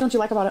 What don't you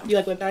like about it? Do you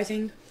like whipped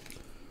icing?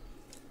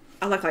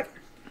 I like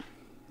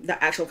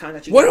the actual kind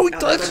that you. What are we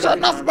get out doing? of the Shut regular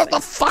enough about the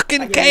kind. fucking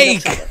Like,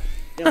 cake.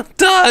 yeah, I'm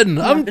done.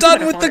 I'm this is done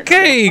like a with the fondant.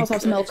 cake. Also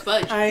have some milk.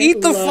 I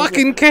Eat the love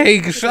fucking whipped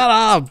cake. Shut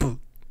up.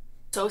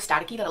 So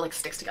staticky that it like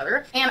sticks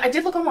together. And I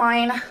did look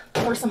online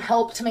for some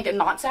help to make it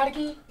not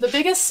staticky. The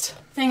biggest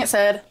thing it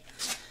said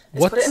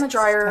is put it in the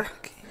dryer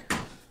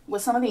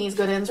with some of these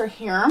good ends right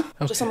here.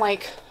 Just some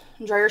like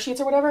dryer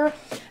sheets or whatever.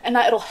 And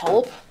that it'll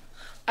help.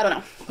 I don't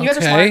know. You guys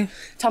are smart.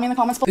 Tell me in the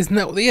comments below. Isn't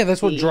that? Yeah,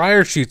 that's what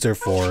dryer sheets are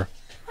for.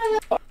 I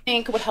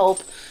think would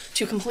help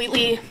to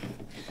completely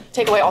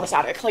take away all the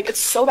static. Like, it's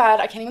so bad,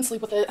 I can't even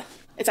sleep with it.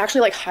 It's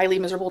actually like highly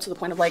miserable to the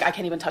point of like I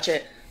can't even touch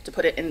it to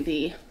put it in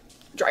the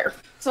dryer.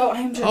 So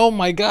I'm just Oh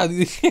my god.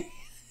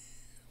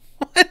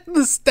 What?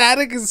 The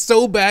static is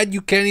so bad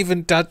you can't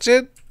even touch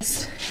it?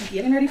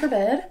 getting ready for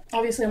bed.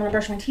 Obviously, I'm gonna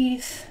brush my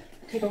teeth,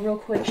 take a real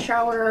quick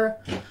shower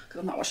because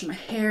I'm not washing my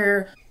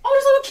hair.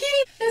 Oh,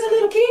 there's a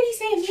little kitty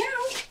saying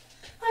meow.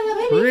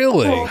 Hi, baby.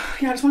 Really? Oh,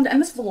 yeah, I just wanted to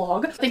end this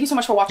vlog. Thank you so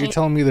much for watching. You're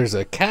telling me there's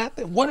a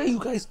cat? What are you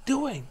guys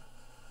doing?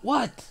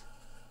 What?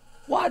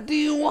 What do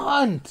you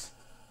want?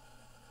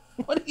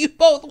 What do you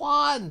both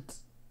want?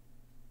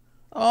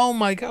 Oh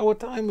my god, what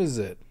time is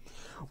it?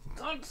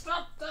 Don't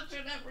stop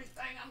touching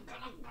everything. I'm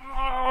gonna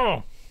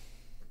go.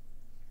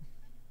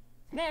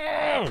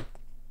 No.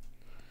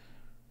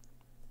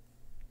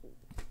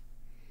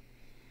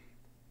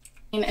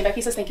 And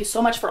Becky says thank you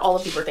so much for all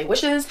of the birthday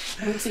wishes.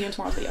 And we'll see you in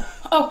tomorrow's video.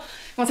 Oh,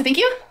 you want to say thank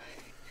you?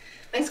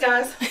 Thanks,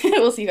 guys.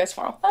 We'll see you guys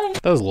tomorrow. Bye.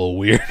 That was a little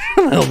weird.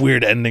 A little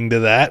weird ending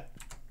to that.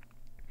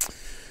 A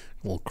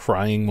little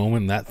crying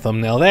moment in that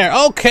thumbnail there.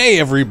 Okay,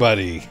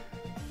 everybody.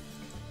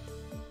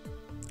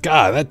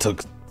 God, that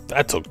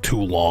took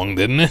too long,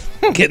 didn't it?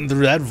 Getting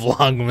through that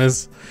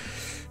Vlogmas.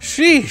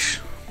 Sheesh.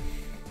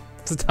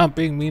 Stop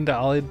being mean to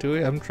Ollie too.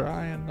 I'm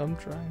trying.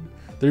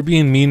 They're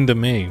being mean to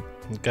me.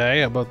 Okay,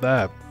 how about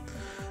that?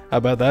 How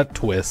about that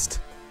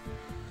twist?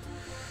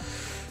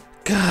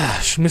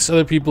 Gosh, miss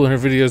other people in her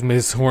videos made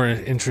it more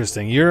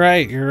interesting. You're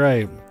right.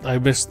 I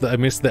missed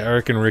the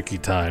Eric and Ricky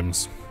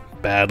times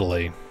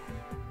badly.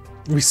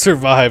 We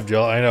survived,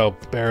 y'all. I know,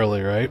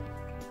 barely, right?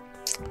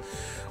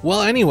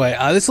 Well, anyway,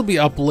 this will be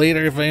up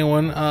later if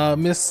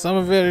anyone missed some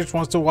of it or just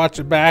wants to watch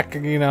it back.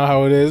 You know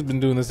how it is.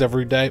 Been doing this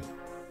every day.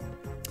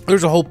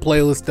 There's a whole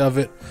playlist of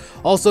it.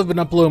 Also, I've been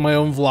uploading my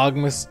own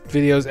Vlogmas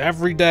videos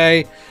every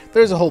day.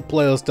 There's a whole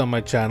playlist on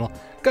my channel.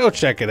 Go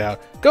check it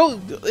out. Go.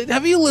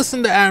 Have you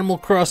listened to Animal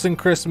Crossing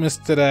Christmas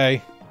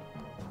today?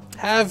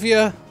 Have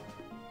you?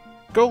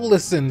 Go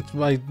listen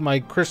to my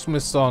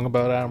Christmas song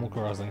about Animal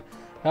Crossing.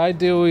 Hi,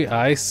 Dewey.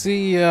 I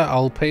see ya.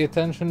 I'll pay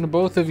attention to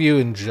both of you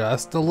in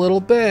just a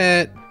little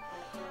bit.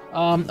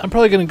 I'm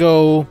probably gonna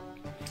go.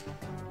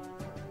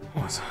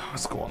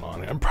 What's going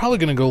on here? I'm probably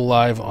gonna go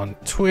live on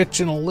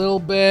Twitch in a little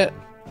bit.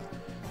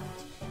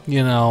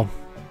 You know,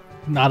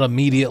 not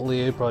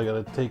immediately. I probably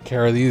gotta take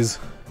care of these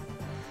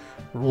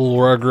little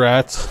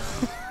rugrats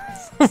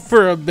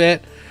for a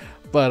bit,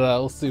 but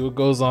we'll see what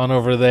goes on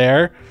over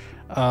there.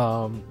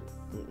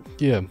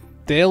 Yeah,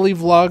 daily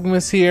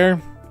Vlogmas here.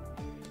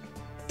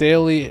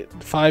 Daily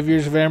 5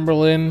 Years of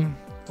Amberlynn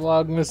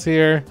Vlogmas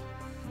here.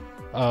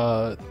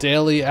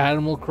 Daily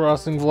Animal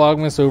Crossing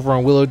Vlogmas over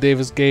on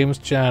WiLLodavis Games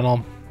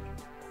channel.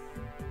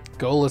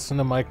 Go listen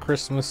to my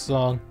Christmas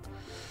song.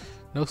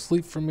 No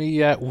sleep for me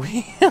yet.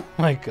 Oh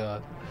my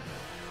god.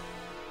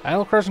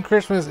 Animal Crossing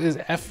Christmas is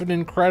effing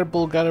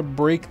incredible. Gotta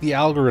break the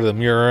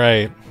algorithm. You're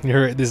right.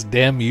 You're right. This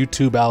damn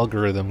YouTube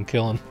algorithm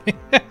killing me.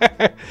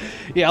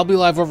 Yeah, I'll be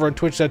live over on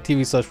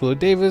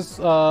twitch.tv/WillowDavis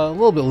a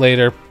little bit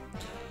later.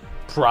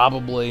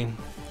 Probably.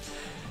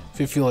 If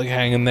you feel like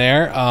hanging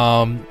there.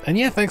 And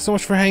yeah, thanks so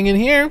much for hanging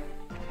here.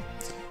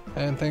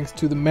 And thanks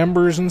to the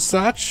members and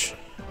such.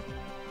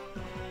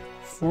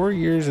 4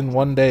 years and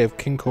 1 day of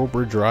King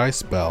Cobra dry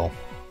spell.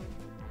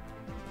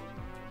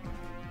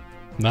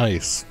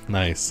 Nice,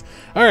 nice.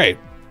 All right.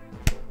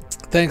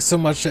 Thanks so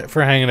much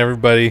for hanging,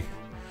 everybody.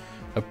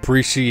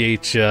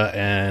 Appreciate ya,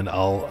 and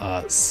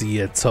I'll see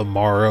you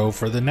tomorrow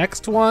for the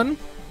next one.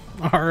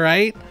 All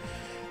right.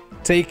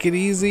 Take it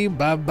easy.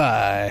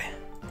 Bye-bye.